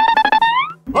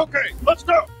 Okay, let's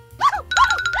go!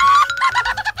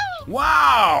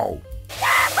 Wow!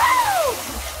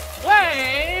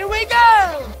 Away we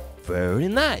go! Very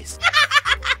nice.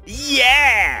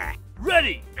 Yeah!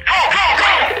 Ready!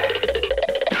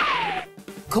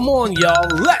 Come on, y'all,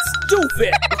 let's do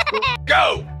it!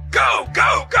 Go, go,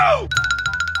 go, go!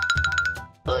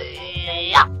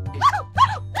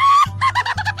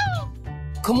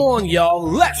 Come on, y'all,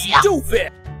 let's do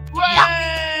it!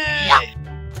 Hooray!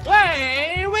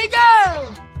 Away we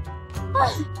go!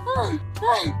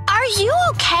 Are you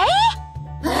okay?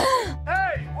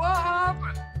 Hey, what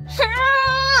happened?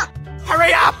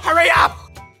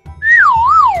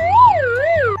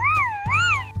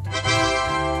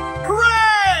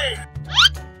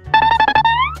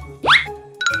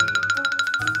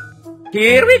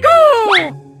 Here we go!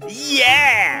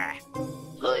 Yeah!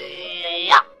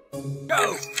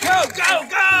 Go, go, go,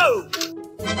 go!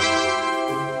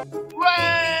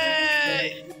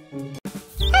 Way!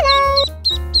 Hello!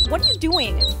 What are you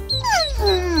doing?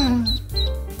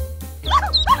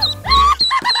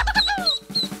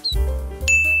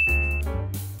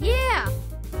 Yeah!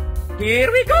 Here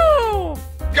we go!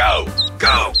 Go,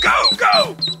 go, go,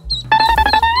 go!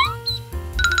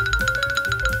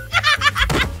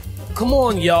 Come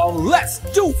on, y'all, let's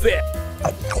do it!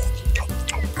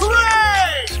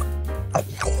 Hooray!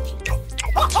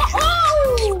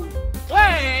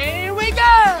 Away we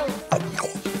go!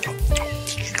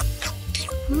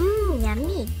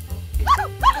 Yummy.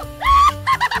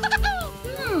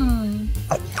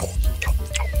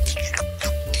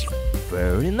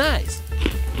 Very nice.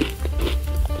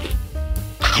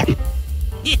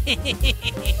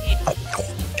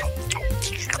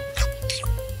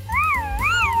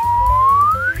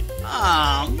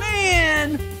 Aw,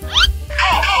 man!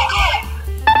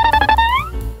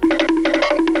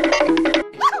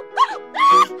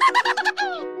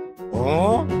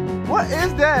 Oh, what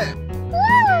is that?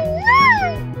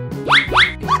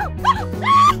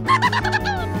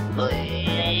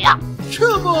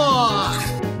 Come on!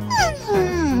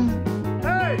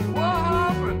 Hey, what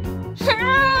happened?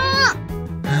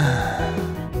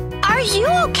 Are you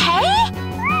okay?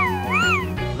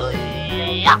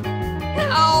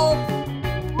 Help!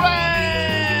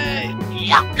 Hooray!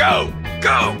 Go,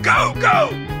 go, go, go!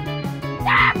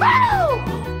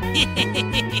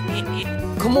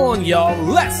 Come on, y'all,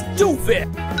 let's do it!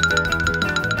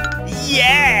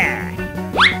 Yeah!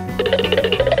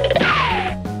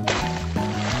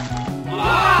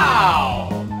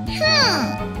 Wow!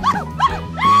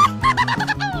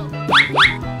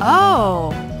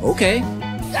 Oh. Okay.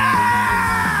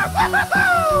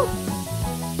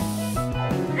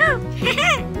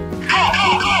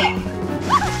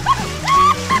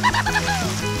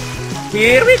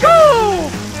 Here we go!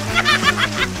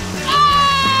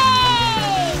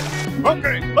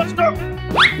 Okay, let's go!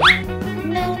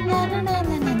 Na na na na na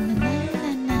na na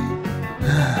na na.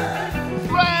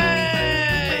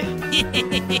 Hooray!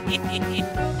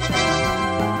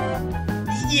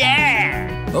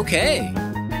 Yeah! Okay.